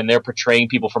movies when they're portraying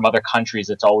people from other countries,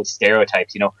 it's always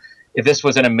stereotypes. You know, if this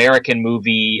was an American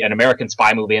movie, an American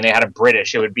spy movie, and they had a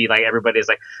British, it would be like everybody's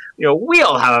like, you know, we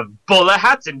all have bowler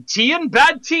hats and tea and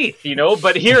bad teeth, you know.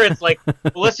 But here it's like,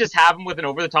 well, let's just have them with an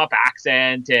over the top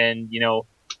accent and, you know,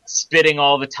 spitting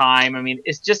all the time. I mean,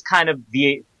 it's just kind of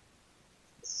the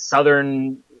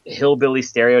Southern hillbilly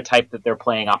stereotype that they're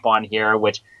playing up on here,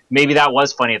 which maybe that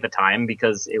was funny at the time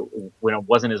because when it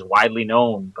wasn't as widely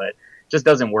known, but it just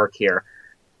doesn't work here.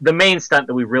 The main stunt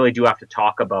that we really do have to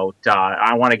talk about,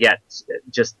 I want to get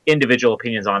just individual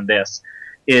opinions on this,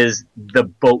 is the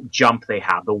boat jump they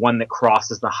have, the one that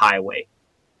crosses the highway.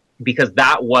 Because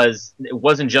it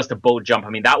wasn't just a boat jump. I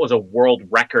mean, that was a world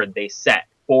record they set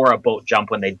for a boat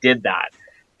jump when they did that.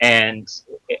 And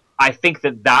I think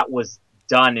that was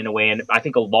done in a way, and I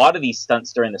think a lot of these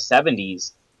stunts during the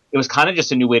 70s, it was kind of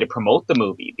just a new way to promote the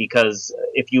movie, because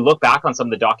if you look back on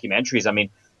some of the documentaries, I mean,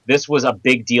 this was a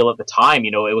big deal at the time.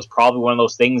 You know, it was probably one of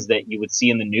those things that you would see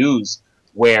in the news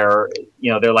where,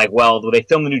 you know, they're like, well, they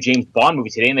filmed the new James Bond movie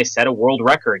today and they set a world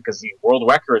record, because the world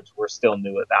records were still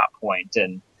new at that point.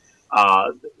 And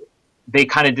they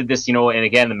kind of did this, you know, and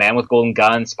again, The Man with Golden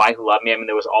Gun, Spy Who Loved Me, I mean,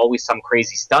 there was always some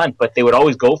crazy stunt, but they would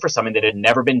always go for something that had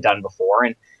never been done before.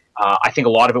 And I think a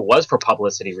lot of it was for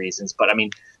publicity reasons. But, I mean,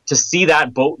 to see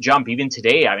that boat jump even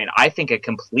today, I mean, I think it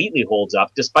completely holds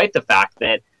up, despite the fact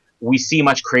that we see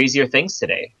much crazier things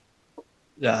today.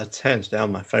 Yeah, it's hands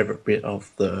down my favourite bit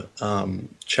of the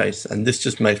chase, and this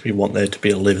just makes me want there to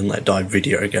be a Live and Let Die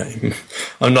video game.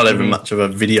 I'm not even much of a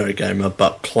video gamer,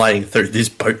 but playing through this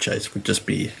boat chase would just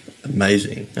be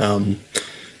amazing.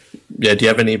 Yeah, do you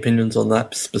have any opinions on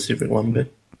that specific one, Ben?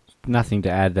 Nothing to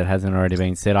add that hasn't already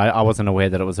been said. I wasn't aware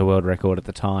that it was a world record at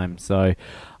the time, so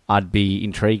I'd be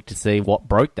intrigued to see what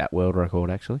broke that world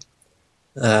record, actually.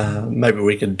 Maybe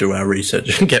we can do our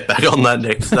research and get back on that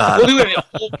next. We'll do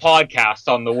a whole podcast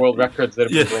on the world records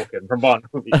that have been broken from Bond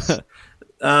movies.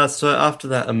 So after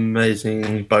that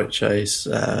amazing boat chase,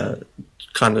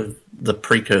 kind of the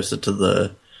precursor to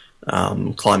the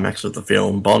climax of the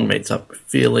film, Bond meets up with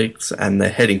Felix, and they're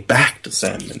heading back to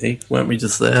San Monique. Weren't we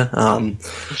just there?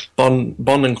 Bond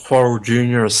and Quarrel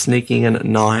Jr. are sneaking in at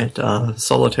night.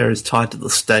 Solitaire is tied to the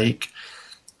stake.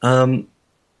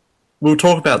 We'll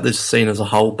talk about this scene as a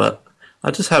whole, but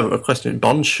I just have a question.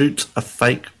 Bond shoots a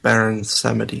fake Baron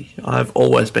Samedi. I've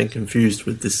always been confused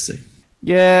with this scene.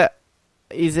 Yeah,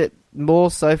 is it more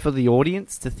so for the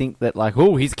audience to think that, like,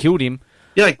 oh, he's killed him?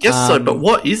 Yeah, I guess so, but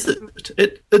what is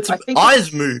it? It's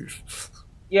eyes move.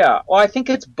 Yeah, well, I think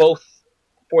it's both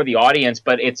for the audience,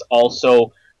 but it's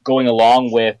also going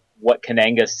along with what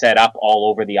Kananga set up all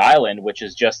over the island, which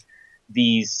is just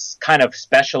these kind of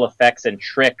special effects and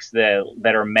tricks that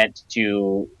are meant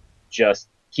to just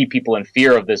keep people in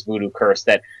fear of this voodoo curse,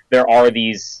 that there are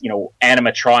these,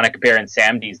 animatronic Baron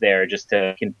Samdis there just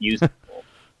to confuse people.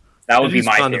 That would be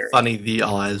my theory. It's kind of funny, the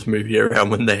eyes move you around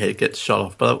when the head gets shot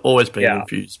off, but I've always been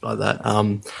confused by that.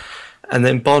 And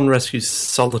then Bond rescues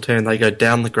Solitaire and they go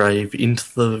down the grave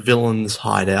into the villain's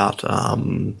hideout.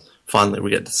 Finally, we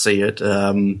get to see it.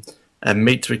 And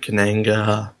meets with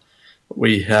Kananga.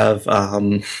 We have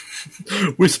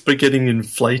Whisper getting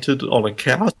inflated on a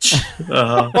couch.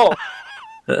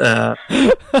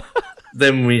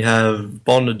 Then we have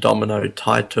Bond and Domino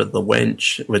tied to the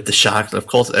wench with the shark. Of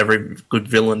course, every good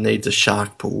villain needs a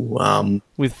shark pool.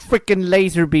 With frickin'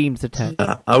 laser beams attached.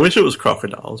 I wish it was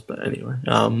crocodiles, but anyway.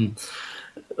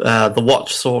 The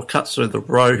watch saw cuts through the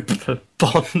rope.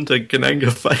 Bond and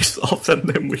Kananga face off, and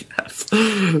then we have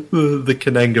the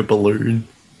Kananga balloon.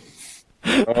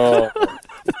 Oh.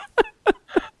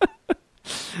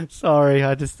 Sorry,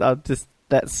 I just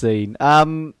that scene.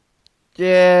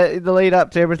 Yeah, in the lead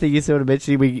up to everything you sort of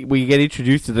mentioned, we get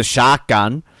introduced to the shark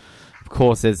gun. Of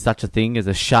course, there's such a thing as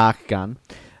a shark gun.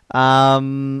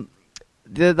 The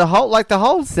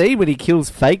whole scene when he kills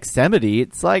fake Samedi,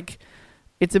 it's like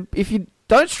if you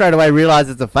don't straight away realize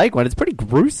it's a fake one, it's pretty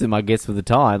gruesome, I guess, for the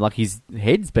time. Like, his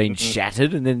head's been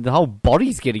shattered, and then the whole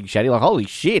body's getting shattered. Like, holy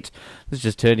shit, this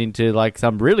just turned into like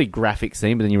some really graphic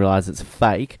scene. But then you realize it's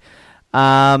fake.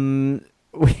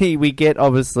 We get,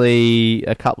 obviously,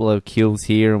 a couple of kills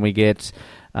here, and we get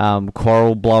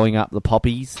Quarrel blowing up the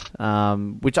poppies,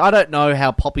 which I don't know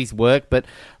how poppies work, but,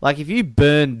 like, if you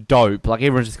burn dope, like,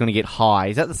 everyone's just going to get high.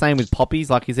 Is that the same with poppies?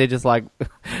 Like, is there just, like,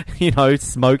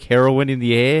 smoke heroin in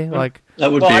the air? Like, that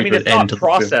would be a good it's not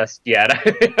processed yet.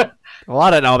 Well,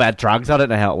 I don't know about drugs. I don't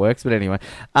know how it works, but anyway.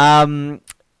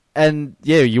 And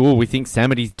yeah, we think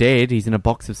Samedi's dead. He's in a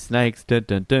box of snakes. Dun,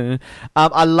 dun, dun.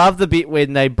 I love the bit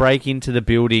when they break into the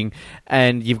building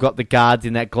and you've got the guards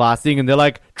in that glass thing and they're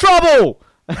like, "Trouble!"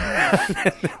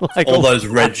 Like, all those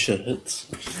red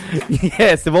shirts.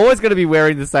 Yes, they've always got to be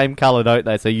wearing the same colour, don't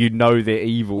they? So you know they're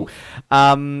evil.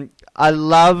 I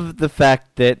love the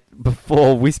fact that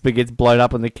before Whisper gets blown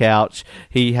up on the couch,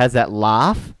 he has that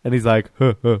laugh, and he's like,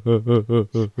 and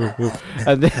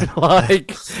then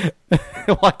like,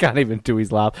 I can't even do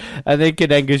his laugh. And then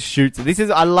Kananga shoots.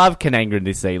 I love Kananga in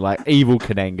this scene, like evil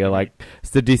Kananga, like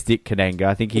sadistic Kananga.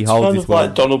 I think he holds his kind of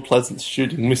like Donald Pleasance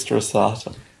shooting Mr.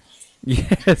 Asata.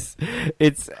 Yes,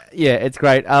 it's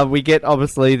great. We get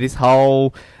obviously this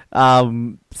whole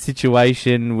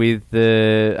situation with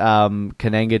the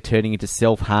Kananga turning into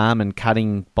self-harm and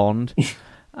cutting Bond.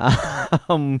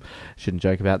 Shouldn't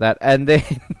joke about that. And then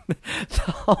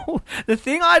the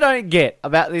thing I don't get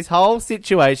about this whole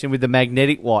situation with the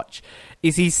magnetic watch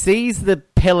is he sees the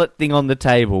pellet thing on the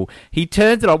table. He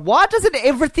turns it on. Why doesn't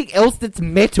everything else that's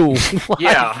metal?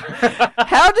 Yeah.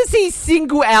 How does he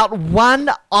single out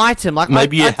one item? Like,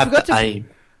 maybe you have to aim.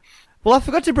 Well, I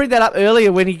forgot to bring that up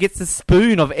earlier when he gets the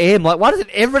spoon of M. Like, why doesn't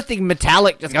everything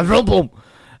metallic just go boom, boom,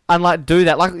 and like do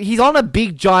that? Like, he's on a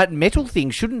big giant metal thing.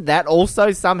 Shouldn't that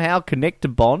also somehow connect to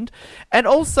Bond? And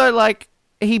also, like,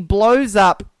 he blows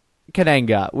up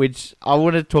Kananga, which I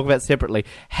want to talk about separately.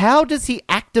 How does he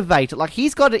activate it? Like,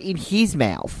 he's got it in his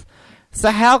mouth.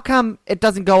 So how come it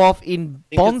doesn't go off in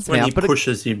Bond's mouth? When he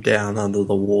pushes him down under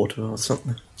the water or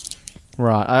something.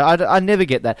 Right, I never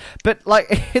get that. But, like,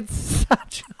 it's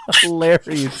such a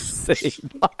hilarious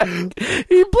scene. Like,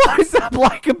 he blows up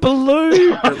like a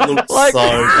balloon. It looks so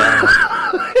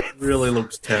bad. It really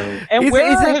looks terrible. And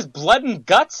where are his blood and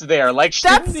guts there? Like,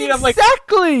 that's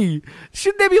exactly.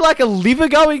 Shouldn't there be, like, a liver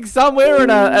going somewhere and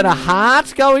a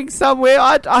heart going somewhere?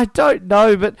 I don't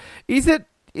know, but is it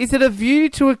a View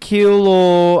to a Kill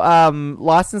or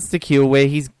License to Kill where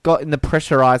he's got in the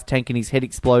pressurized tank and his head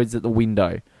explodes at the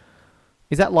window?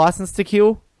 Is that License to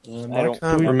Kill? I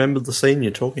can't remember the scene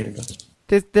you're talking about.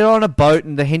 They're on a boat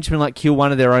and the henchmen like kill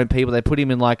one of their own people. They put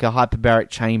him in like a hyperbaric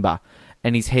chamber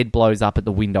and his head blows up at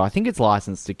the window. I think it's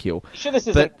License to Kill. You sure this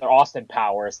isn't the Austin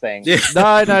Powers thing? Yeah.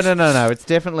 No. It's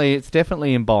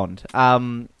definitely in Bond.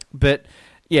 But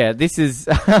yeah, this is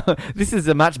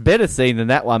a much better scene than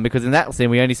that one, because in that scene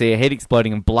we only see a head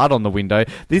exploding and blood on the window.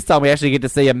 This time we actually get to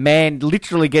see a man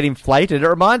literally get inflated. It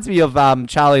reminds me of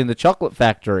Charlie and the Chocolate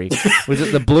Factory. Was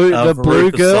it the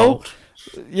blue girl?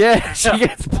 Yeah, she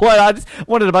gets blown. I just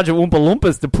wanted a bunch of Oompa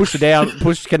Loompas to push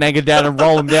Kananga down and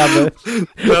roll him down the...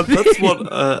 That's what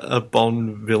a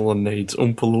Bond villain needs,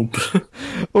 Oompa Loompa.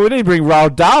 Well, we need to bring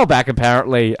Roald Dahl back,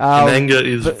 apparently. Kananga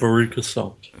is Veruca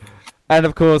Salt. And,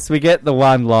 of course, we get the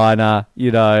one-liner,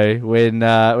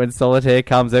 when Solitaire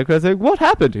comes out and goes, what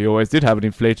happened? He always did have an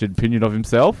inflated opinion of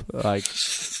himself. Like,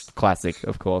 classic,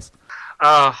 of course.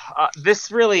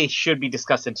 This really should be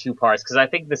discussed in two parts, because I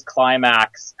think this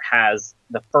climax has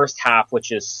the first half,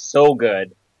 which is so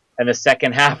good, and the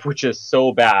second half, which is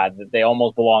so bad, that they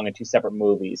almost belong in two separate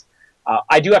movies.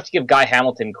 I do have to give Guy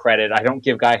Hamilton credit. I don't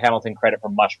give Guy Hamilton credit for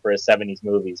much for his 70s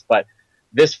movies, but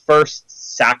this first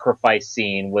sacrifice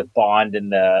scene with Bond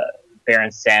and the Baron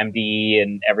Samedi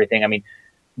and everything, I mean,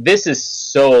 this is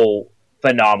so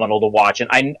phenomenal to watch, and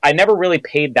I never really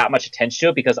paid that much attention to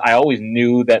it because I always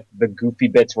knew that the goofy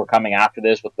bits were coming after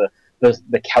this with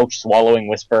the couch swallowing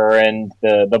Whisper and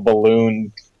the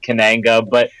balloon Kananga,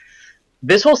 but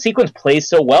this whole sequence plays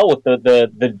so well with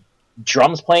the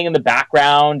drums playing in the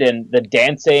background and the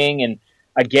dancing, and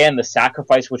again the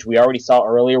sacrifice, which we already saw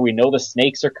earlier. We know the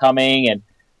snakes are coming, and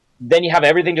then you have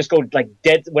everything just go like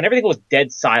dead, when everything goes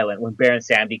dead silent when Baron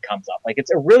Samedi comes up. Like, it's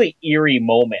a really eerie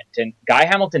moment, and Guy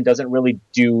Hamilton doesn't really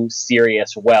do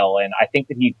serious well, and I think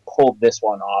that he pulled this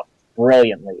one off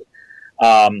brilliantly.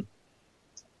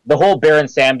 The whole Baron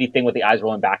Samedi thing with the eyes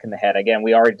rolling back in the head, again,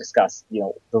 we already discussed,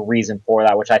 the reason for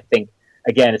that, which I think,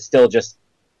 again, it's still just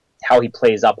how he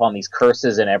plays up on these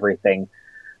curses and everything.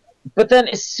 But then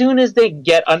as soon as they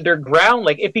get underground,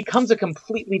 like, it becomes a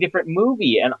completely different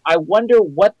movie. And I wonder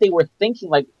what they were thinking.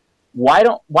 Like, why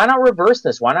not reverse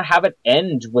this? Why not have it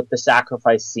end with the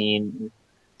sacrifice scene?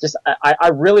 Just, I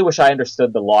really wish I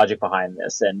understood the logic behind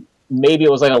this. And maybe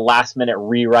it was like a last minute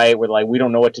rewrite where, like, we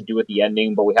don't know what to do with the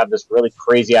ending, but we have this really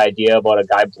crazy idea about a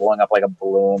guy blowing up like a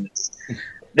balloon.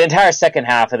 The entire second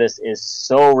half of this is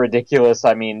so ridiculous.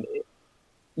 I mean,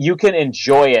 you can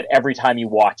enjoy it every time you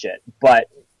watch it, but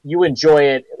you enjoy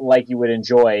it like you would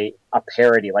enjoy a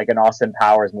parody, like an Austin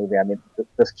Powers movie. I mean,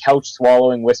 the couch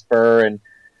swallowing Whisper, and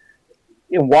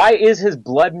why is his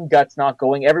blood and guts not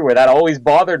going everywhere? That always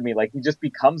bothered me. Like, he just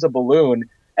becomes a balloon,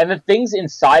 and the things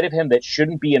inside of him that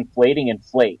shouldn't be inflating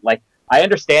inflate. Like, I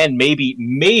understand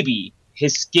maybe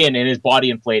his skin and his body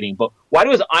inflating, but why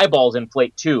do his eyeballs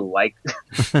inflate too? Like,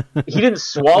 he didn't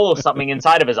swallow something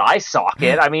inside of his eye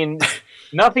socket. I mean,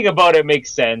 nothing about it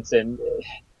makes sense, and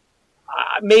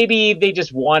maybe they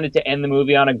just wanted to end the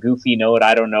movie on a goofy note.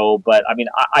 I don't know. But, I mean,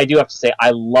 I do have to say,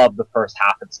 I love the first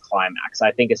half of its climax.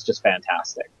 I think it's just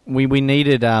fantastic. We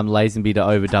needed Lazenby to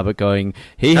overdub it going,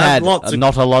 he had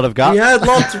not a lot of guts. He had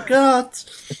lots of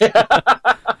guts.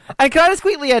 And can I just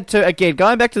quickly add to, again,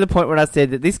 going back to the point when I said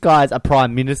that this guy's a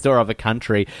prime minister of a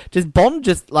country, does Bond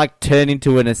just, like, turn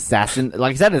into an assassin?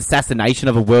 Like, is that an assassination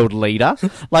of a world leader?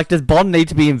 Like, does Bond need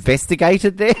to be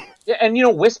investigated there? Yeah, and,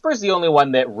 Whisper's the only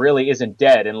one that really isn't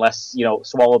dead unless,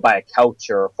 swallowed by a couch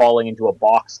or falling into a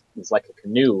box. It's like a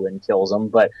canoe and kills him.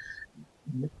 But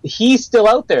he's still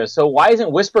out there. So why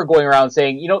isn't Whisper going around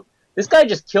saying, this guy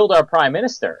just killed our prime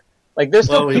minister? Like, there's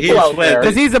still people out there.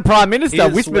 Because he's the prime minister.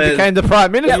 Whisper became the prime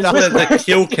minister. Yeah, the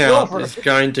kill count is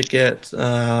going to get...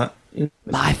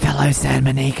 My fellow San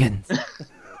Manicans.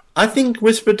 I think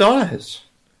Whisper dies.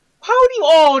 How do you...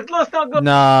 Oh, let's not go...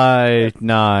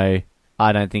 No.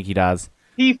 I don't think he does.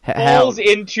 He falls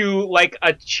into, like,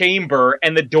 a chamber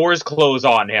and the doors close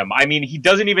on him. I mean, he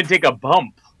doesn't even take a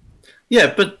bump.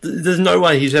 Yeah, but there's no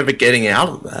way he's ever getting out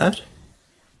of that.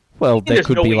 Well, there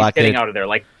could be like getting out of there.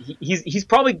 Like, he's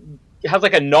probably has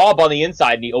like a knob on the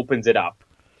inside and he opens it up.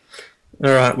 All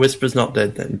right, Whisper's not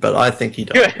dead then, but I think he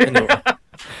died. Anyway.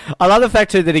 I love the fact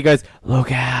too that he goes,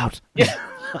 "Look out!" Yeah.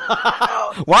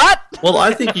 What? Well,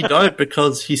 I think he died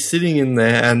because he's sitting in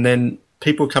there and then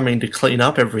people coming to clean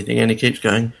up everything, and he keeps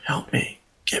going, "Help me,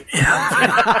 get me out of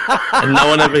here," and no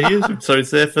one ever hears him. So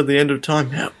he's there for the end of time.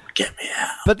 Help. Get me out.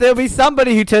 But there'll be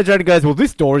somebody who turns around and goes, well,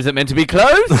 this door isn't meant to be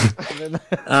closed.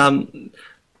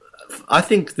 I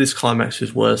think this climax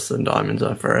is worse than Diamonds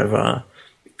Are Forever.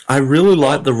 I really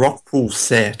like the rock pool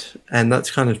set, and that's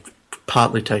kind of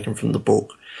partly taken from the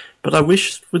book. But I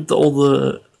wish with all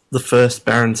the first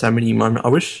Baron Samedi moment,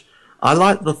 I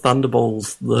like the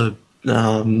Thunderballs, the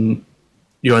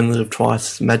You Only Live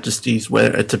Twice, Majesties,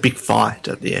 where it's a big fight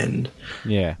at the end.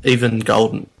 Yeah. Even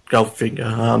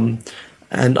Goldfinger.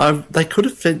 And they could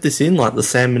have fed this in, like the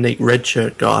Sam Monique red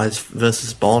shirt guys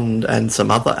versus Bond and some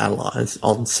other allies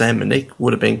on Sam Monique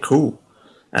would have been cool.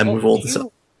 And with all this,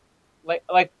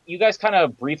 like you guys kind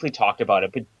of briefly talked about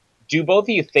it, but do both of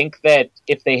you think that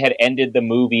if they had ended the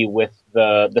movie with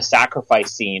the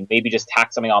sacrifice scene, maybe just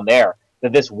tack something on there,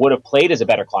 that this would have played as a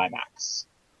better climax.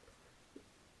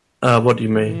 What do you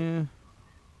mean?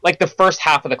 Like the first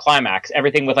half of the climax,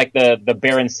 everything with like the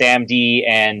Baron Samedi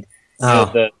and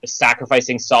the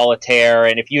sacrificing Solitaire,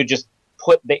 and if you just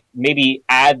maybe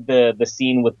add the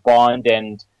scene with Bond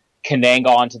and Kananga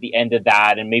on to the end of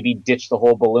that, and maybe ditch the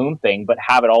whole balloon thing, but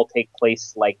have it all take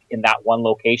place like in that one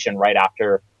location right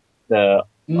after the.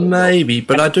 Maybe,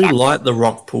 but I do like the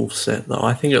rock pool set though.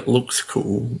 I think it looks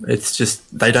cool. It's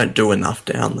just they don't do enough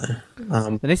down there.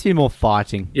 There needs to be more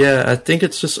fighting. Yeah, I think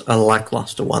it's just a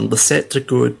lackluster one. The sets are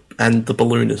good, and the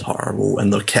balloon is horrible,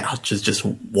 and the couch is just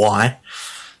why.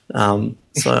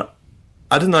 So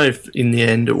I don't know if in the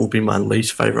end it will be my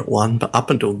least favourite one, but up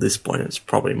until this point it's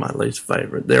probably my least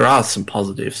favourite. There are some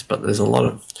positives, but there's a lot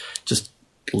of just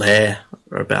glare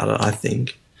about it, I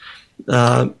think.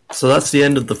 So that's the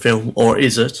end of the film, or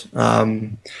is it?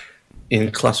 In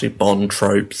classic Bond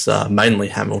tropes, mainly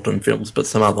Hamilton films, but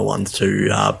some other ones too.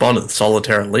 Bond and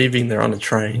Solitaire are leaving, they're on a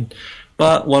train,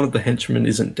 but one of the henchmen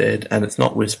isn't dead, and it's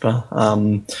not Whisper.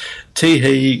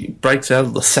 Tee-Hee breaks out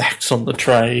of the sacks on the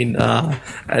train,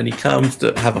 and he comes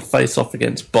to have a face-off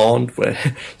against Bond, where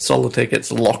Solitaire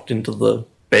gets locked into the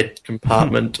bed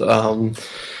compartment.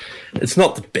 It's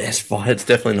not the best fight. It's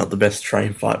definitely not the best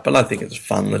train fight, but I think it's a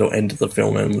fun little end to the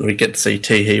film, and we get to see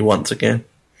Tee-Hee once again.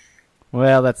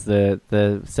 Well, that's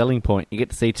the selling point. You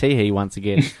get to see Tee-Hee once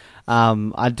again.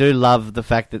 I do love the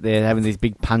fact that they're having this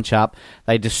big punch-up.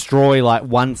 They destroy, like,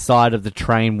 one side of the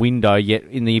train window, yet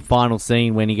in the final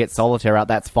scene when he gets Solitaire out,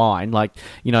 that's fine. Like,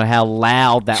 you know, how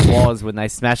loud that was when they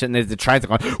smash it, and there's the trains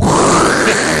going...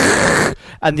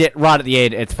 And yet, right at the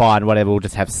end, it's fine, whatever, we'll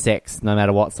just have sex, no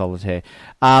matter what, Solitaire.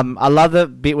 I love the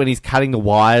bit when he's cutting the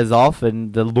wires off,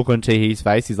 and the look on Tee-Hee's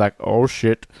face, he's like, oh,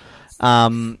 shit.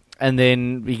 And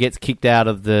then he gets kicked out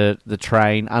of the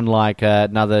train. Unlike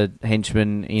another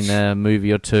henchman in a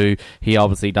movie or two, he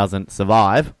obviously doesn't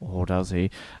survive. Or does he?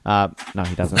 No,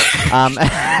 he doesn't. And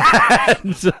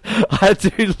I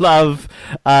do love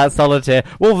Solitaire.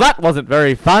 Well, that wasn't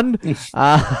very fun.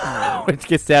 Which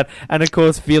gets down. And, of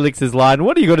course, Felix's line,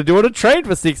 what are you going to do on a train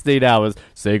for 16 hours?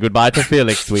 Say goodbye to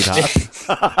Felix, sweetheart.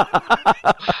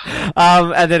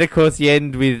 And then, of course, you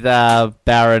end with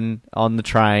Baron on the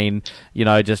train, you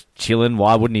know, just chilling.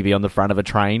 Why wouldn't he be on the front of a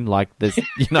train like this,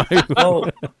 you know,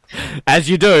 as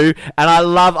you do? And I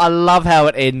love how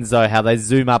it ends, though, how they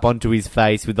zoom up onto his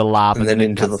face with the laugh and then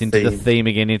into the theme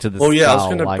again, into the skull. Yeah, I was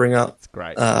going to bring up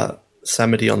great.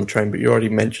 Samedi on the train, but you already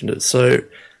mentioned it. So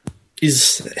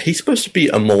is he supposed to be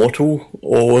immortal,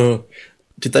 or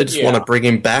did they just want to bring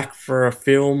him back for a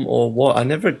film, or what? I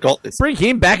never got this. Bring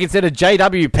him back instead of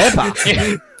J.W. Pepper.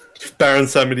 Baron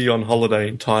Samedi on holiday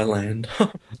in Thailand.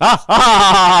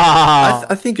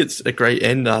 I think it's a great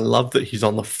end. I love that he's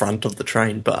on the front of the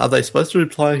train, but are they supposed to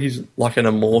imply he's like an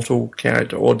immortal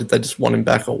character, or did they just want him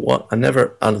back, or what? I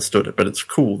never understood it, but it's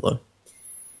cool, though.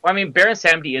 Well, I mean, Baron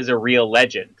Samedi is a real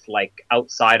legend, like,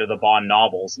 outside of the Bond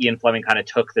novels. Ian Fleming kind of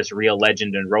took this real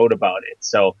legend and wrote about it,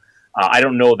 so... I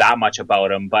don't know that much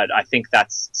about him, but I think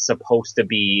that's supposed to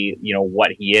be, you know,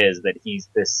 what he is, that he's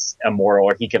this immortal,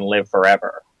 or he can live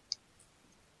forever.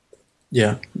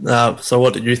 Yeah. So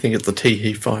what did you think of the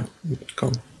Tee-Hee fight?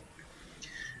 Colin?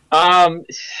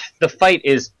 The fight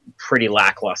is pretty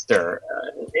lackluster.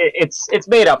 It's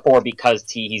made up for because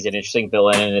Tee-Hee's an interesting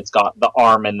villain, and it's got the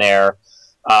arm in there.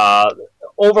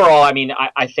 Overall, I mean,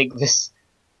 I think this...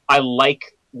 I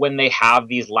like when they have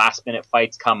these last-minute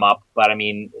fights come up, but I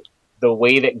mean... the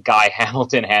way that Guy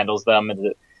Hamilton handles them,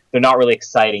 they're not really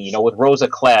exciting. You know, with Rosa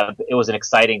Klebb, it was an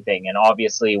exciting thing. And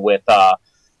obviously with the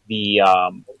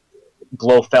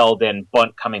Blofeld and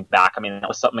Bunt coming back, I mean, that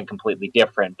was something completely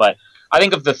different. But I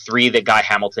think of the three that Guy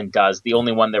Hamilton does, the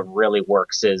only one that really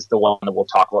works is the one that we'll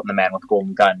talk about in The Man with the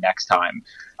Golden Gun next time.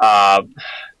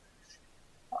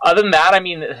 Other than that, I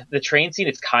mean, the train scene,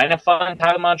 it's kind of fun to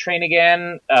have him on train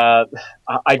again.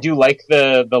 I do like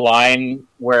the line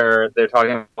where they're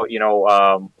talking about, you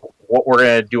know, what we're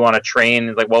going to do on a train.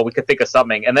 It's like, well, we could think of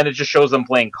something. And then it just shows them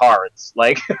playing cards.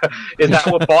 Like, is that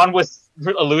what Bond was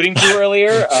alluding to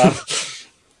earlier?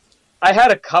 I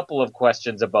had a couple of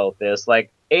questions about this.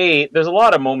 Like, there's a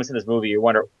lot of moments in this movie you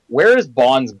wonder, where is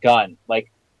Bond's gun?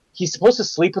 Like, he's supposed to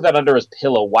sleep with that under his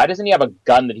pillow. Why doesn't he have a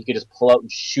gun that he could just pull out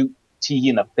and shoot Tee-Hee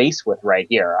in the face with right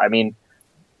here? I mean,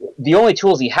 the only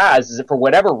tools he has is that for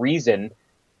whatever reason,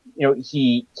 you know,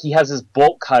 he has his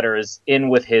bolt cutters in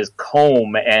with his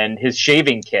comb and his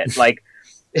shaving kit. Like,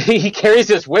 he carries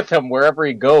this with him wherever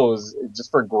he goes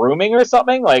just for grooming or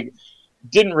something. Like,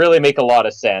 didn't really make a lot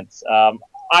of sense.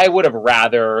 I would have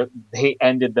rather they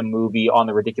ended the movie on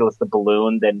the ridiculous the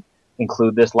balloon than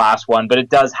include this last one, but it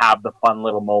does have the fun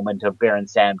little moment of Baron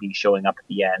Samedi showing up at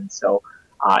the end. So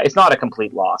it's not a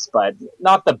complete loss, but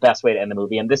not the best way to end the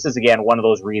movie. And this is, again, one of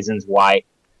those reasons why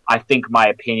I think my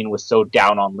opinion was so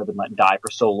down on Live and Let Die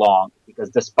for so long, because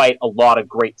despite a lot of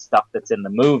great stuff that's in the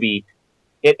movie,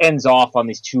 it ends off on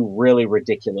these two really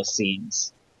ridiculous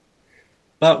scenes.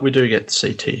 But we do get to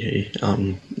see Teehee,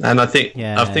 and I think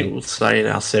we'll say in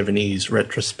our 70s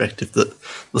retrospective that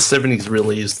the 70s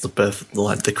really is the birth of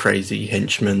like the crazy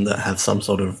henchmen that have some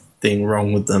sort of thing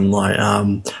wrong with them, like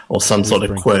or some sort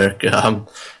of quirk.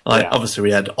 Obviously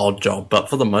we had Odd Job, but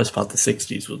for the most part the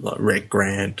 60s was like Red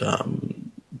Grant,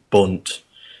 Bunt,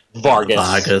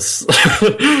 Vargas.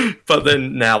 But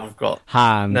then now we've got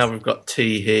Hans. Now we've got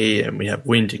Teehee, and we have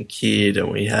Winton Kid,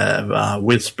 and we have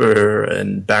Whisper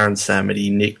and Baron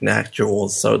Samedi, Nick Nack,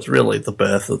 Jaws. So it's really the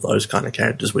birth of those kind of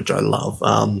characters, which I love.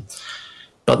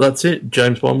 But that's it.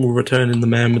 James Bond will return in The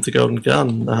Man with the Golden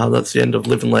Gun. That's the end of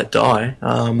Live and Let Die.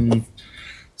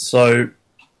 So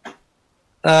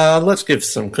let's give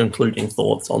some concluding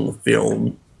thoughts on the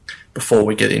film before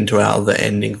we get into our other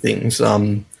ending things.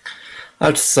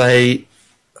 I'd say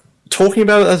talking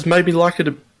about it as maybe like it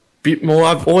a bit more.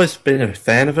 I've always been a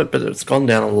fan of it, but it's gone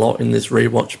down a lot in this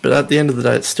rewatch. But at the end of the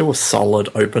day, it's still a solid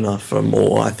opener for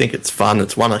more. I think it's fun.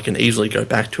 It's one I can easily go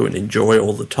back to and enjoy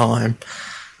all the time.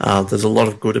 There's a lot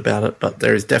of good about it, but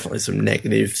there is definitely some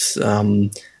negatives.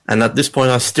 And at this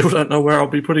point, I still don't know where I'll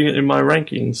be putting it in my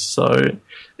rankings. So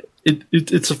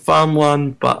it's a fun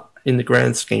one, but in the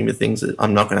grand scheme of things,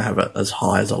 I'm not going to have it as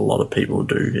high as a lot of people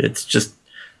do. It's just,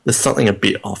 there's something a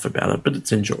bit off about it, but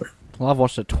it's enjoyable. Well, I've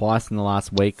watched it twice in the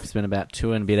last week. I've spent about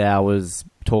 2 and a bit hours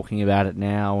talking about it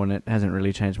now, and it hasn't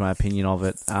really changed my opinion of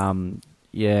it.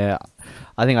 Yeah,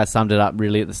 I think I summed it up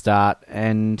really at the start,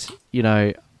 and, you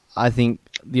know, I think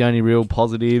the only real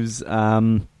positives,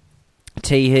 Teehee,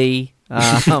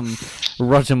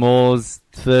 Roger Moore's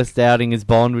first outing as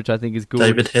Bond, which I think is good.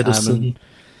 David Hedison.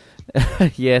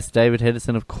 Yes, David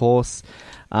Hedison, of course.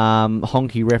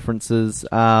 Honky references.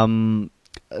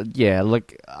 Yeah,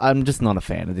 look, I'm just not a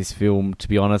fan of this film, to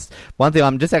be honest. One thing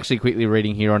I'm just actually quickly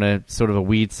reading here on a sort of a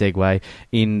weird segue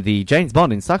in the James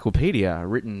Bond Encyclopedia,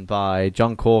 written by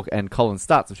John Cork and Colin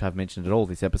Stutz, which I've mentioned at all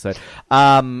this episode,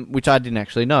 which I didn't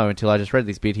actually know until I just read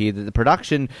this bit here, that the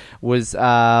production was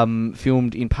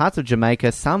filmed in parts of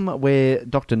Jamaica, some where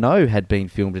Dr. No had been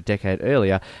filmed a decade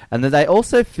earlier, and that they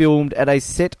also filmed at a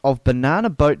set of banana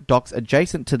boat docks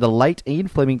adjacent to the late Ian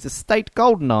Fleming's estate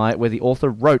Goldeneye, where the author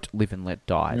wrote Live and Let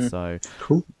Die. So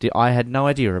cool. I had no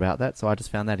idea about that, so I just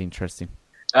found that interesting.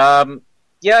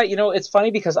 Yeah, you know, it's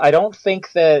funny because I don't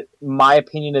think that my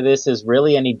opinion of this is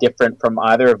really any different from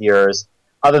either of yours,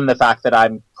 other than the fact that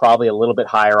I'm probably a little bit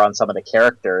higher on some of the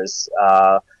characters,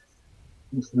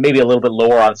 maybe a little bit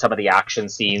lower on some of the action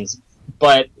scenes.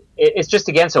 But it's just,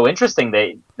 again, so interesting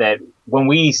that when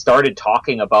we started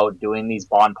talking about doing these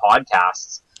Bond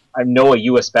podcasts, I know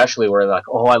you especially were like,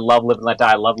 oh, I love Live and Let Die,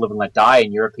 I love Live and Let Die,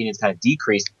 and your opinions kind of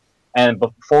decreased. And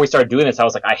before we started doing this, I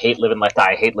was like, I hate Live and Let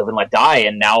Die, I hate Live and Let Die,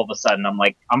 and now all of a sudden I'm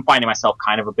like, I'm finding myself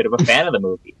kind of a bit of a fan of the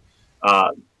movie.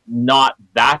 Not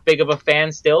that big of a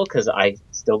fan still, because I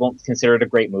still don't consider it a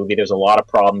great movie. There's a lot of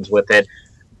problems with it,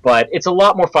 but it's a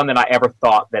lot more fun than I ever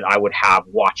thought that I would have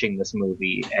watching this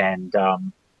movie. And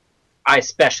I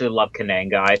especially love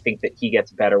Kananga. I think that he gets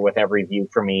better with every view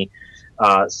for me.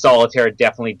 Solitaire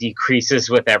definitely decreases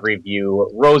with every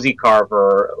view. Rosie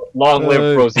Carver, long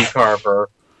live Rosie Carver.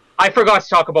 I forgot to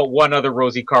talk about one other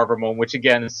Rosie Carver moment, which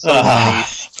again is so funny.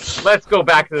 Let's go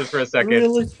back to this for a second.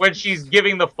 Really? When she's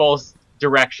giving the false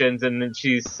directions and then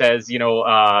she says, you know,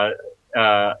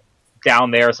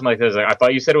 down there or something like this. Like, I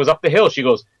thought you said it was up the hill. She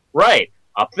goes, right,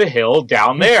 up the hill,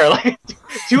 down there. Like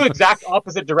two exact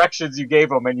opposite directions you gave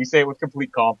them, and you say it with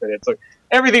complete confidence. So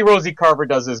everything Rosie Carver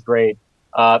does is great.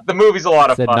 The movie's a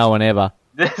lot of Said fun. no one ever.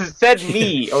 This said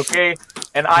me, okay?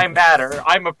 And I matter.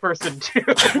 I'm a person too.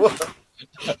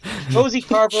 Rosie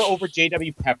Carver over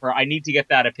J.W. Pepper. I need to get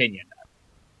that opinion.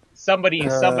 Somebody.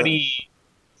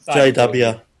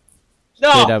 JW.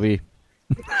 No. JW.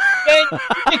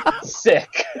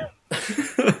 Sick.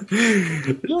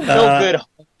 You're no good,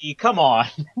 Honky. Come on.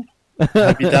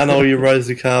 Have you done all your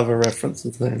Rosie Carver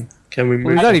references then? Can we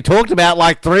move? We've only talked about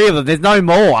like 3 of them. There's no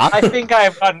more. I think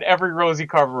I've gotten every Rosie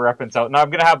Carver reference out, and I'm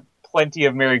going to have plenty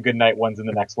of Mary Goodnight ones in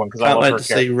the next one because I love her to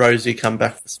see Rosie come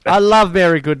back for I love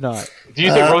Mary Goodnight. Do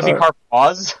you say Rosie Carver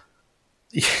Oz?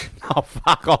 Oh,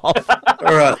 fuck off.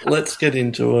 All right, let's get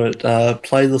into it.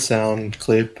 Play the sound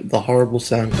clip, the horrible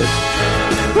sound clip.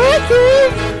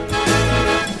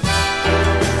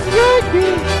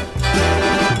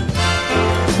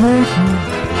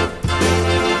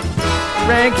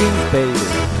 Rankings, baby.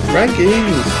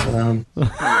 Rankings.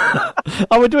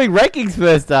 Oh, we're doing rankings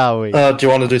first, are we? Do you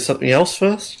want to do something else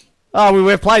first? Oh,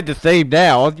 we've played the theme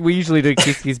now. We usually do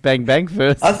Kiss Kiss Bang Bang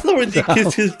first. I thought we did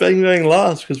Kiss Kiss Bang Bang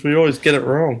last because we always get it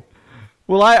wrong.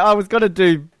 Well, I was going to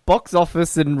do box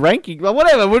office and ranking. Well,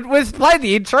 whatever. We've played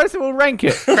the intro, so we'll rank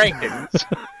it. Rankings.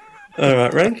 All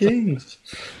right, rankings.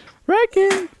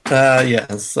 Ranking.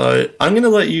 Yeah, so I'm going to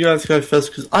let you guys go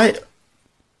first because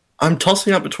I'm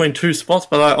tossing up between two spots,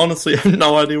 but I honestly have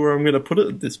no idea where I'm going to put it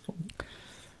at this point.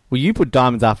 Well, you put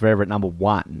Diamonds Are Forever at number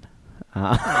 1.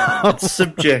 It's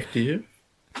subjective.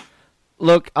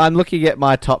 Look, I'm looking at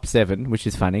my top 7, which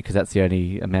is funny because that's the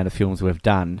only amount of films we've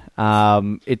done.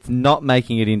 It's not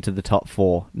making it into the top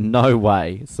 4. No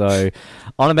way. So,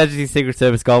 On Her Majesty's Secret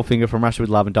Service, Goldfinger, From Russia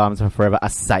with Love, and Diamonds Are Forever are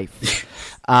safe.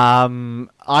 I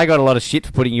got a lot of shit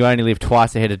for putting You Only Live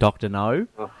Twice ahead of Dr. No.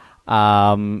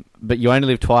 But You Only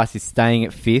Live Twice is staying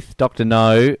at 5th. Dr.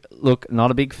 No, look,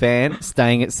 not a big fan,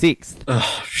 staying at 6th.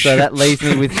 Oh, so that leaves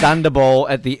me with Thunderball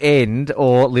at the end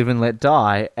or Live and Let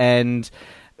Die. And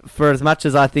for as much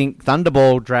as I think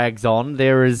Thunderball drags on,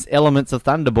 there is elements of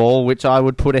Thunderball which I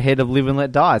would put ahead of Live and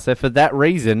Let Die. So for that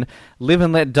reason, Live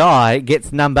and Let Die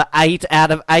gets number 8 out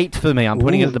of 8 for me. I'm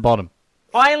putting it at the bottom.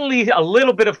 Finally, a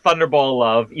little bit of Thunderball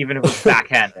love, even if it's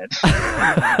backhanded.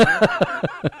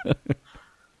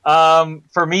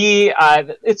 For me,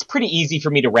 it's pretty easy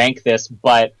for me to rank this,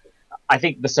 but I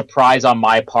think the surprise on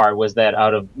my part was that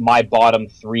out of my bottom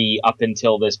 3 up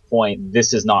until this point,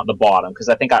 this is not the bottom, because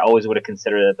I think I always would have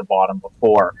considered it the bottom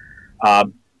before.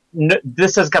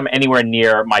 This doesn't come anywhere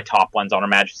near my top ones: On Her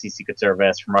Majesty's Secret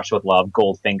Service, From Russia with Love,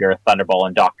 Goldfinger, Thunderball,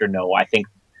 and Dr. No. I think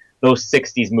those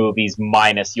 60s movies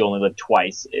minus You Only Live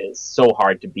Twice is so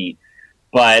hard to beat.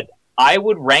 But I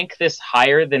would rank this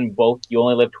higher than both You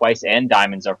Only Live Twice and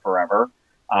Diamonds Are Forever.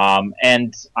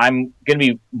 And I'm going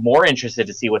to be more interested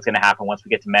to see what's going to happen once we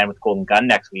get to Man with Golden Gun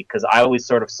next week, because I always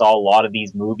sort of saw a lot of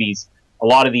these movies, a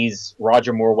lot of these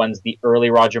Roger Moore ones, the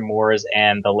early Roger Moores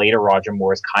and the later Roger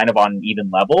Moores, kind of on an even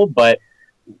level. But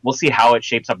we'll see how it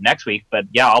shapes up next week. But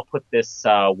yeah, I'll put this,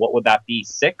 what would that be,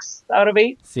 6 out of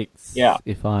 8? 6. Yeah.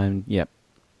 Yep.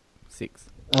 6.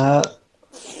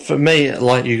 For me,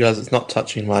 like you guys, it's not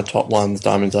touching my top ones: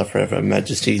 Diamonds Are Forever,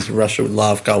 Majesty's, Russia with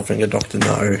Love, Goldfinger, Dr.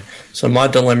 No. So my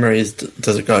dilemma is,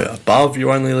 does it go above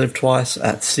You Only Live Twice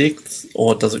at 6th,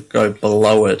 or does it go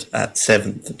below it at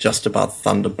 7th, just above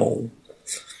Thunderball?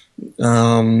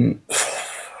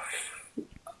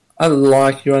 I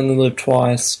like You Only Live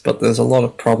Twice, but there's a lot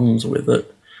of problems with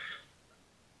it.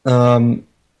 I'm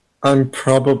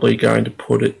probably going to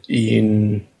put it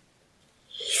in...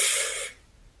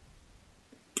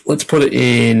 Let's put it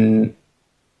in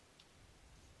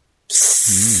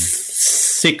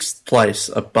 6th place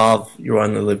above You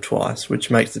Only Live Twice, which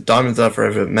makes it Diamonds Are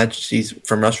Forever, Majesty's,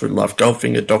 From Russia with Love,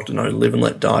 Goldfinger, Dr. No, Live and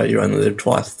Let Die, You Only Live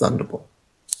Twice, Thunderball.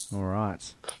 All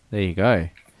right. There you go.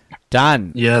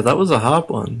 Done. Yeah, that was a hard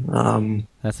one.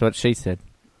 That's what she said.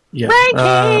 Yeah.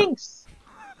 Rankings!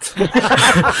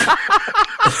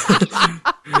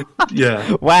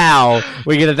 Yeah. Wow.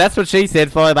 We're gonna. That's what she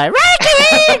said, followed by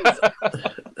rankings.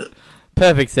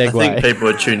 Perfect segue. I think people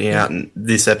are tuning out in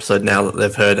this episode now that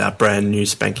they've heard our brand new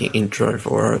spanking intro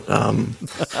for it. All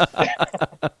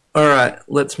right,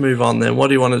 let's move on then. What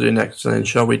do you want to do next then?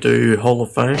 Shall we do Hall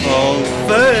of Fame? Hall of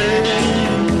Fame!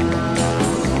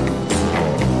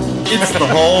 It's the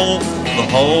hall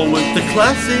with the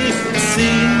classic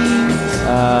scenes.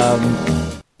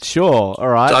 Sure, all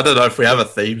right. I don't know if we have a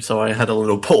theme, so I had a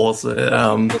little pause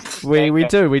there. We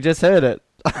do. We just heard it.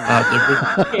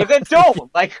 Okay, then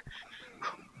don't. Like,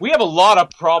 we have a lot of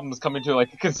problems coming to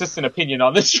like a consistent opinion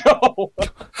on this show.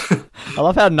 I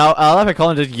love how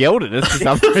Colin just yelled at us for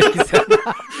some reason.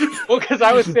 Well, because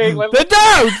I was saying, like, The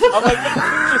dogs! I'm like,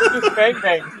 let's just do Bang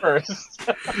Bang first.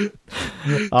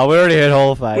 Oh, we already heard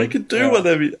Hall of Fame. We could do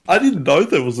whatever. I didn't know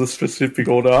there was a specific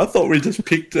order. I thought we just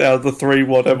picked out of the 3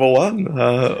 whatever one.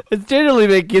 It's generally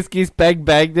been Kiss Kiss Bang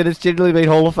Bang, then it's generally been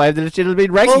Hall of Fame, then it's generally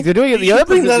been rankings. We're doing it the you should opposite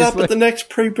bring that this up week. at the next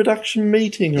pre-production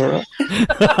meeting, alright?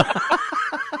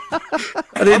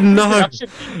 I didn't know. Production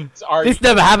meetings are This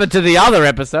never happened to the other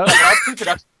episode. our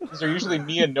pre-production meetings are usually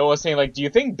me and Noah saying, like, do you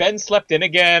think Ben slept in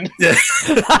again? Yeah.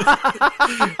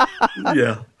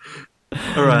 Yeah.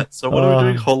 Alright, so what are we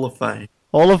doing? Hall of Fame.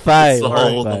 Hall of Fame. It's the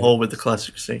Hall of Fame. hall with the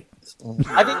classic scenes.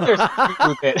 I think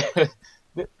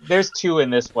there's two in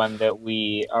this one that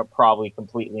we are probably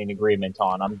completely in agreement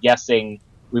on. I'm guessing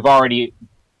we've already,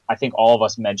 I think all of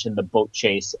us mentioned the boat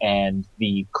chase and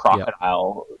the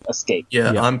crocodile escape.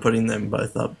 Yeah, Yeah. I'm putting them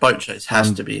both up. Boat chase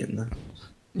has to be in there.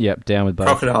 Yep, down with both.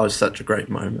 Crocodile is such a great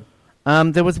moment.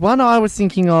 There was one I was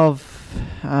thinking of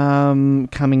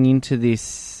coming into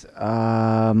this. We've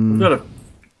got a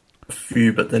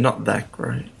few, but they're not that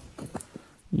great.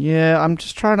 Yeah, I'm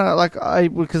just trying to,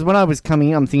 because when I was coming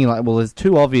in, I'm thinking, well, there's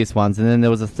two obvious ones, and then there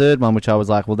was a third one, which I was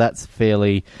like, well, that's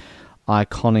fairly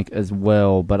iconic as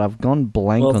well, but I've gone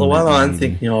blank on Well, the one that I'm movie.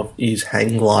 thinking of is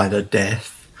Hang Glider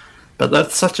Death. But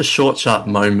that's such a short, sharp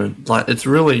moment. Like, it's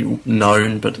really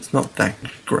known, but it's not that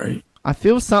great. I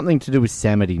feel something to do with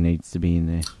Samity needs to be in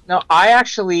there. No, I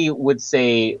actually would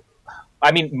say,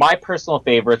 I mean, my personal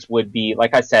favorites would be,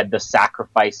 like I said, the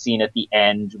sacrifice scene at the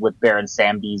end with Baron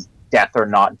Sambi's death or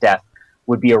not death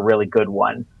would be a really good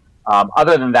one.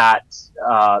 Other than that,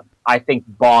 I think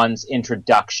Bond's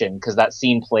introduction, because that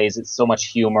scene plays, it's so much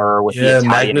humor with the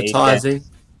Italian magnetizing. agent.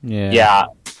 Yeah. Yeah.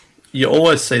 You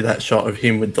always see that shot of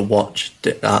him with the watch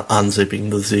unzipping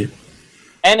the zip.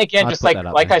 And again, I'd just put that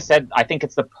up like there. I said, I think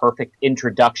it's the perfect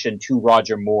introduction to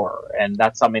Roger Moore, and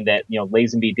that's something that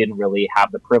Lazenby didn't really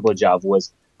have the privilege of,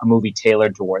 was a movie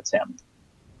tailored towards him.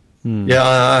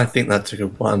 Yeah, I think that's a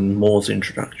good one. Moore's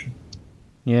introduction.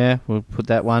 Yeah, we'll put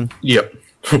that one. Yep.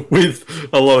 With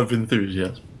a lot of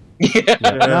enthusiasm.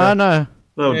 No.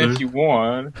 That'll If do. you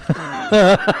want.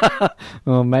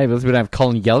 Well, maybe we don't have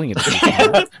Colin yelling at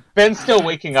us. Ben's still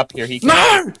waking up here. He can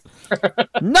No!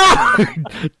 No!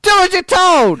 Do as you're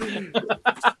told!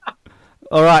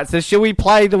 All right, so shall we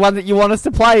play the one that you want us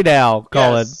to play now,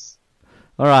 Colin? Yes.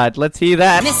 All right, let's hear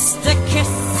that. Mr. Kiss,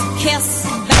 kiss,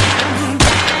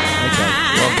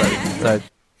 Okay, well, so,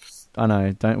 I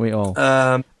know, don't we all?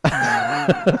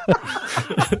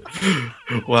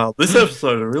 Well, this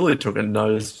episode really took a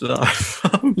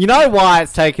nosedive. You know why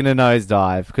it's taken a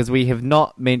nosedive? Because we have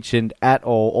not mentioned at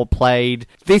all or played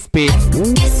this bit.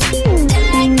 We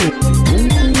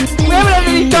haven't had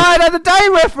any Die Another Day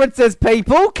references,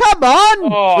 people. Come on. We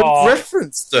Oh,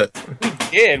 referenced it.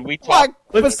 we talked. Like,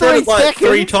 for We've said 3 it like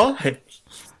 3 seconds. times.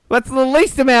 That's the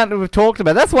least amount that we've talked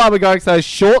about. That's why we're going so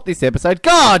short this episode.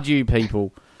 God, you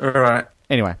people. All right.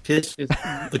 Anyway. Kiss is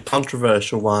the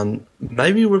controversial one.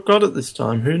 Maybe we've got it this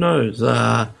time. Who knows?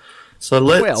 So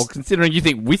let's. Well, considering you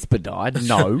think Whisper died,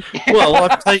 no. Well,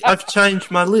 I've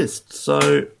changed my list.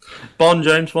 So Bond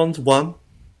James Bond's 1,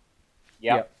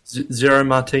 Yeah. 0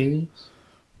 martinis.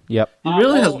 Yep. He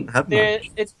really hasn't had much.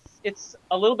 It's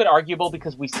a little bit arguable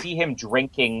because we see him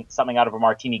drinking something out of a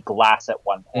martini glass at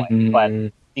one point, Mhm.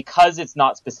 but because it's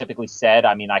not specifically said,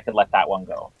 I mean, I could let that one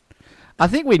go. I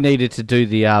think we needed to do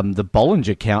the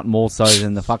Bollinger count more so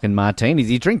than the fucking martinis.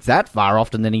 He drinks that far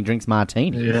often than he drinks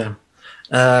martini. Yeah.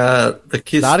 The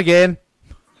kiss. Start again.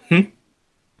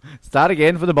 Start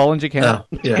again for the Bollinger count.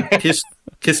 Yeah.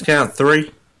 Kiss count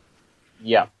 3.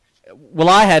 Yeah. Well,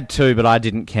 I had 2, but I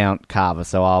didn't count Carver,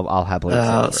 so I'll happily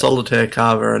accept it. Solitaire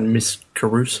Carver and Miss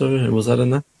Caruso. Was that in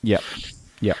there? Yep.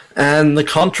 And the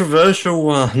controversial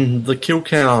one, the kill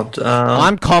count.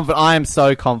 I'm confident. I am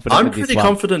so confident. I'm with this pretty one.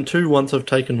 confident too. Once I've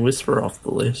taken Whisper off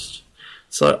the list,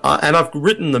 so and I've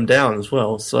written them down as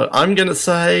well. So I'm going to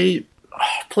say,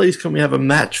 please, can we have a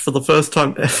match for the first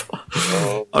time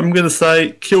ever? I'm going to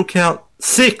say kill count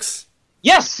 6.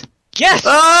 Yes! Yes!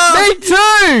 Me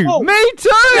too. Oh, Me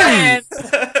too.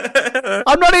 man.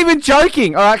 I'm not even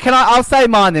joking. All right, I'll say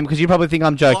mine then because you probably think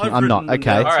I'm joking. I've I'm not. written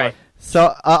Okay. them down. All right.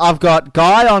 So I've got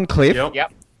Guy on cliff. Yep.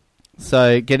 Yep.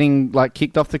 So getting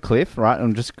kicked off the cliff, right?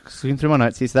 I'm just looking through my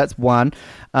notes here. So that's 1.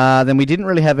 Then we didn't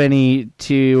really have any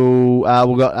till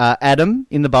we got Adam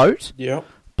in the boat, Yep.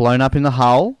 blown up in the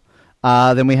hull.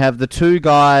 Then we have the 2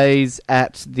 guys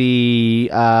at the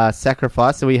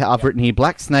sacrifice. So I've written here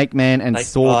Black Snake Man and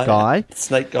Sword Guy.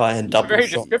 Snake Guy, and Double very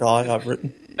Shot descriptive. Guy. I've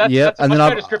written. Yep, That's a and much then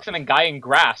better I've- description than Guy in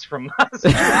Grass from us.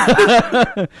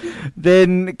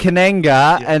 Then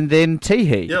Kananga and then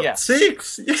Teehee. Yep. Yeah.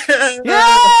 6.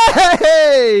 Yeah.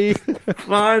 Yay!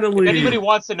 Finally. If anybody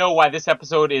wants to know why this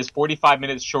episode is 45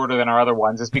 minutes shorter than our other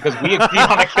ones, it's because we agree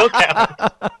on a kill count.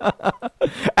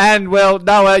 And well,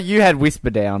 Noah, you had Whisper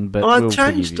down, but I we'll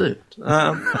changed forgive you.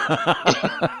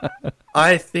 it.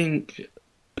 I think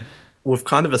we've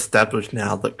kind of established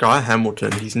now that Guy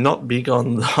Hamilton, he's not big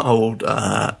on the old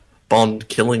Bond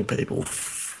killing people.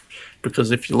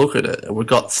 Because if you look at it, we've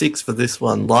got 6 for this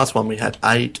one. Last one we had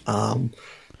 8.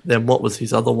 Then what was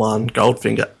his other one?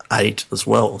 Goldfinger, 8 as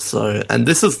well. So, and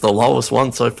this is the lowest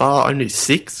one so far. Only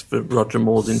 6 for Roger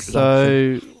Moore's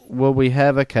introduction. So, well, we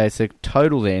have, so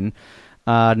total then,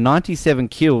 97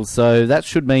 kills. So that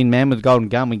should mean Man with Golden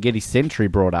Gun, we get his century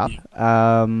brought up.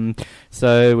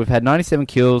 So we've had 97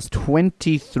 kills,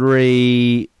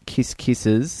 23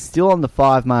 kisses, still on the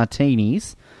 5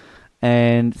 martinis,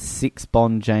 and 6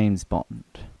 Bond James Bond.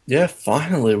 Yeah,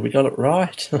 finally, we got it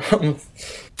right.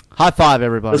 High five,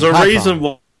 everybody. There's a High reason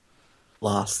five.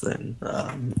 last then.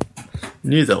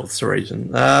 Knew that was the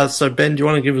reason. So, Ben, do you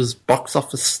want to give us box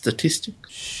office statistics?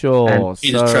 Sure. And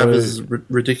Peter Travers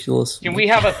ridiculous. Can we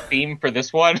have a theme for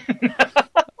this one?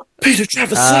 Peter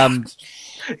Travers sucks!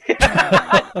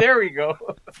 There we go.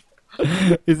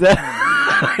 Is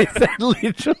that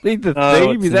literally the No,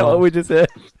 theme? it's Is that not. what we just heard?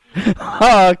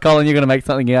 Oh, Colin, you're going to make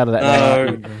something out of that now.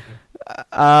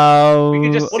 We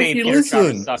can just What say if you Peter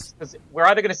Travers listen? sucks, 'cause we're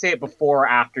either going to say it before or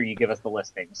after you give us the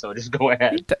listing. So just go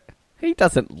ahead. He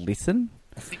doesn't listen.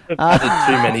 I've added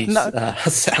too many no.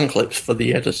 sound clips for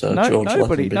the editor, George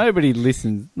Nobody Lazenby.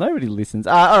 listens. Nobody listens.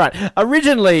 All right.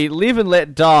 Originally, Live and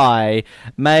Let Die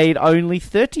made only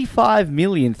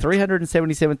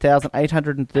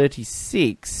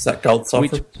 $35,377,836. Is that gold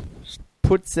sovereign? Which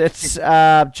puts it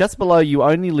just below You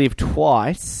Only Live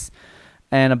Twice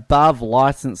and above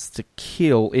License to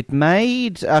Kill. It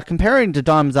made, comparing to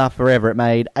Diamonds Are Forever, it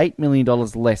made $8 million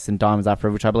less than Diamonds Are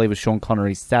Forever, which I believe was Sean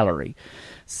Connery's salary.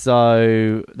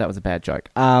 So that was a bad joke.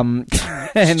 And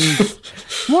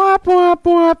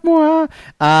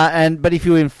but if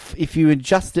you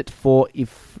adjust it for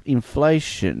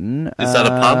inflation, Is that a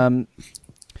pun?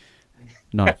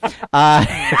 No.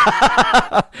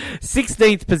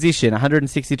 16th position,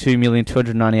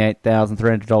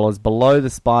 $162,298,300 below The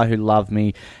Spy Who Loved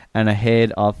Me and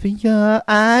ahead of For Your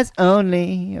Eyes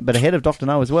Only, but ahead of Dr.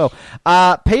 No as well.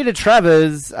 Peter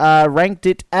Travers ranked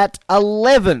it at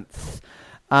 11th.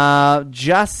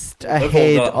 Just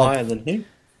ahead got of higher than him.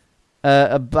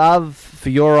 above For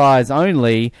Your Eyes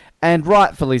Only, and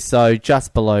rightfully so,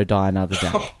 just below Die Another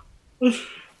Day.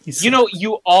 You know,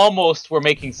 you almost were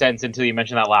making sense until you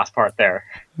mentioned that last part there.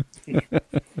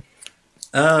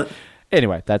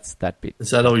 Anyway, that's that bit.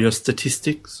 Is that all your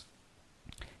statistics?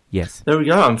 Yes. There we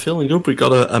go. I'm feeling good. We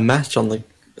got a match on the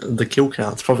kill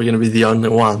count. It's probably going to be the only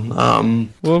one. Well,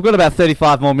 we've got about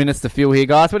 35 more minutes to fill here,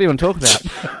 guys. What do you want to talk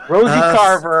about? Rosie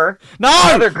Carver. No!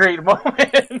 Another great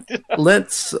moment.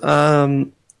 Let's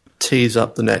tease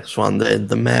up the next one.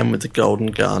 The Man with the Golden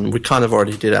Gun. We kind of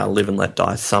already did our Live and Let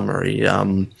Die summary.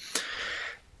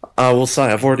 I will say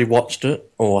I've already watched it,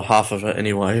 or half of it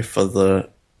anyway, for the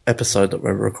episode that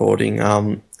we're recording.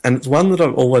 And it's one that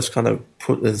I've always kind of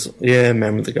put as, yeah,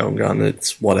 Man with the Golden Gun,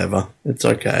 it's whatever. It's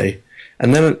okay.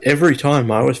 And then every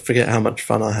time I always forget how much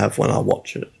fun I have when I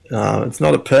watch it. It's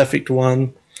not a perfect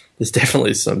one. There's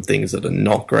definitely some things that are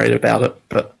not great about it,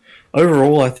 but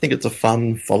overall I think it's a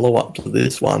fun follow-up to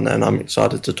this one, and I'm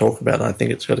excited to talk about it. I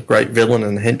think it's got a great villain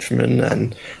and henchman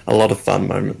and a lot of fun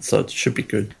moments, so it should be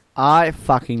good. I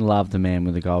fucking love The Man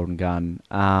with the Golden Gun.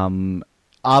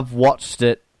 I've watched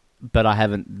it, but I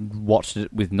haven't watched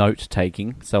it with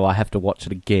note-taking, so I have to watch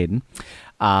it again.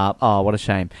 What a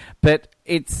shame. But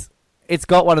it's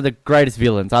got one of the greatest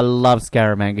villains. I love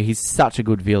Scaramanga. He's such a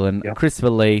good villain. Yep.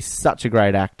 Christopher Lee, such a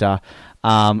great actor.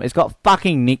 It's got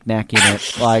fucking Nick Nack in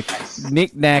it. Like,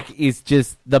 Nick Nack is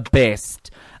just the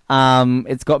best.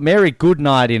 It's got Mary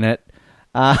Goodnight in it.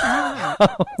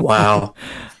 Wow.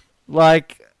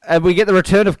 Like, and we get the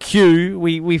return of Q.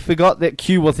 We forgot that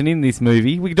Q wasn't in this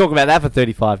movie. We can talk about that for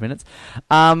 35 minutes.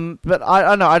 But I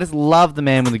don't know. I just love The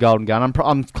Man with the Golden Gun.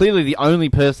 I'm clearly the only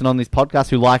person on this podcast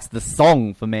who likes the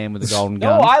song for Man with the Golden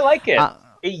Gun. No, I like it.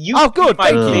 It used to be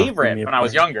my favorite when I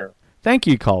was younger. Thank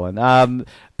you, Colin.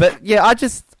 But yeah, I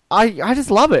just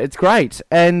love it. It's great.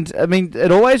 And, I mean,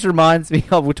 it always reminds me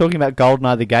of, we're talking about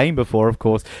GoldenEye the game before, of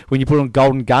course, when you put on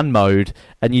Golden Gun mode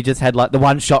and you just had, like, the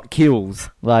one-shot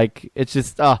kills. Like, it's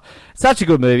just, such a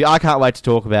good movie. I can't wait to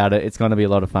talk about it. It's going to be a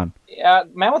lot of fun.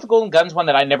 Man with the Golden Gun's one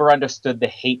that I never understood the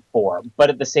hate for,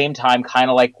 but at the same time, kind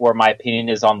of like where my opinion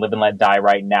is on Live and Let Die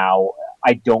right now,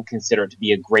 I don't consider it to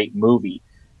be a great movie.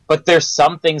 But there's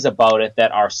some things about it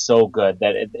that are so good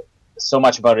that so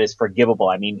much about it is forgivable.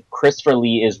 I mean, Christopher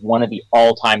Lee is one of the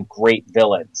all-time great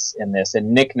villains in this,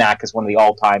 and Nick Nack is one of the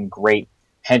all-time great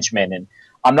henchmen. And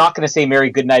I'm not going to say Mary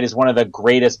Goodnight is one of the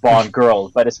greatest Bond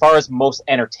girls, but as far as most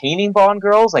entertaining Bond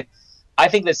girls, like, I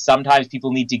think that sometimes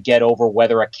people need to get over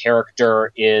whether a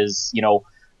character is,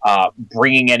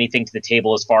 bringing anything to the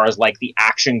table as far as like the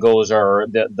action goes or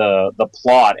the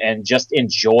plot, and just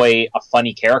enjoy a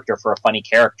funny character for a funny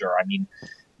character. I mean,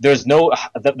 there's no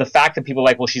the fact that people are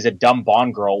like, well, she's a dumb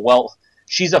Bond girl. Well,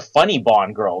 she's a funny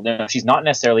Bond girl. No, she's not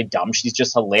necessarily dumb. She's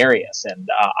just hilarious. And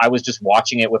I was just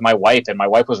watching it with my wife, and my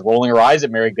wife was rolling her eyes at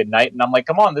Mary Goodnight, and I'm like,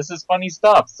 come on, this is funny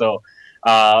stuff. So.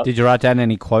 Did you write down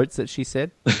any quotes that she said?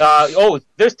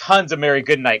 There's tons of Mary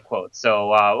Goodnight quotes,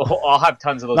 so I'll have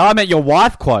tons of those. No, I meant your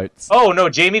wife quotes. Oh, no,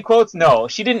 Jamie quotes? No,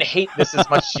 she didn't hate this as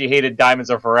much as she hated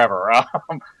Diamonds Are Forever.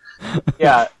 But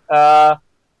yeah,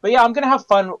 I'm going to have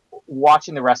fun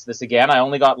watching the rest of this again. I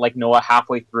only got, Noah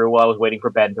halfway through while I was waiting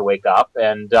for Ben to wake up,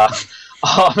 and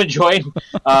I'm enjoying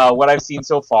what I've seen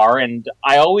so far, and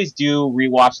I always do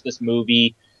rewatch this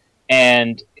movie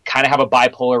and kind of have a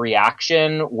bipolar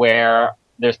reaction where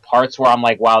there's parts where I'm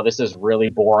like, wow, this is really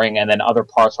boring, and then other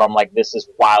parts where I'm like, this is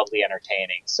wildly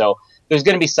entertaining. So there's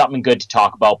going to be something good to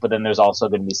talk about, but then there's also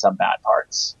going to be some bad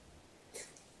parts.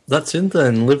 That's it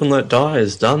then. Live and Let Die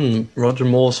is done. Roger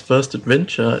Moore's first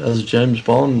adventure as James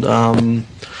Bond.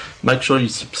 Make sure you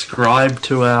subscribe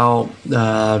to our...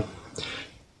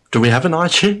 do we have an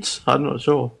iTunes? I'm not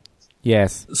sure.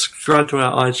 Yes. Subscribe to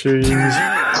our iTunes.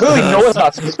 Clearly no one's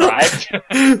not subscribed.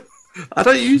 I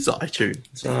don't use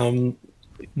iTunes.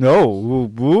 No.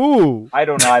 Woo. I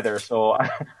don't either, so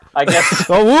I guess...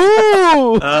 Oh,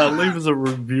 woo! Leave us a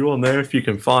review on there if you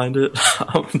can find it.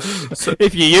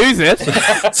 If you use it.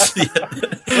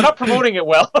 We're not promoting it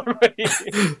well.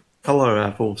 Hello,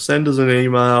 Apple. Send us an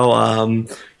email.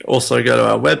 Also, go to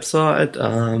our website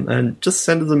and just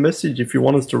send us a message if you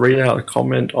want us to read out a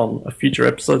comment on a future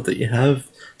episode that you have.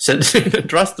 Send us in and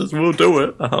trust us, we'll do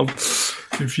it.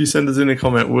 If you send us in a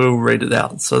comment, we'll read it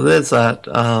out. So there's that.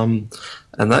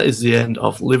 And that is the end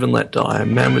of Live and Let Die.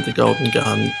 Man with the Golden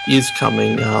Gun is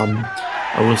coming.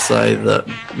 I will say that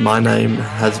my name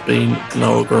has been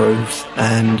Noah Groves,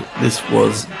 and this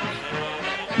was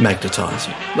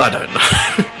magnetizing. I don't know.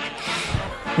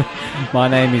 My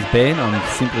name is Ben. I'm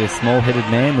simply a small-headed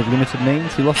man with limited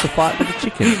means who lost a fight with a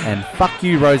chicken. And fuck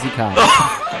you, Rosie Carter.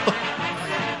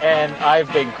 And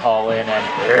I've been Colin,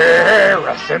 and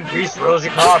rest in peace, Rosie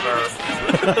Carter.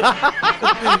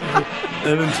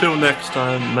 And until next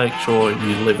time, make sure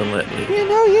you live and let live. You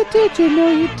know you did, you know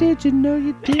you did, you know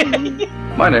you did.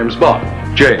 My name's Bond.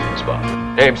 James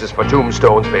Bond. Names is for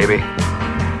tombstones, baby.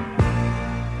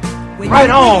 Right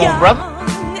on, brother.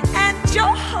 And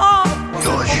your heart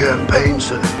Your champagne,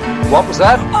 sir. What was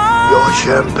that? Your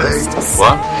champagne.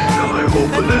 What? Shall I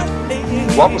open it?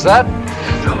 What was that?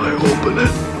 Shall I open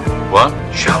it? What?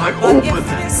 Shall I open it?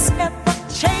 this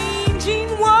ever-changing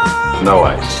world No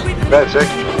ice. That's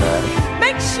extra bad.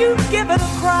 makes you give it a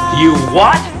cry. You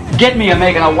what? Get me a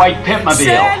making a white pimpmobile.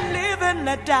 Say live and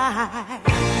let die.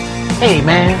 Hey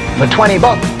man, for $20,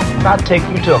 I'll take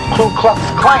you to a Ku Klux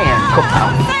Klan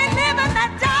cookout. Say live and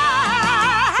let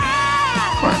die.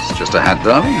 Well, it's just a hat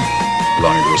dummy.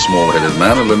 Belonging to a small-headed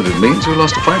man of limited means who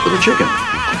lost a fight with a chicken.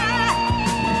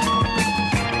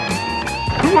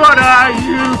 What are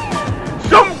you?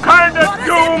 Some kind of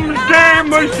doomsday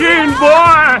machine,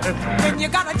 boy! When you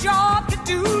got a job to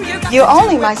do, you got You're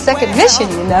only my second mission,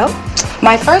 you know.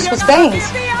 My first was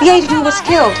Baines. The agent who was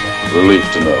killed. Relief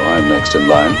to know I'm next in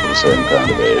line for the same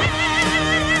kind of aid.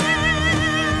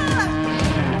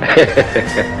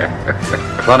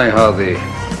 Funny how the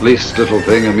least little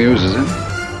thing amuses him.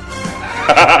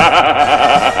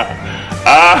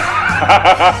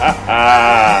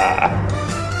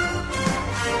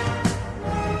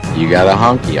 You got a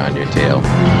honky on your tail.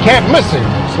 Can't miss him.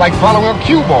 It's like following a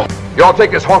cue ball. Y'all take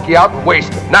this honky out and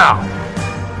waste it, now!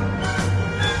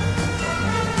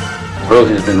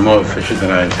 Rosie's been more efficient than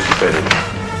I anticipated.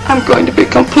 I'm going to be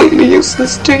completely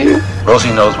useless to you.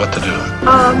 Rosie knows what to do.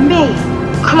 Me.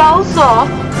 Clothes off.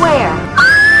 Where?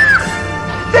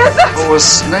 There's a... Oh, a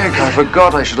snake. I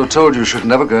forgot. I should have told you should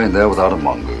never go in there without a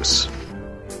mongoose.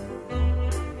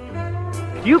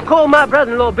 You call my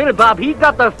brother-in-law Billy Bob, he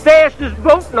got the fastest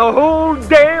boat in the whole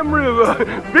damn river.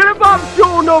 Billy Bob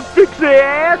sure enough fix their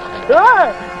ass.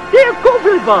 Here's cool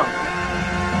Billy Bob.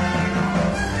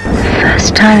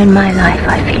 First time in my life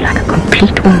I feel like a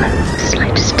complete woman. The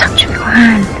slightest touch of your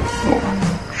hand. Oh,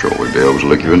 sure we'd be able to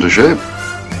lick you into shape.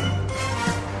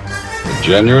 A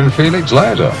genuine Felix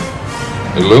Leiter.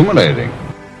 Illuminating.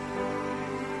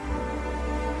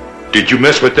 Did you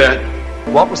mess with that?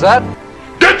 What was that?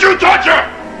 Did you touch her?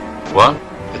 What?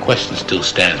 The question still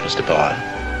stands, Mr. Bond.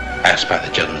 Asked by the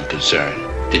gentleman concerned.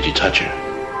 Did you touch her?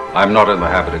 I'm not in the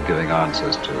habit of giving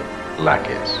answers to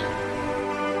lackeys.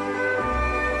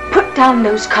 Put down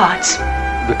those cards.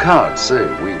 The cards say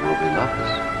we will be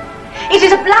lovers. It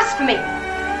is a blasphemy.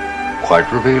 Quite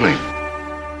revealing.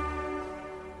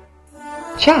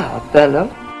 Ciao, fellow.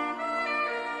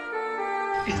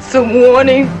 It's a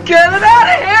warning. Get it out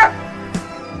of here!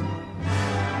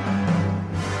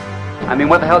 I mean,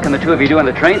 what the hell can the two of you do on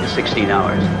the train for 16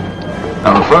 hours?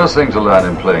 Now, the first thing to learn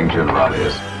in playing general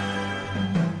is...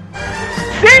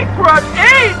 Secret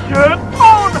agent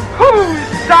on whose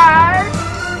side?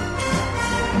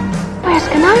 Where's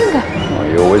Kananga? Well,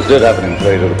 he always did have an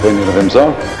inflated opinion of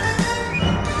himself.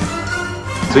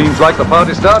 Seems like the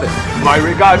party started. My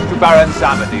regards to Baron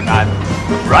Samedi, man.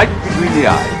 Right between the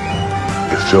eyes.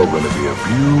 It's still going to be a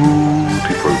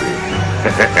beautiful day.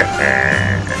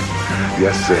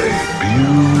 Yes, sir.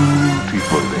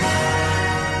 Beautiful day.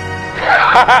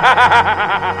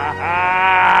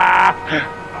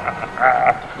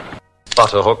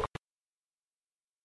 Butterhook.